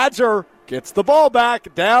back, Badger gets the ball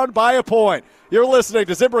back, down by a point. You're listening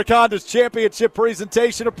to Zimbrick Honda's championship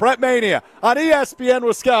presentation of Prep Mania on ESPN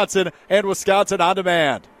Wisconsin and Wisconsin On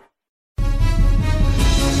Demand.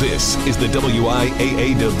 This is the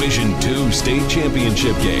WIAA Division II State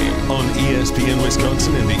Championship game on ESPN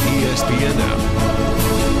Wisconsin and the ESPN app.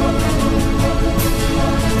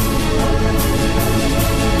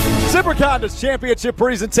 Zimbrick Honda's championship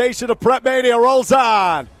presentation of Prep Mania rolls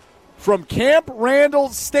on from Camp Randall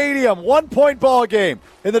Stadium. 1-point ball game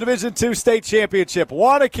in the Division II state championship.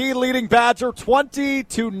 Waunakee leading Badger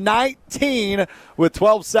 20-19 with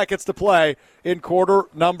 12 seconds to play in quarter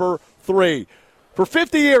number 3. For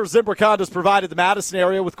 50 years, Zimbrick Honda has provided the Madison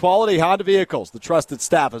area with quality Honda vehicles. The trusted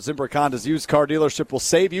staff of Zimbrick Honda's used car dealership will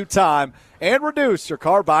save you time and reduce your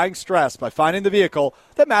car buying stress by finding the vehicle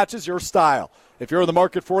that matches your style. If you're in the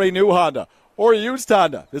market for a new Honda or a used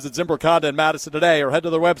Honda, visit Zimbrick Honda in Madison today or head to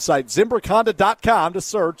their website, ZimbrickHonda.com, to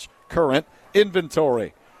search current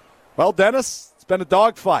inventory. Well, Dennis, it's been a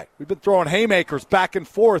dogfight. We've been throwing haymakers back and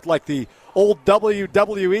forth like the old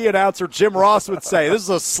WWE announcer Jim Ross would say. This is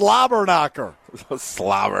a slobber knocker. A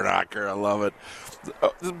slobber knocker. I love it.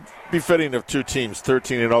 Befitting of two teams,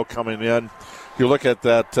 13-0 coming in. You look at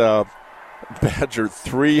that Badger,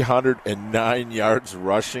 309 yards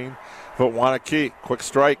rushing. But Waunakee, quick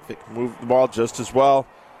strike. They can move the ball just as well,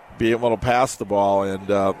 be able to pass the ball. And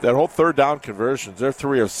that whole third down conversions, they're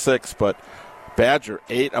 3 of 6, but Badger,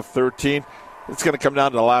 8 of 13. It's going to come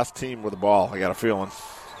down to the last team with the ball, I got a feeling.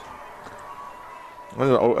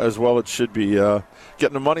 As well it should be.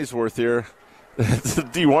 Getting the money's worth here. The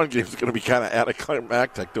D1 game is going to be kind of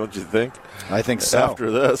anticlimactic, don't you think? I think so. After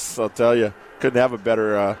this, I'll tell you, couldn't have a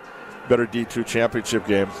better D2 championship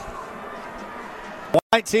game.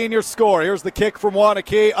 19 your score. Here's the kick from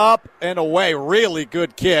Waunakee, up and away. Really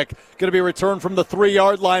good kick. Going to be returned from the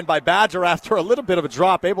 3-yard line by Badger after a little bit of a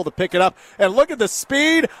drop, able to pick it up. And look at the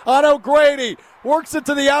speed on O'Grady. Works it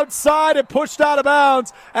to the outside and pushed out of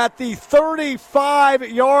bounds at the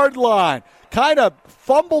 35-yard line. Kind of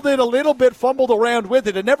fumbled it a little bit, fumbled around with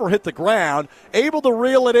it, and never hit the ground. Able to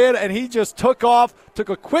reel it in, and he just took off, took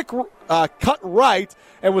a quick cut right,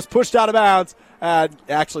 and was pushed out of bounds.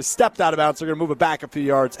 Actually stepped out of bounds, so they're going to move it back a few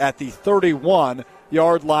yards at the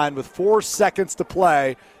 31-yard line with 4 seconds to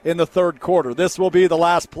play in the third quarter. This will be the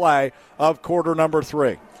last play of quarter number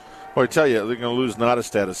 3. Well, I tell you, they're going to lose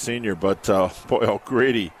Nottestad, a senior, but boy,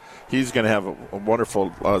 O'Grady, he's going to have a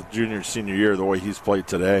wonderful junior-senior year the way he's played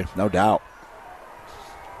today. No doubt.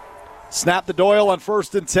 Snap the Doyle on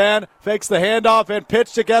 1st and 10, fakes the handoff and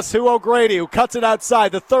pitch to guess who? O'Grady, who cuts it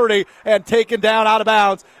outside the 30 and taken down out of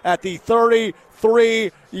bounds at the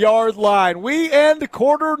 33-yard line. We end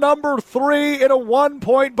quarter number 3 in a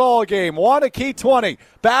 1-point ball game. Waunakee 20,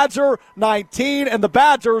 Badger 19, and the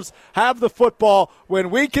Badgers have the football when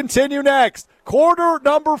we continue next. Quarter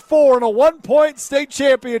number 4 in a 1-point state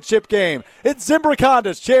championship game. It's Zimbrick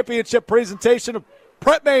Honda's championship presentation of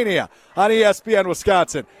Prep Mania on ESPN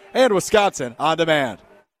Wisconsin and Wisconsin On Demand.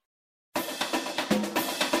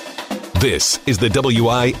 This is the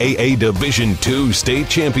WIAA Division II State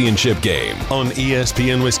Championship game on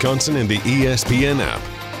ESPN Wisconsin and the ESPN app.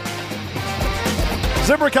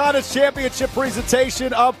 Zimbrick Honda's championship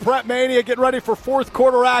presentation of Prep Mania, getting ready for fourth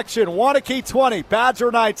quarter action. Waunakee 20,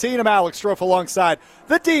 Badger 19. I'm Alex Strouf alongside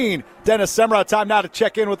the Dean, Dennis Semrau. Time now to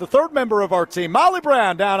check in with the third member of our team, Molly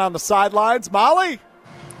Brown, down on the sidelines. Molly?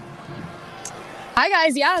 Hi,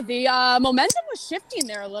 guys. Yeah, the momentum was shifting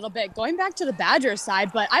there a little bit, going back to the Badgers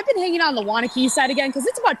side, but I've been hanging on the Waunakee side again because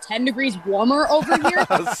it's about 10 degrees warmer over here.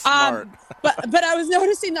 Smart. But I was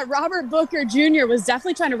noticing that Robert Booker Jr. was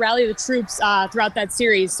definitely trying to rally the troops throughout that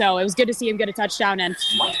series, so it was good to see him get a touchdown, and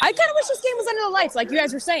I kind of wish this game was under the lights, like you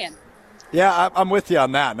guys were saying. Yeah, I'm with you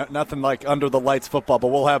on that. Nothing like under the lights football, but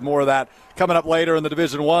we'll have more of that coming up later in the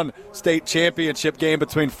Division I state championship game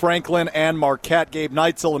between Franklin and Marquette. Gabe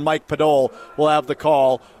Neitzel and Mike Podol will have the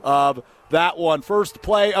call of that one. First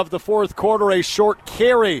play of the fourth quarter, a short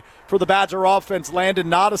carry for the Badger offense. Landon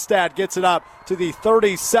Nottestad gets it up to the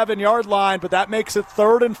 37-yard line, but that makes it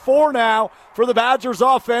 3rd and 4 now for the Badgers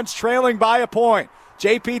offense, trailing by a point.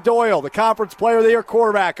 J.P. Doyle, the Conference Player of the Year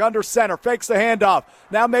quarterback, under center, fakes the handoff,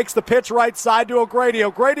 now makes the pitch right side to O'Grady.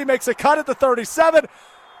 O'Grady makes a cut at the 37,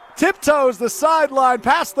 tiptoes the sideline,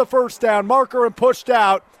 past the first down marker, and pushed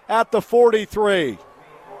out at the 43.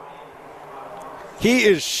 He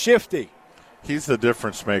is shifty. He's the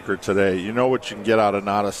difference maker today. You know what you can get out of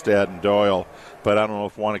Nottestad and Doyle, but I don't know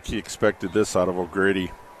if Waunakee expected this out of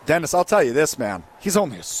O'Grady. Dennis, I'll tell you this, man. He's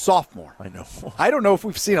only a sophomore. I know. I don't know if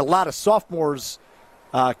we've seen a lot of sophomores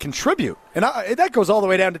contribute. And that goes all the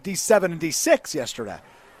way down to D7 and D6 yesterday.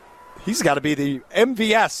 He's got to be the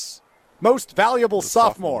MVS, most valuable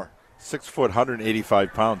sophomore. 6 foot,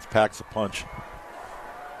 185 pounds, packs a punch.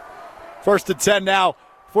 1st and 10 now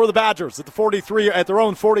for the Badgers at their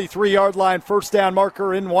own 43-yard line. First down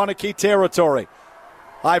marker in Waunakee territory.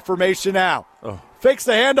 High formation now. Fakes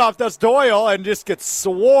the handoff, does Doyle, and just gets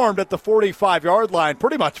swarmed at the 45-yard line.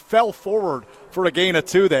 Pretty much fell forward for a gain of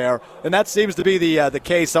 2 there, and that seems to be the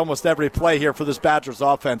case almost every play here for this Badgers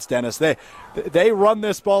offense, Dennis. They run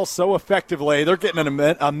this ball so effectively. They're getting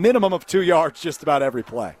a minimum of 2 yards just about every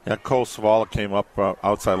play. Yeah, Cole Savala came up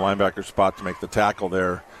outside linebacker spot to make the tackle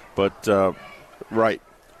there, but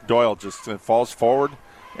Doyle just falls forward,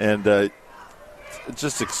 and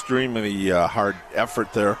just extremely hard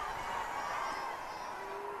effort there.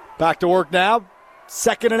 Back to work now.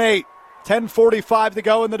 2nd and 8. 10:45 to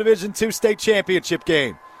go in the Division II state championship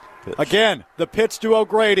game. Again, the pitch to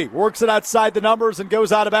O'Grady. Works it outside the numbers and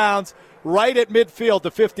goes out of bounds right at midfield,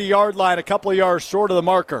 the 50-yard line, a couple of yards short of the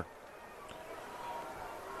marker.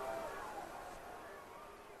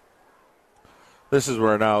 This is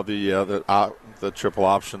where now the triple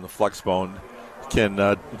option, the flex bone,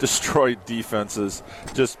 can destroy defenses.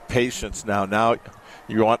 Just patience now. Now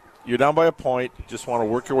you're down by a point. You just want to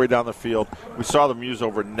work your way down the field. We saw them use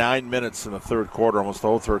over 9 minutes in the third quarter, almost the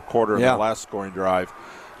whole third quarter in the last scoring drive.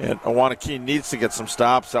 And Waunakee needs to get some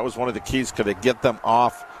stops. That was one of the keys. Could they get them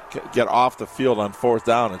get off the field on 4th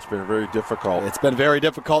down? It's been very difficult. It's been very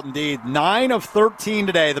difficult indeed. 9 of 13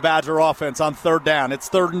 today, the Badger offense on 3rd down. It's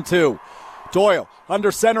 3rd and 2. Doyle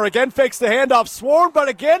under center again, fakes the handoff, swarmed, but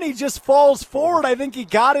again he just falls forward. I think he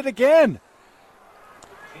got it again.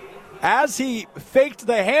 As he faked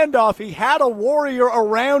the handoff, he had a warrior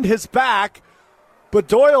around his back, but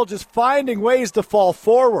Doyle just finding ways to fall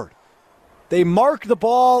forward. They mark the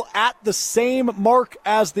ball at the same mark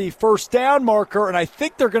as the first down marker, and I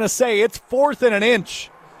think they're going to say it's 4th and an inch.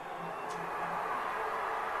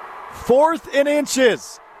 4th and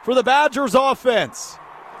inches for the Badgers offense,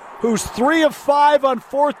 who's 3 of 5 on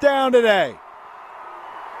 4th down today.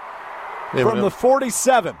 From the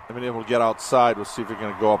 47. They've been able to get outside. We'll see if they're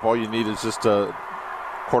going to go up. All you need is just a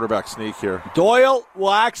quarterback sneak here. Doyle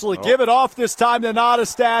will actually give it off this time to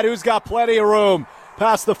Nottestad, who's got plenty of room.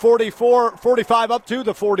 Past the 45 up to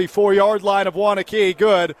the 44-yard line of Waunakee.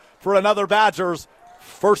 Good for another Badgers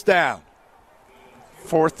first down.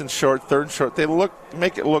 4th and short, 3rd and short. They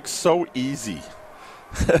make it look so easy.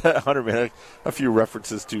 Hunter made a few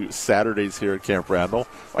references to Saturdays here at Camp Randall.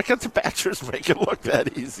 Why can't the Badgers make it look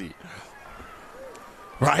that easy?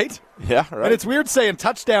 Right? Yeah, right. And it's weird saying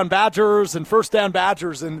touchdown Badgers and first down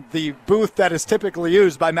Badgers in the booth that is typically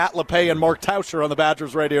used by Matt LePay and Mark Tauscher on the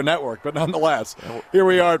Badgers radio network. But nonetheless, here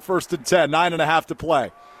we are at 1st and 10, 9.5 to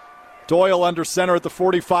play. Doyle under center at the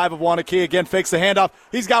 45 of Waunakee. Again, fakes the handoff.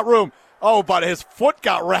 He's got room. Oh, but his foot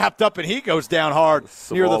got wrapped up and he goes down hard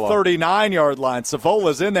near the 39-yard line.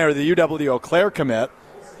 Savola's in there, the UW Eau Claire commit.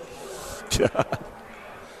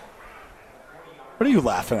 What are you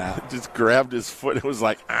laughing at? Just grabbed his foot. It was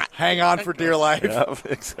like, hang on for dear life. Yeah,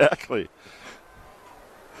 exactly.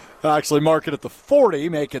 Actually mark it at the 40,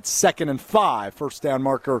 make it 2nd and 5. First down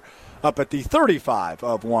marker up at the 35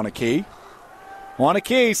 of Waunakee.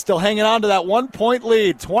 Waunakee still hanging on to that 1-point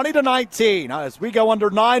lead, 20-19, as we go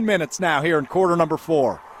under 9 minutes now here in quarter number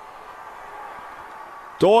 4.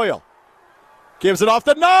 Doyle gives it off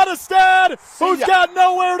to Nottestad, who's got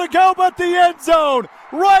nowhere to go but the end zone.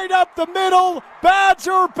 Right up the middle,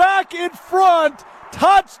 Badger back in front.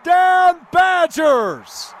 Touchdown,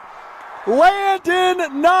 Badgers.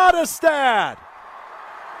 Landon Nottestad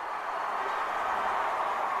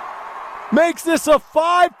makes this a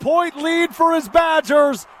 5-point lead for his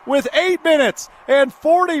Badgers with 8 minutes and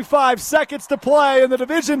 45 seconds to play in the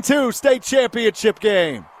Division II state championship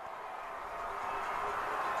game.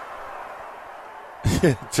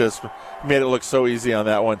 Just made it look so easy on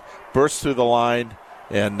that one. Burst through the line,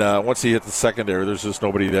 and once he hit the secondary, there's just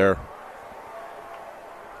nobody there.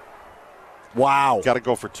 Wow. Got to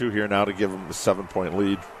go for 2 here now to give him the 7-point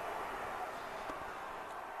lead.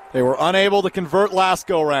 They were unable to convert last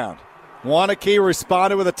go-round. Waunakee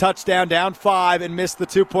responded with a touchdown, down 5, and missed the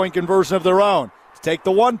 2-point conversion of their own to take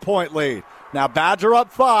the 1-point lead. Now Badger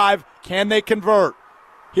up 5. Can they convert?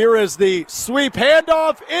 Here is the sweep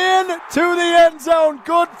handoff into the end zone.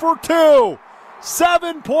 Good for 2.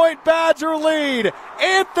 7-point Badger lead.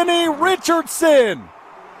 Anthony Richardson.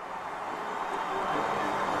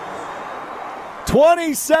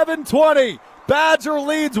 27-20. Badger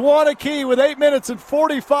leads Waunakee with 8 minutes and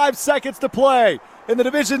 45 seconds to play in the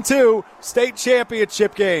Division II state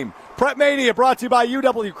championship game. Prep Mania brought to you by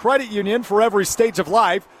UW Credit Union. For every stage of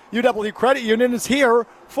life, UW Credit Union is here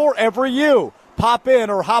for every you. Pop in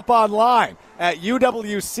or hop online at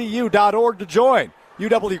uwcu.org to join.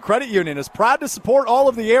 UW Credit Union is proud to support all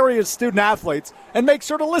of the area's student athletes, and make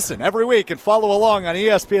sure to listen every week and follow along on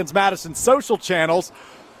ESPN's Madison social channels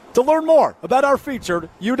to learn more about our featured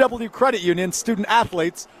UW Credit Union Student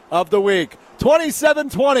Athletes of the Week.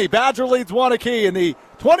 27-20, Badger leads Waunakee in the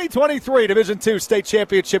 2023 Division II State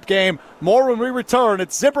Championship game. More when we return.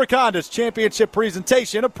 It's Zimbrick Honda's championship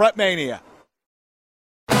presentation of Prep Mania.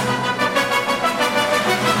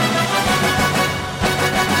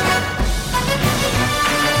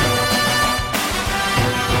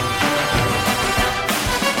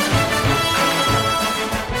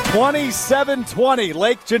 (27-20),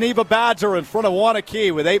 Lake Geneva Badger in front of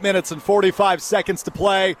Waunakee with 8 minutes and 45 seconds to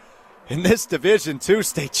play in this Division II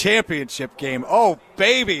state championship game. Oh,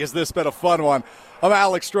 baby, has this been a fun one. I'm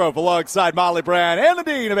Alex Strouf alongside Molly Brand and the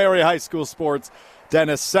Dean of Area High School Sports,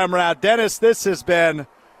 Dennis Semrau. Dennis, this has been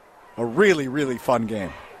a really, really fun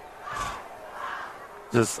game.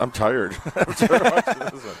 I'm tired.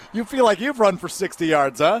 You feel like you've run for 60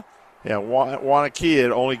 yards, huh? Yeah, Waunakee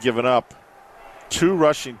had only given up 2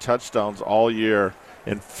 rushing touchdowns all year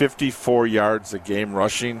and 54 yards a game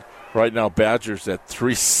rushing. Right now, Badgers at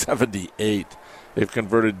 378. They've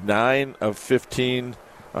converted 9 of 15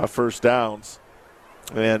 first downs.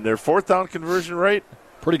 And their 4th down conversion rate?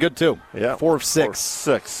 Pretty good, too. Yeah. 4 of 6. 4 of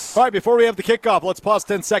 6. All right, before we have the kickoff, let's pause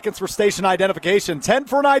 10 seconds for station identification. 10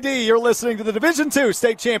 for an ID. You're listening to the Division II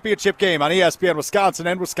State Championship game on ESPN Wisconsin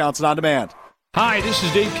and Wisconsin On Demand. Hi, this is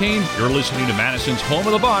Dave Kane. You're listening to Madison's Home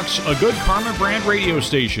of the Bucks, a good Karma brand radio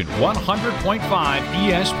station, 100.5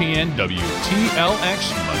 ESPN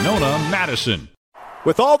WTLX Monona, Madison.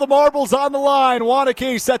 With all the marbles on the line,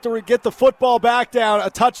 Waunakee set to get the football back down, a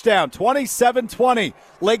touchdown, 27-20.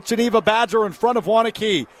 Lake Geneva Badger in front of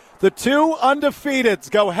Waunakee. The two undefeateds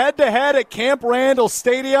go head-to-head at Camp Randall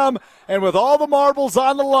Stadium, and with all the marbles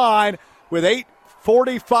on the line, with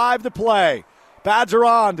 8:45 to play. Badger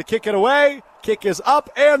on to kick it away. Kick is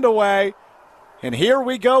up and away. And here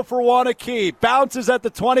we go for Waunakee. Bounces at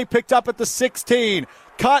the 20, picked up at the 16.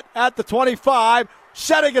 Cut at the 25.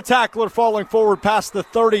 Shedding a tackler, falling forward past the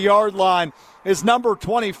 30-yard line is number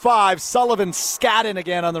 25, Sullivan Scadden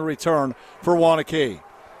again on the return for Waunakee.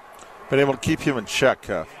 Been able to keep him in check.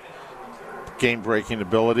 Game-breaking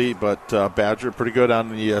ability, but Badger pretty good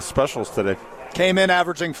on the specials today. Came in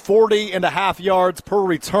averaging 40.5 yards per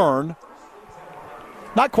return.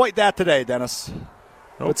 Not quite that today, Dennis.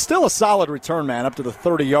 Nope. But still a solid return, man, up to the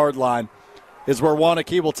 30-yard line is where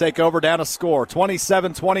Waunakee will take over down a score.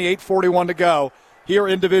 27-20, 8:41 to go here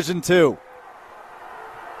in Division II.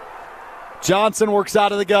 Johnson works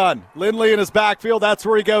out of the gun. Lindley in his backfield, that's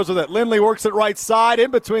where he goes with it. Lindley works it right side,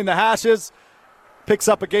 in between the hashes. Picks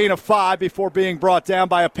up a gain of 5 before being brought down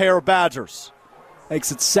by a pair of Badgers.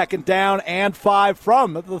 Makes it 2nd down and 5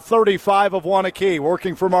 from the 35 of Waunakee,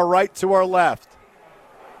 working from our right to our left.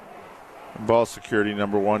 Ball security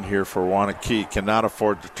number 1 here for Waunakee. Cannot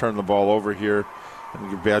afford to turn the ball over here and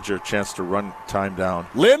give Badger a chance to run time down.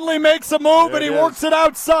 Lindley makes a move and he works it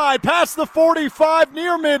outside, past the 45,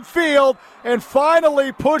 near midfield, and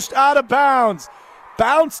finally pushed out of bounds.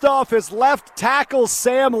 Bounced off his left tackle,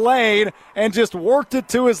 Sam Lane, and just worked it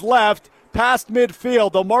to his left, past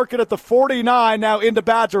midfield. They'll mark it at the 49, now into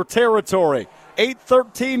Badger territory.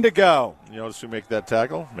 8:13 to go. You notice who make that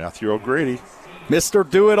tackle? Matthew O'Grady. Mr.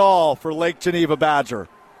 Do-It-All for Lake Geneva Badger.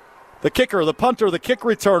 The kicker, the punter, the kick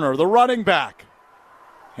returner, the running back.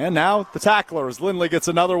 And now the tackler as Lindley gets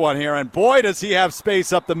another one here. And boy, does he have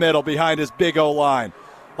space up the middle behind his big O-line.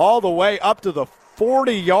 All the way up to the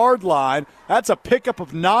 40-yard line. That's a pickup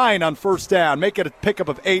of 9 on first down. Make it a pickup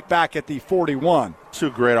of 8 back at the 41. Two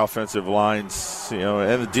great offensive lines,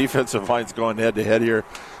 and the defensive line's going head-to-head here.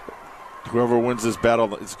 Whoever wins this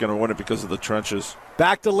battle is going to win it because of the trenches.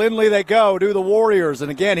 Back to Lindley they go, to the Warriors.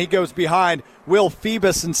 And again, he goes behind Will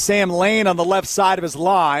Phoebus and Sam Lane on the left side of his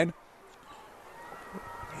line.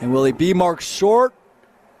 And will he be marked short?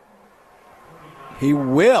 He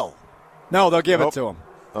will. No, they'll give it to him.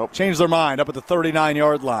 Change their mind up at the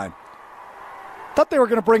 39-yard line. Thought they were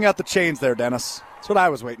going to bring out the chains there, Dennis. That's what I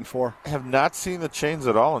was waiting for. I have not seen the chains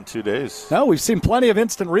at all in 2 days. No, we've seen plenty of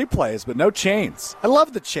instant replays, but no chains. I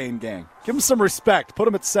love the chain gang. Give them some respect. Put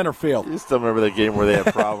them at center field. You still remember that game where they had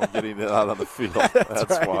a problem getting it out on the field. That's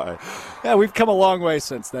right. Why. Yeah, we've come a long way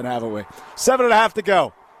since then, haven't we? 7.5 to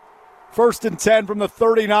go. 1st and 10 from the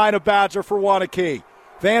 39 of Badger for Waunakee.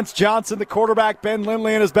 Vance Johnson, the quarterback, Ben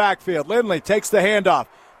Lindley in his backfield. Lindley takes the handoff,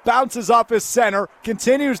 bounces off his center,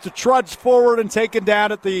 continues to trudge forward and taken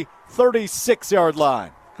down at the 36-yard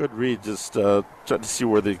line. Good read, just trying to see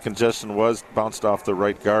where the congestion was, bounced off the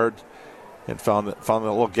right guard and found a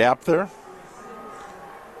little gap there.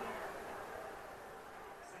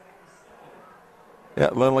 Yeah,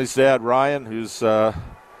 Lindley's dad, Ryan, who's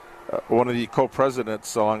one of the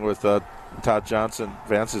co-presidents along with Todd Johnson,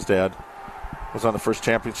 Vance's dad, was on the first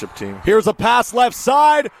championship team. Here's a pass left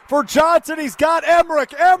side for Johnson. He's got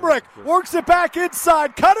Emmerich. Emmerich works it back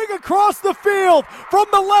inside, cutting across the field from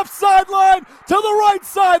the left sideline to the right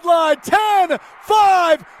sideline.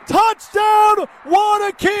 10-5, touchdown,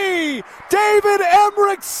 Waunakee. David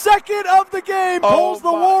Emmerich, second of the game, pulls the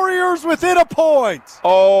Warriors within a point.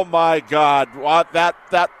 Oh, my God.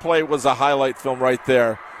 That play was a highlight film right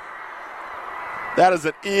there. That is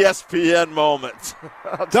an ESPN moment.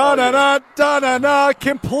 Da-na-na,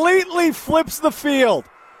 completely flips the field.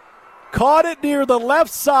 Caught it near the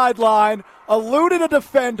left sideline, eluded a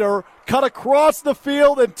defender, cut across the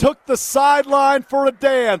field, and took the sideline for a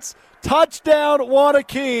dance. Touchdown,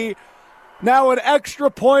 Waunakee. Now an extra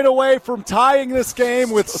point away from tying this game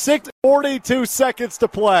with 6:42 seconds to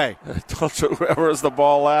play. I told you, whoever has the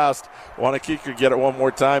ball last, Waunakee could get it one more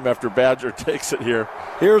time after Badger takes it here.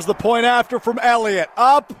 Here's the point after from Elliott.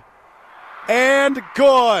 Up and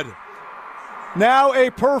good. Now a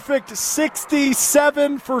perfect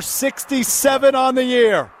 67 for 67 on the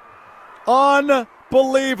year.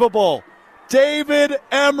 Unbelievable. David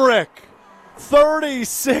Emmerich,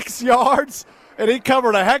 36 yards. And he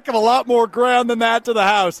covered a heck of a lot more ground than that to the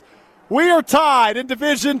house. We are tied in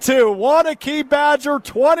Division II. Waunakee Badger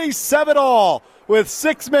 27 all. with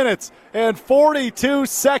 6 minutes and 42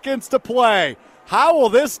 seconds to play. How will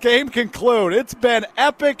this game conclude? It's been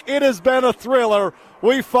epic. It has been a thriller.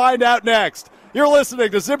 We find out next. You're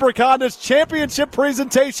listening to Zimbrick Honda's championship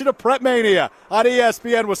presentation of Prep Mania on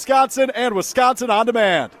ESPN Wisconsin and Wisconsin On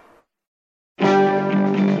Demand.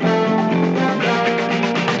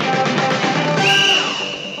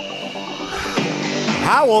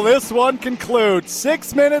 How will this one conclude?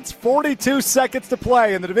 6 minutes, 42 seconds to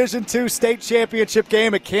play in the Division II state championship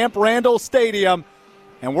game at Camp Randall Stadium.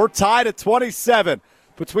 And we're tied at 27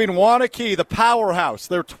 between Waunakee, the powerhouse,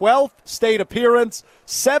 their 12th state appearance,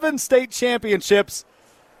 7 state championships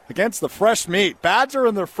against the fresh meat. Badger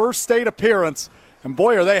in their first state appearance, and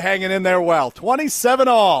boy, are they hanging in there well. 27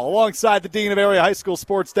 all, alongside the Dean of Area High School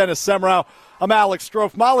Sports, Dennis Semrau. I'm Alex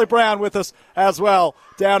Strouf. Molly Brown with us as well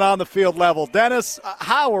down on the field level. Dennis,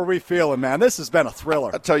 how are we feeling, man? This has been a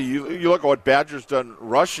thriller. I'll tell you, you look at what Badger's done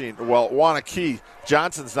rushing. Well, Waunakee,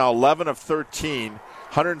 Johnson's now 11 of 13,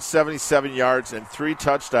 177 yards and 3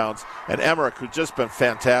 touchdowns. And Emmerich, who's just been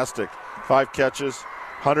fantastic, 5 catches,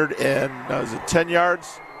 10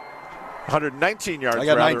 yards? 119 yards. I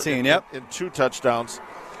got 19, yep. In 2 touchdowns.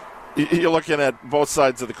 You're looking at both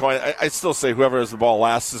sides of the coin. I still say whoever has the ball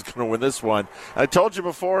last is going to win this one. I told you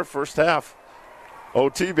before, first half.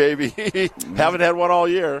 OT, baby. Haven't had one all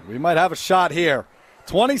year. We might have a shot here.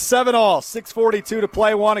 27 all, 6:42 to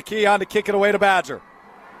play. Waunakee on to kick it away to Badger.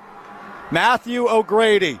 Matthew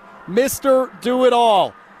O'Grady, Mr.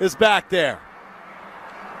 Do-It-All, is back there.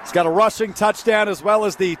 He's got a rushing touchdown as well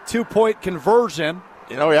as the 2-point conversion.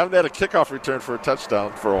 You know, we haven't had a kickoff return for a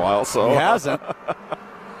touchdown for a while, so. He hasn't.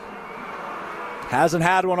 Hasn't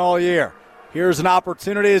had one all year. Here's an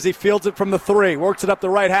opportunity as he fields it from the 3. Works it up the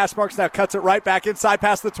right hash marks, now cuts it right back inside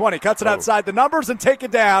past the 20. Cuts it outside the numbers and take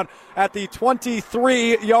it down at the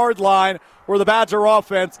 23-yard line where the Badger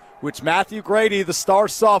offense, which Matthew Grady, the star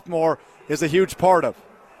sophomore, is a huge part of.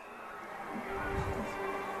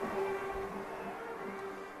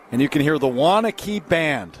 And you can hear the Waunakee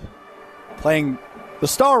band playing the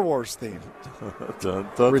Star Wars theme. Dun,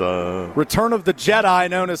 dun, dun. Return of the Jedi,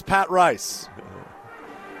 known as Pat Rice.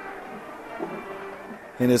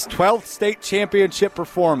 In his 12th state championship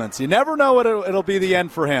performance. You never know what it'll be the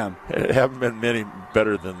end for him. It haven't been many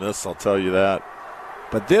better than this, I'll tell you that.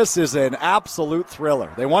 But this is an absolute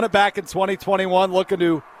thriller. They won it back in 2021, looking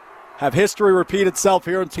to have history repeat itself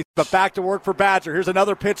here. But back to work for Badger. Here's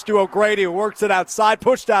another pitch to O'Grady, who works it outside,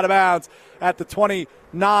 pushed out of bounds at the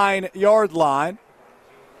 29-yard line.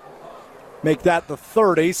 Make that the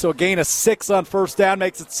 30, so a gain of 6 on first down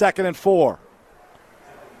makes it 2nd and 4.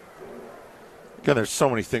 Again, there's so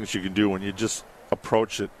many things you can do when you just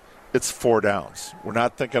approach it. It's 4 downs. We're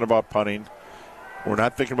not thinking about punting. We're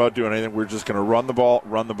not thinking about doing anything. We're just going to run the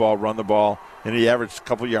ball. And the average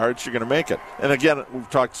couple yards, you're going to make it. And again, we've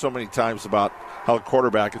talked so many times about how the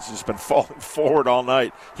quarterback has just been falling forward all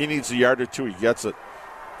night. He needs a yard or 2. He gets it.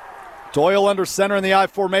 Doyle under center in the I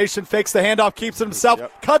formation, fakes the handoff, keeps it himself,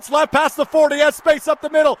 cuts left past the 40, has space up the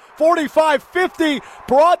middle, 45, 50,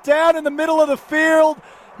 brought down in the middle of the field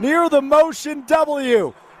near the motion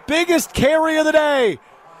W. Biggest carry of the day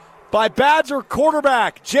by Badger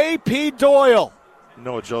quarterback J.P. Doyle.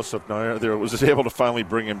 Noah Joseph there was able to finally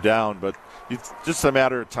bring him down, but it's just a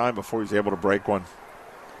matter of time before he's able to break one.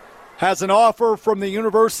 Has an offer from the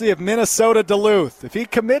University of Minnesota Duluth. If he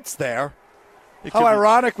commits there, how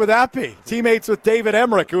ironic would that be? Teammates with David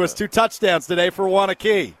Emmerich, who has 2 touchdowns today for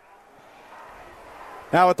Waunakee.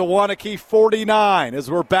 Now at the Waunakee 49 is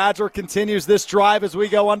where Badger continues this drive as we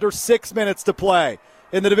go under 6 minutes to play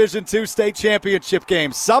in the Division II state championship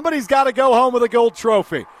game. Somebody's got to go home with a gold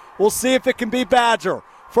trophy. We'll see if it can be Badger.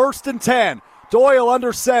 1st and 10. Doyle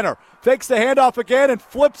under center. Fakes the handoff again and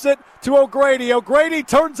flips it to O'Grady. O'Grady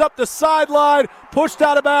turns up the sideline, pushed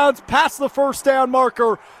out of bounds, past the first down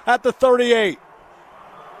marker at the 38.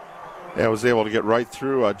 Yeah, I was able to get right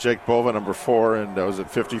through Jake Bova, number 4, and was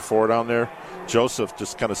at 54 down there. Joseph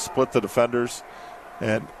just kind of split the defenders,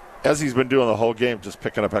 and as he's been doing the whole game, just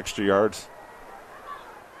picking up extra yards.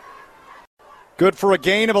 Good for a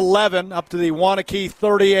gain of 11 up to the Waunakee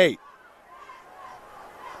 38.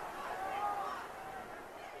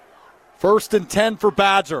 1st and 10 for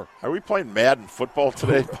Badger. Are we playing Madden football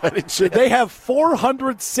today? They have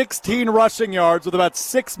 416 rushing yards with about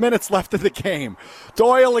 6 minutes left in the game.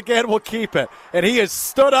 Doyle again will keep it. And he has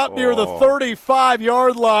stood up near the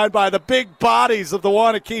 35-yard line by the big bodies of the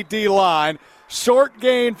Waunakee D-line. Short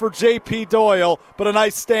gain for J.P. Doyle, but a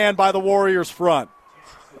nice stand by the Warriors front.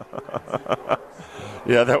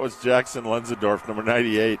 Yeah, that was Jackson Lenzendorf, number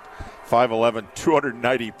 98, 5'11",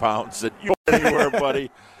 290 pounds. And you anywhere,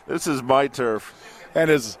 buddy. This is my turf. And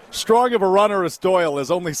as strong of a runner as Doyle is,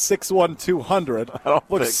 only 6'1", 200.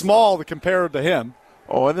 Looks small compared to him.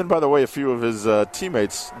 Oh, and then, by the way, a few of his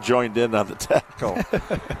teammates joined in on the tackle.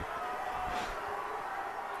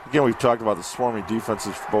 Again, we've talked about the swarming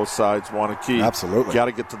defenses for both sides. Waunakee. Absolutely. Got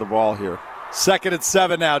to get to the ball here. 2nd and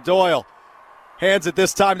 7 now. Doyle hands it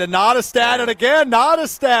this time to Nottestad, and again,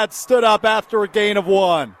 Nottestad stood up after a gain of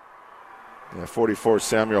 1. Yeah, 44,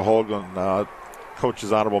 Samuel Holgen,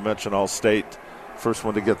 coach's honorable mention All-State. First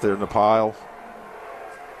one to get there in the pile.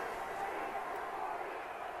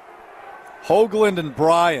 Hoagland and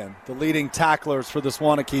Bryan, the leading tacklers for this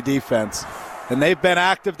Waunakee defense. And they've been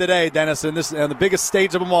active today, Dennis, in the biggest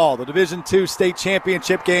stage of them all, the Division II state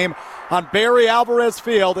championship game on Barry Alvarez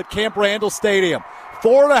Field at Camp Randall Stadium.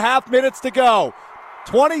 4.5 minutes to go.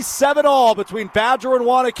 27-all between Badger and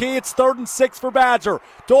Waunakee. It's 3rd and 6 for Badger.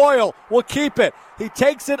 Doyle will keep it. He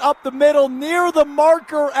takes it up the middle near the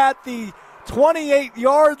marker at the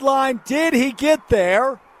 28-yard line. Did he get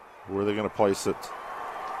there? Where are they going to place it?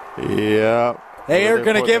 Yeah. They are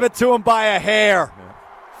going to give it to him by a hair. Yeah.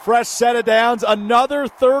 Fresh set of downs. Another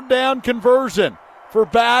 3rd down conversion for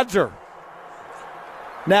Badger.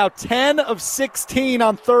 Now 10 of 16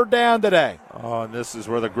 on 3rd down today. Oh, and this is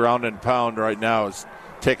where the ground and pound right now is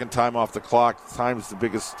taking time off the clock. Time is the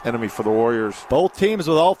biggest enemy for the Warriors. Both teams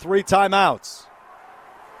with all 3 timeouts.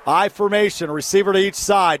 I formation, receiver to each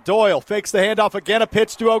side. Doyle fakes the handoff again, a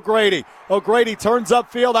pitch to O'Grady. O'Grady turns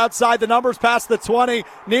upfield outside the numbers, past the 20,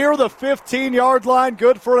 near the 15-yard line.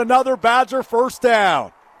 Good for another Badger 1st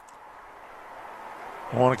down.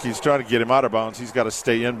 Waunakee's trying to get him out of bounds. He's got to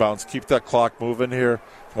stay inbounds. Keep that clock moving here.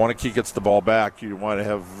 If Waunakee gets the ball back, you want to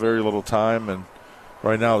have very little time. And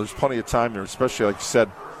right now there's plenty of time here, especially like you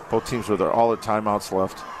said, both teams with all the timeouts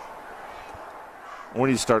left. When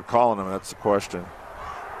do you start calling them? That's the question.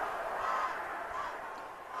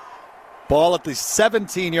 Ball at the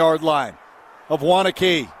 17-yard line of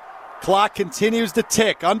Waunakee. Clock continues to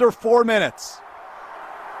tick, under 4 minutes.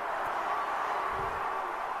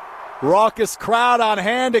 Raucous crowd on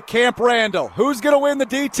hand at Camp Randall. Who's going to win the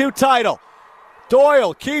D2 title?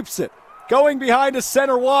 Doyle keeps it, going behind his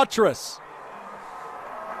center Watrous.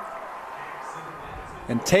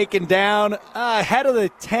 And taken down ahead of the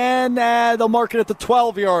 10. They'll mark it at the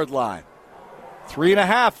 12-yard line.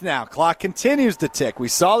 3.5 now. Clock continues to tick. We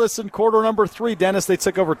saw this in quarter number 3. Dennis, they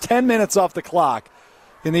took over 10 minutes off the clock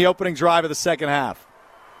in the opening drive of the second half.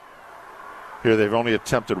 Here they've only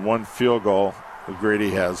attempted 1 field goal. Grady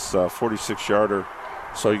has 46-yarder.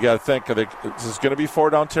 So you got to think, is this going to be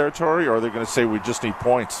 4-down territory, or are they going to say we just need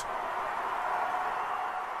points?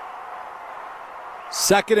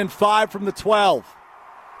 2nd and 5 from the 12.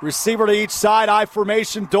 Receiver to each side, I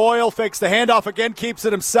formation. Doyle fakes the handoff again, keeps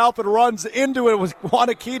it himself, and runs into it with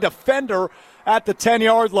Waunakee defender at the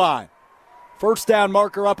 10-yard line. 1st down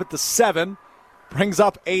marker up at the 7. Brings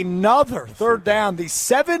up another 3rd down, the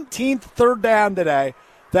 17th 3rd down today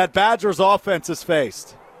that Badgers offense has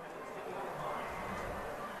faced.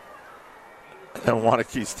 And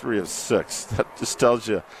Waunakee's 3 of 6. That just tells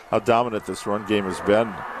you how dominant this run game has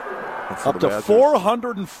been. Up to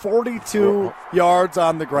 442 yards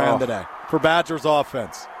on the ground today for Badgers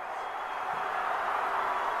offense.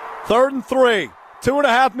 3rd and 3.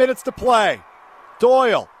 2.5 minutes to play.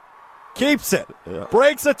 Doyle keeps it. Yeah.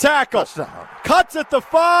 Breaks a tackle. Touchdown. Cuts at the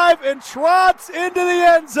 5 and trots into the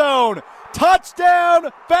end zone. Touchdown,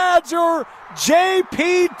 Badger,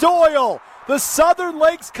 J.P. Doyle. The Southern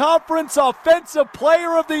Lakes Conference Offensive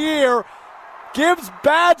Player of the Year gives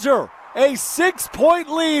Badger a 6-point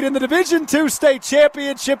lead in the Division II state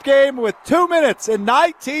championship game with 2 minutes and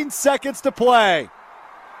 19 seconds to play.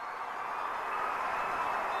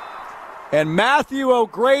 And Matthew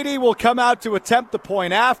O'Grady will come out to attempt the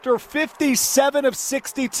point after. 57 of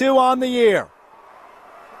 62 on the year.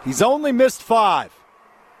 He's only missed 5.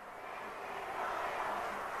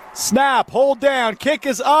 Snap, hold down, kick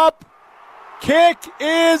is up. Kick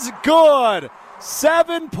is good.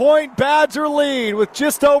 7-point Badger lead with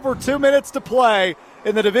just over 2 minutes to play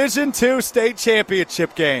in the Division II state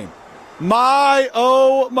championship game. My,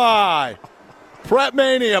 oh my. Prep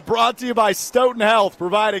Mania brought to you by Stoughton Health,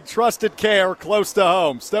 providing trusted care close to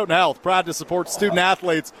home. Stoughton Health, proud to support student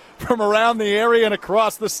athletes from around the area and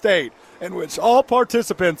across the state, in which all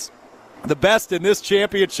participants, the best in this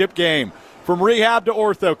championship game. From rehab to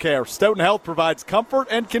ortho care, Stoughton Health provides comfort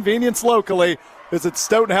and convenience locally. Visit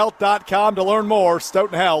StoughtonHealth.com to learn more.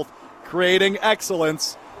 Stoughton Health, creating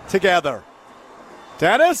excellence together.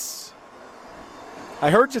 Dennis, I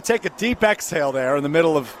heard you take a deep exhale there in the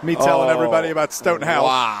middle of me telling everybody about Stoughton Health.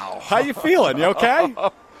 Wow. How you feeling? You okay?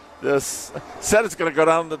 This said it's going to go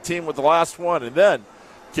down to the team with the last one, and then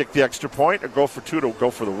kick the extra point or go for 2 to go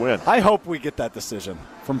for the win. I hope we get that decision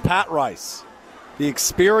from Pat Rice, the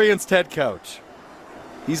experienced head coach.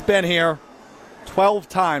 He's been here 12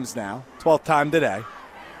 times now, 12th time today.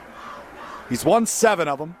 He's won 7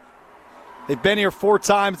 of them. They've been here 4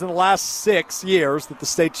 times in the last 6 years that the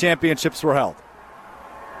state championships were held.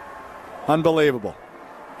 Unbelievable.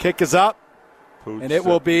 Kick is up, and it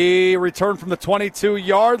will be returned from the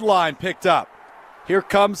 22-yard line, picked up. Here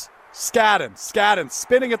comes Skadden. Skadden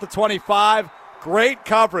spinning at the 25. Great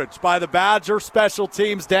coverage by the Badger special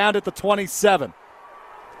teams down at the 27.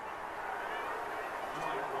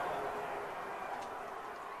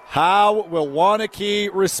 How will Waunakee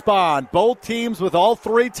respond? Both teams with all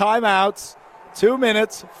 3 timeouts. 2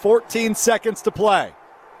 minutes, 14 seconds to play.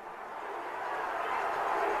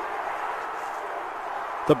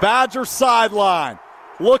 The Badger sideline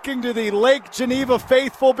looking to the Lake Geneva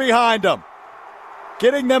faithful behind them.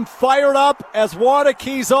 Getting them fired up as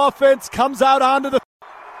Waunakee's offense comes out onto the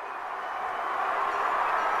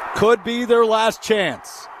could be their last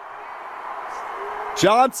chance.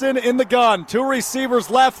 Johnson in the gun. 2 receivers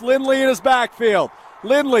left. Lindley in his backfield.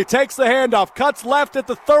 Lindley takes the handoff. Cuts left at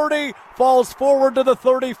the 30. Falls forward to the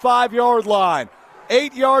 35-yard line.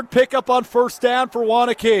 8-yard pickup on first down for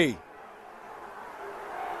Waunakee.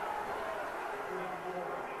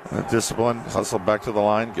 Discipline. Hustle back to the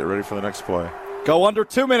line. Get ready for the next play. Go under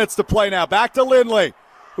 2 minutes to play now. Back to Lindley,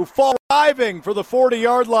 who falls diving for the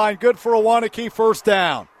 40-yard line. Good for a Waunakee first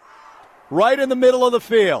down. Right in the middle of the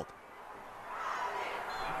field.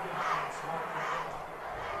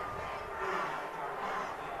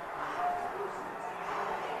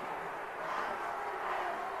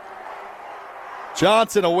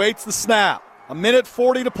 Johnson awaits the snap.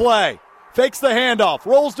 1:40 to play. Fakes the handoff.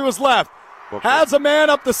 Rolls to his left. Has a man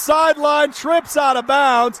up the sideline. Trips out of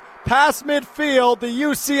bounds. Past midfield, the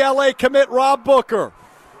UCLA commit Rob Booker.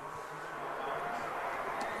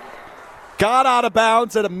 Got out of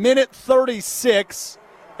bounds at 1:36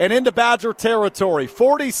 and into Badger territory.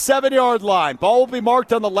 47-yard line. Ball will be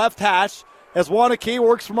marked on the left hash as Waunakee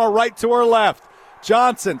works from our right to our left.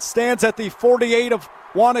 Johnson stands at the 48 of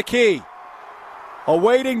Waunakee,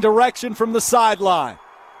 awaiting direction from the sideline.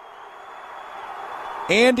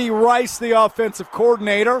 Andy Rice, the offensive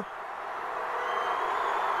coordinator.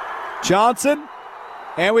 Johnson,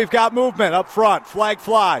 and we've got movement up front. Flag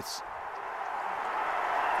flies.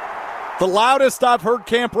 The loudest I've heard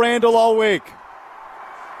Camp Randall all week.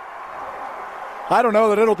 I don't know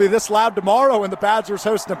that it'll be this loud tomorrow when the Badgers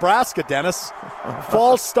host Nebraska, Dennis.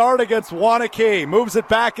 False start against Waunakee. Moves it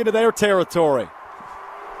back into their territory.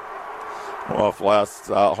 Well, if last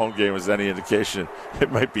home game was any indication,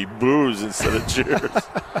 it might be boos instead of cheers.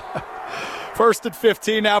 1st and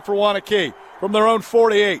 15 now for Waunakee from their own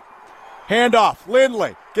 48. Handoff.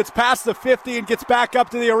 Lindley gets past the 50 and gets back up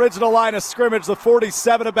to the original line of scrimmage, the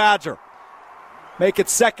 47 of Badger. Make it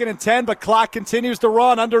 2nd and 10, but clock continues to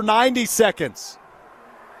run under 90 seconds.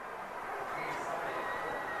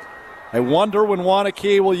 I wonder when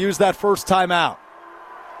Waunakee will use that first timeout.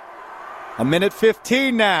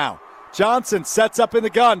 1:15 now. Johnson sets up in the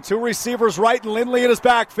gun. 2 receivers right and Lindley in his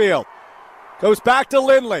backfield. Goes back to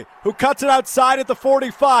Lindley, who cuts it outside at the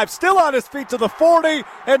 45. Still on his feet to the 40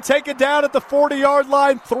 and taken down at the 40-yard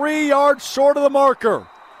line, 3 yards short of the marker.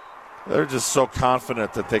 They're just so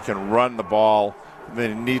confident that they can run the ball.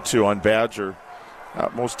 They need to on Badger.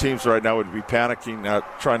 Most teams right now would be panicking,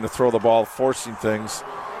 trying to throw the ball, forcing things.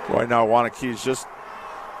 Right now, Waunakee is just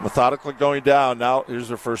methodically going down. Now, here's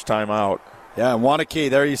their first time out. Yeah, and Waunakee,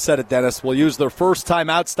 there you said it, Dennis, will use their first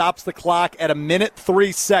timeout, stops the clock at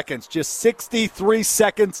 1:03. Just 63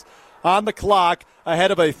 seconds on the clock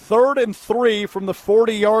ahead of a 3rd and 3 from the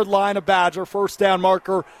 40-yard line of Badger. First down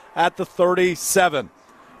marker at the 37.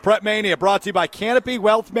 Prep Mania brought to you by Canopy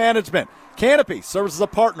Wealth Management. Canopy serves as a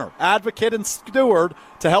partner, advocate, and steward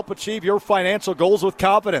to help achieve your financial goals with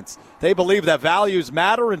confidence. They believe that values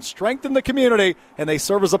matter and strengthen the community, and they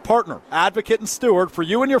serve as a partner, advocate, and steward for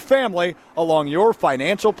you and your family along your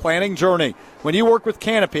financial planning journey. When you work with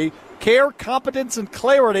Canopy, care, competence, and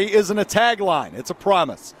clarity isn't a tagline. It's a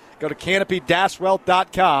promise. Go to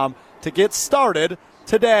canopy-wealth.com to get started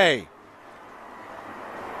today.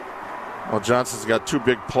 Well, Johnson's got 2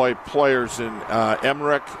 big players in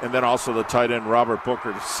Emmerich and then also the tight end Robert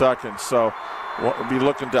Booker II. So we'll be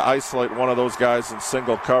looking to isolate one of those guys in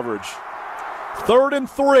single coverage. 3rd and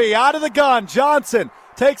 3 out of the gun. Johnson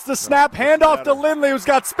takes the snap, handoff to Lindley, who's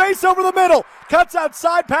got space over the middle. Cuts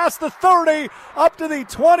outside past the 30 up to the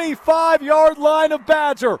 25-yard line of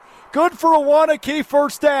Badger. Good for a Waunakee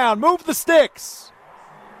first down. Move the sticks.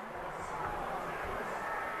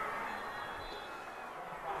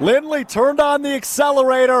 Lindley turned on the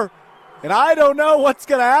accelerator, and I don't know what's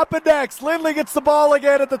going to happen next. Lindley gets the ball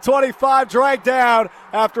again at the 25, dragged down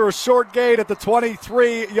after a short gain at the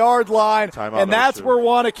 23-yard line. And that's where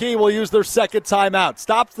Waunakee will use their second timeout.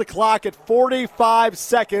 Stops the clock at 45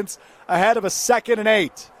 seconds ahead of a 2nd and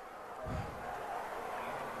 8.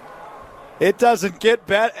 It doesn't get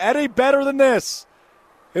any better than this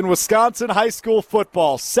in Wisconsin high school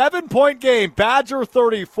football. 7-point game, Badger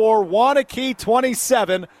 34, Waunakee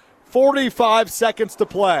 27, 45 seconds to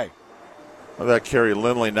play. Well, that carry,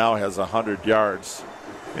 Lindley now has 100 yards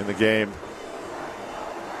in the game.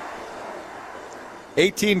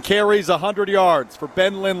 18 carries, 100 yards for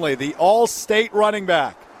Ben Lindley, the all-state running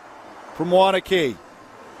back from Waunakee.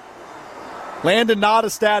 Landon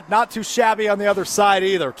Nottestad, not too shabby on the other side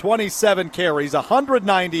either. 27 carries,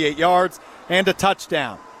 198 yards, and a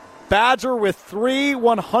touchdown. Badger with 3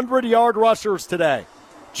 100-yard rushers today.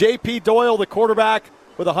 J.P. Doyle, the quarterback,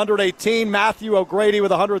 with 118. Matthew O'Grady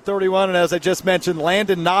with 131. And as I just mentioned,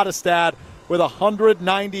 Landon Nottestad with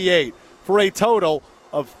 198 for a total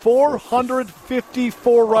of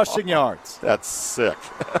 454 rushing yards. That's sick.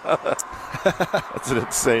 That's an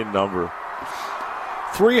insane number.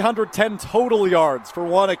 310 total yards for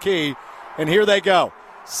Waunakee. And here they go.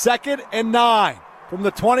 2nd and 9 from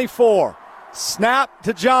the 24. Snap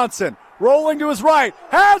to Johnson. Rolling to his right.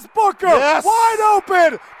 Has Booker. Yes. Wide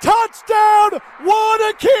open. Touchdown,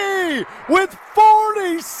 Waunakee. With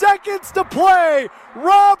 40 seconds to play.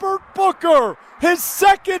 Robert Booker. His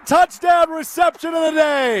 2nd touchdown reception of the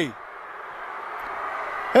day.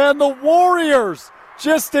 And the Warriors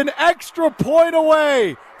just an extra point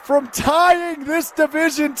away from tying this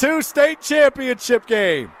Division II state championship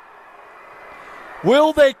game.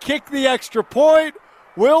 Will they kick the extra point?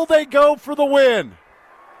 Will they go for the win?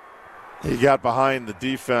 He got behind the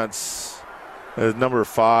defense at number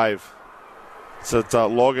 5. So it's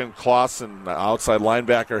Logan Clausen, outside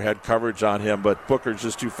linebacker, had coverage on him, but Booker's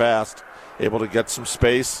just too fast, able to get some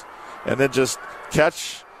space, and then just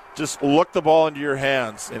look the ball into your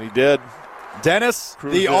hands, and he did. Dennis,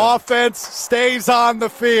 the offense stays on the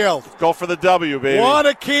field. Go for the W, baby.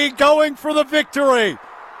 Waunakee going for the victory.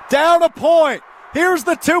 Down a point. Here's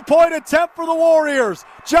the 2-point attempt for the Warriors.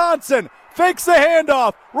 Johnson fakes the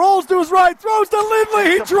handoff, rolls to his right, throws to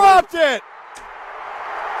Lindley. He dropped it.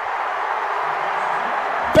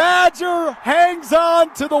 Badger hangs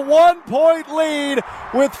on to the 1-point lead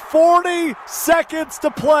with 40 seconds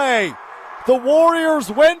to play. The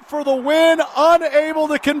Warriors went for the win, unable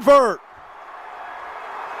to convert.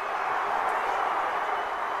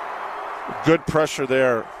 Good pressure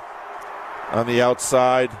there on the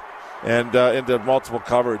outside and into multiple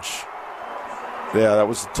coverage. Yeah, that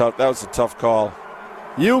was a tough call.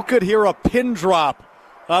 You could hear a pin drop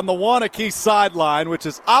on the Waunakee sideline, which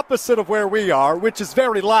is opposite of where we are, which is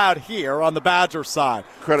very loud here on the Badger side.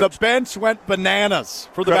 The bench went bananas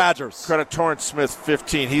for the Badgers. Credit Torrance Smith,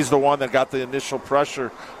 15. He's the one that got the initial pressure,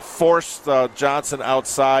 forced Johnson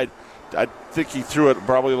outside. I think he threw it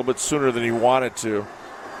probably a little bit sooner than he wanted to.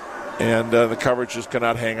 And the coverage just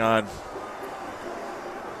cannot hang on.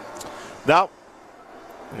 Now,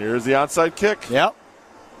 here's the onside kick. Yep.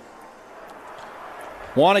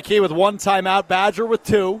 Waunakee with 1 timeout, Badger with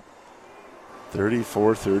 2.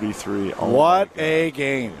 34-33. Oh, what a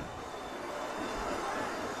game.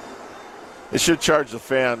 They should charge the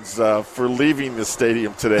fans for leaving the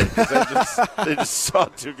stadium today. They just saw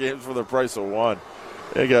 2 games for the price of 1.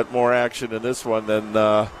 They got more action in this one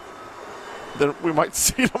than we might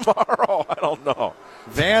see tomorrow. I don't know.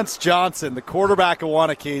 Vance Johnson, the quarterback of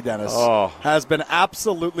Waunakee, Dennis, has been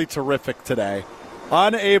absolutely terrific today.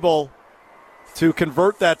 Unable to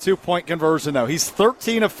convert that 2-point conversion, though. He's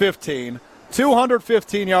 13 of 15,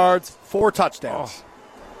 215 yards, 4 touchdowns.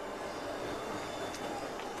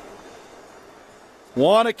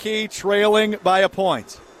 Waunakee trailing by a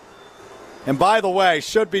point. And by the way,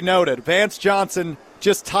 should be noted, Vance Johnson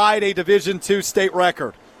just tied a Division II state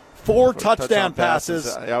record. 4 touchdown passes.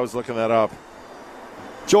 I was looking that up.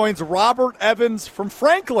 Joins Robert Evans from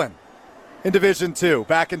Franklin in Division II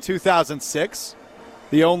back in 2006.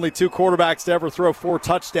 The only 2 quarterbacks to ever throw 4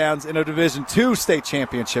 touchdowns in a Division II state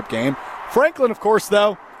championship game. Franklin, of course,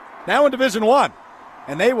 though, now in Division I.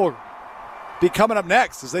 And they will be coming up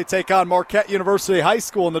next as they take on Marquette University High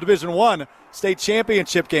School in the Division I state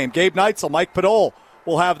championship game. Gabe Neitzel, Mike Podol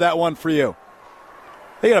will have that one for you.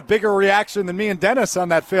 They got a bigger reaction than me and Dennis on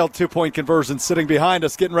that failed 2-point conversion sitting behind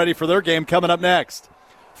us, getting ready for their game coming up next.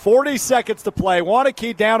 40 seconds to play.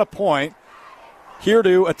 Waunakee down a point. Here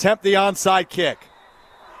to attempt the onside kick.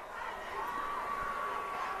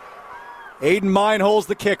 Aiden Meinholz,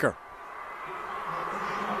 the kicker.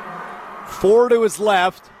 4 to his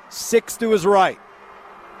left, 6 to his right.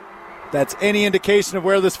 That's any indication of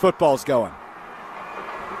where this football's going.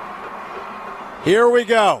 Here we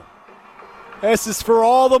go. This is for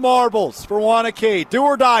all the marbles for Waunakee. Do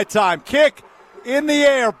or die time. Kick in the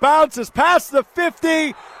air. Bounces past the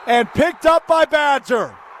 50 and picked up by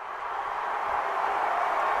Badger.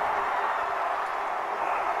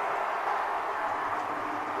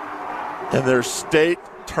 In their state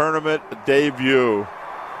tournament debut.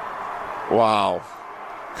 Wow.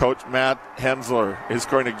 Coach Matt Hensler is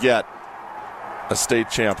going to get a state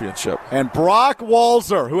championship. And Brock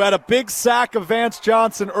Walzer, who had a big sack of Vance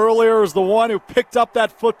Johnson earlier, is the one who picked up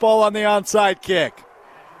that football on the onside kick.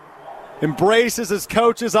 Embraces his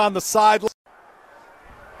coaches on the sideline.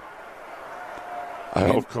 I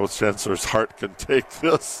hope Coach Hensler's heart can take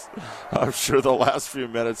this. I'm sure the last few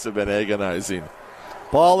minutes have been agonizing.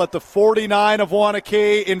 Ball at the 49 of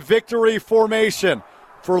Waunakee in victory formation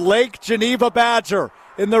for Lake Geneva Badger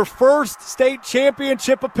in their first state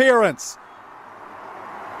championship appearance.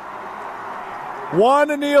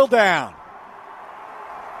 1 kneel down.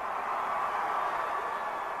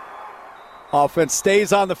 Offense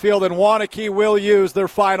stays on the field, and Waunakee will use their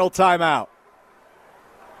final timeout.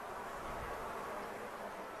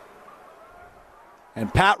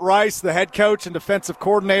 And Pat Rice, the head coach and defensive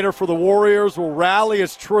coordinator for the Warriors, will rally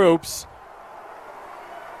his troops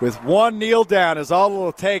with 1 kneel down is all it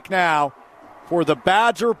will take now for the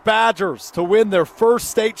Badgers to win their first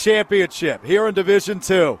state championship here in Division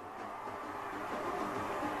II.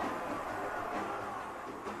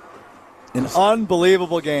 An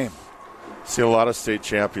unbelievable game. See a lot of state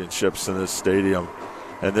championships in this stadium,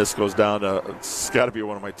 and this goes down to, it's got to be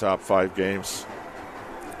one of my top 5 games.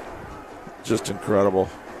 Just incredible.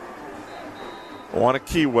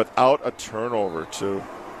 Waunakee without a turnover, too.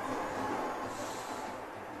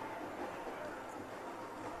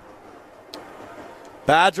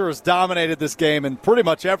 Badger has dominated this game in pretty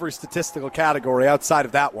much every statistical category outside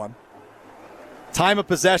of that one. Time of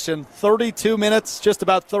possession, 32 minutes, just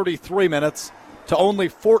about 33 minutes, to only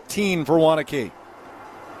 14 for Waunakee.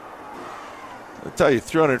 I tell you,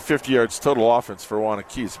 350 yards total offense for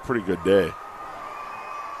Waunakee is a pretty good day.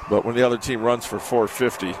 But when the other team runs for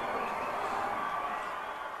 450,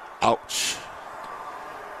 ouch.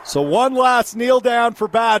 So one last kneel down for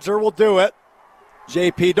Badger will do it.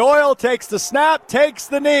 J.P. Doyle takes the snap, takes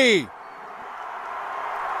the knee.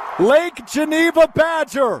 Lake Geneva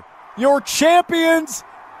Badger, your champions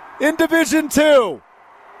in Division II.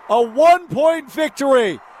 A 1-point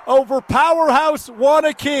victory over Powerhouse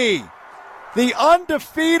Waunakee. The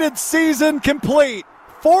undefeated season complete,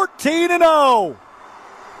 14-0.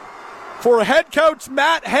 For head coach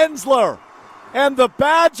Matt Hensler and the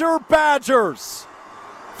Badgers.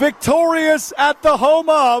 Victorious at the home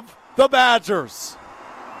of the Badgers.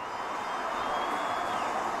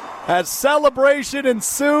 As celebration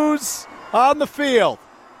ensues on the field.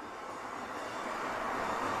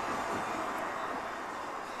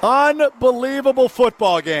 Unbelievable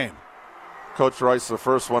football game. Coach Rice, the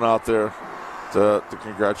first one out there to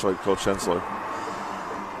congratulate Coach Hensler.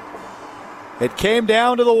 It came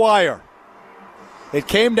down to the wire. It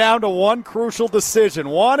came down to one crucial decision.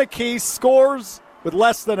 Waunakee scores with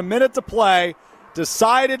less than a minute to play,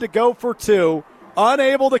 decided to go for 2,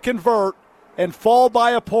 unable to convert, and fall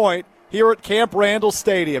by a point here at Camp Randall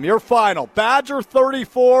Stadium. Your final, Badger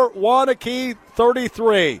 34, Waunakee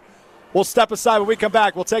 33. We'll step aside when we come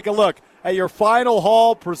back. We'll take a look at your final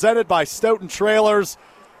haul presented by Stoughton Trailers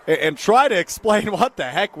and try to explain what the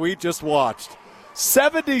heck we just watched.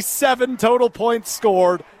 77 total points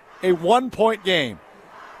scored, a 1-point game.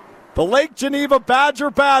 The Lake Geneva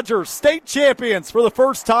Badgers, state champions for the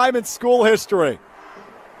first time in school history.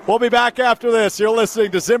 We'll be back after this. You're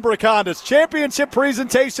listening to Zimbrick Honda's championship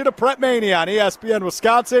presentation of Prep Mania on ESPN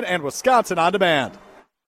Wisconsin and Wisconsin On Demand.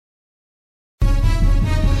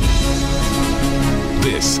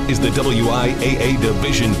 This is the WIAA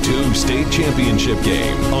Division II State Championship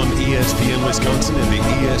game on ESPN Wisconsin and the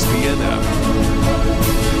ESPN app.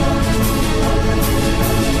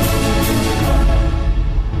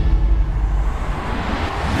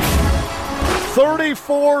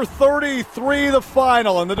 34-33 the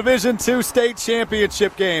final in the Division II State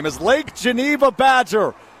Championship game as Lake Geneva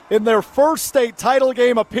Badger, in their first state title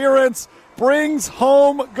game appearance, brings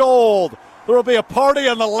home gold. There will be a party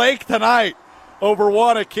on the lake tonight over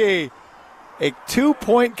Waunakee. A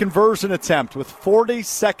 2-point conversion attempt with 40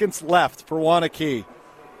 seconds left for Waunakee.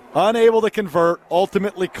 Unable to convert,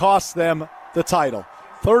 ultimately cost them the title.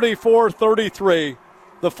 34-33,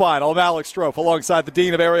 the final. I'm Alex Strouf alongside the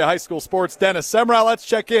Dean of Area High School Sports, Dennis Semrau. Let's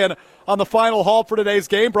check in on the final haul for today's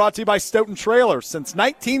game, brought to you by Stoughton Trailers. Since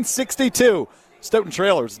 1962, Stoughton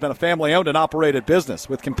Trailers has been a family-owned and operated business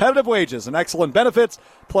with competitive wages and excellent benefits,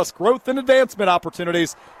 plus growth and advancement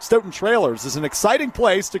opportunities. Stoughton Trailers is an exciting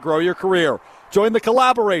place to grow your career. Join the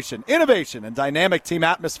collaboration, innovation, and dynamic team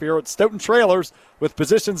atmosphere at Stoughton Trailers, with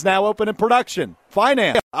positions now open in production,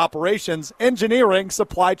 finance, operations, engineering,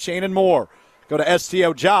 supply chain, and more. Go to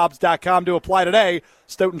stojobs.com to apply today.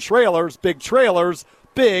 Stoughton Trailers,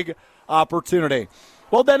 big opportunity.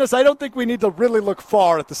 Well, Dennis, I don't think we need to really look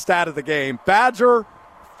far at the stat of the game. Badger,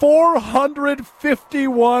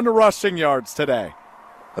 451 rushing yards today.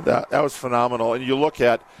 That was phenomenal. And you look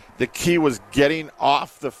at the key was getting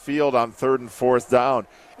off the field on 3rd and 4th down,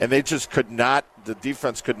 and they just could not, the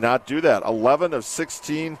defense could not do that. 11 of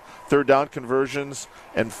 16 third down conversions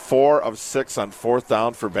and 4 of 6 on 4th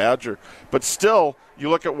down for Badger. But still, you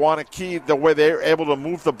look at Waunakee, the way they were able to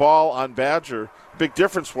move the ball on Badger, big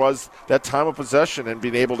difference was that time of possession and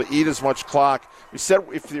being able to eat as much clock. We said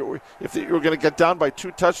if you were going to get down by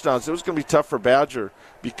 2 touchdowns, it was going to be tough for Badger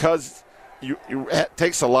because it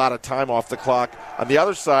takes a lot of time off the clock. On the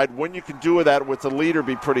other side, when you can do that with the leader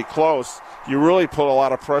be pretty close, you really put a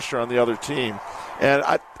lot of pressure on the other team. And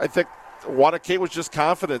I think Waunakee was just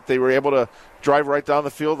confident. They were able to drive right down the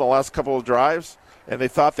field the last couple of drives, and they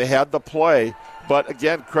thought they had the play. But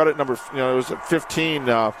again, credit number, it was 15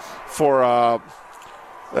 for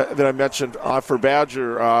that I mentioned for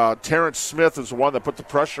Badger. Terrence Smith is the one that put the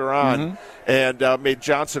pressure on and made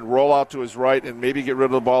Johnson roll out to his right and maybe get rid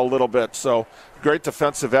of the ball a little bit. So great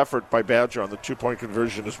defensive effort by Badger on the 2-point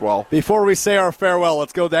conversion as well. Before we say our farewell,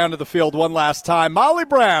 let's go down to the field one last time. Molly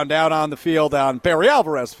Brown down on the field on Barry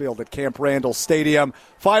Alvarez Field at Camp Randall Stadium.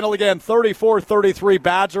 Final again, 34-33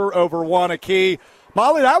 Badger over Waunakee.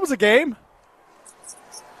 Molly, that was a game.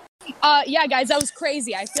 Yeah, guys, that was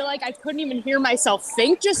crazy. I feel like I couldn't even hear myself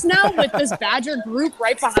think just now with this Badger group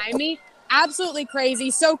right behind me. Absolutely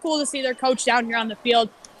crazy. So cool to see their coach down here on the field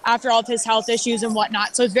after all of his health issues and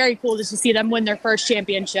whatnot. So it's very cool just to see them win their first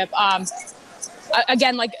championship.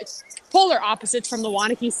 Again, like polar opposites from the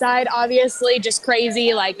Waunakee side, obviously. Just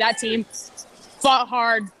crazy. Like that team fought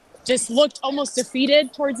hard, just looked almost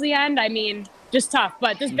defeated towards the end. I mean, just tough.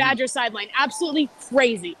 But this Badger sideline, absolutely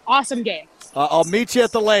crazy. Awesome game. I'll meet you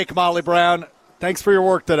at the lake, Molly Brown. Thanks for your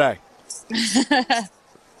work today.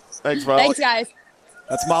 Thanks, Molly. Thanks, guys.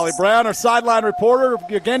 That's Molly Brown, our sideline reporter.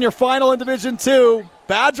 Again, your final in Division II.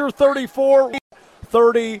 Badger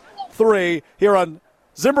 34-33 here on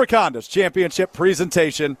Zimbrick Honda's championship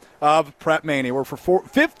presentation of Prep Mania, where for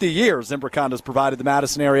 50 years Zimbrick Honda's provided the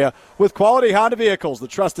Madison area with quality Honda vehicles. The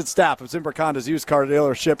trusted staff of Zimbrick Honda's used car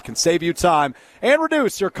dealership can save you time and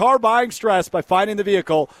reduce your car buying stress by finding the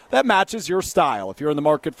vehicle that matches your style. If you're in the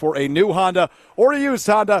market for a new Honda or a used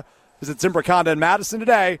Honda, visit Zimbrick Honda in Madison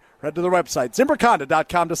today. Head to their website,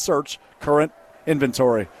 ZimbrickHonda.com, to search current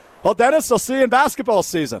inventory. Well, Dennis, I'll see you in basketball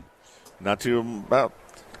season. Not too well.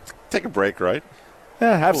 Take a break, right?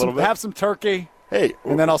 Yeah, have some turkey. Hey,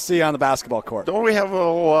 and then I'll see you on the basketball court. Don't we have a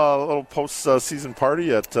little post-season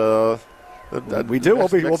party at? We do.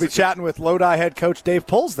 We'll be chatting with Lodi head coach Dave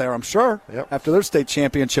Pulls there, I'm sure. Yep. After their state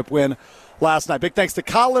championship win last night. Big thanks to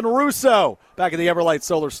Colin Russo back at the Everlight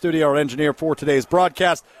Solar Studio, our engineer for today's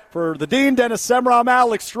broadcast. For the Dean, Dennis Semrau,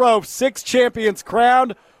 Alex Strouf, 6 champions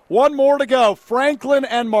crowned. 1 more to go. Franklin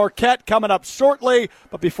and Marquette coming up shortly.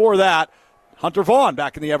 But before that, Hunter Vaughn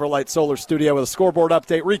back in the Everlight Solar Studio with a scoreboard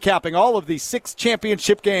update, recapping all of the 6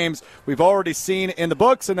 championship games we've already seen in the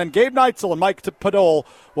books. And then Gabe Neitzel and Mike Podol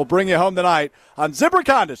will bring you home tonight on Zimbrick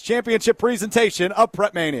Honda's championship presentation of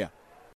Prep Mania.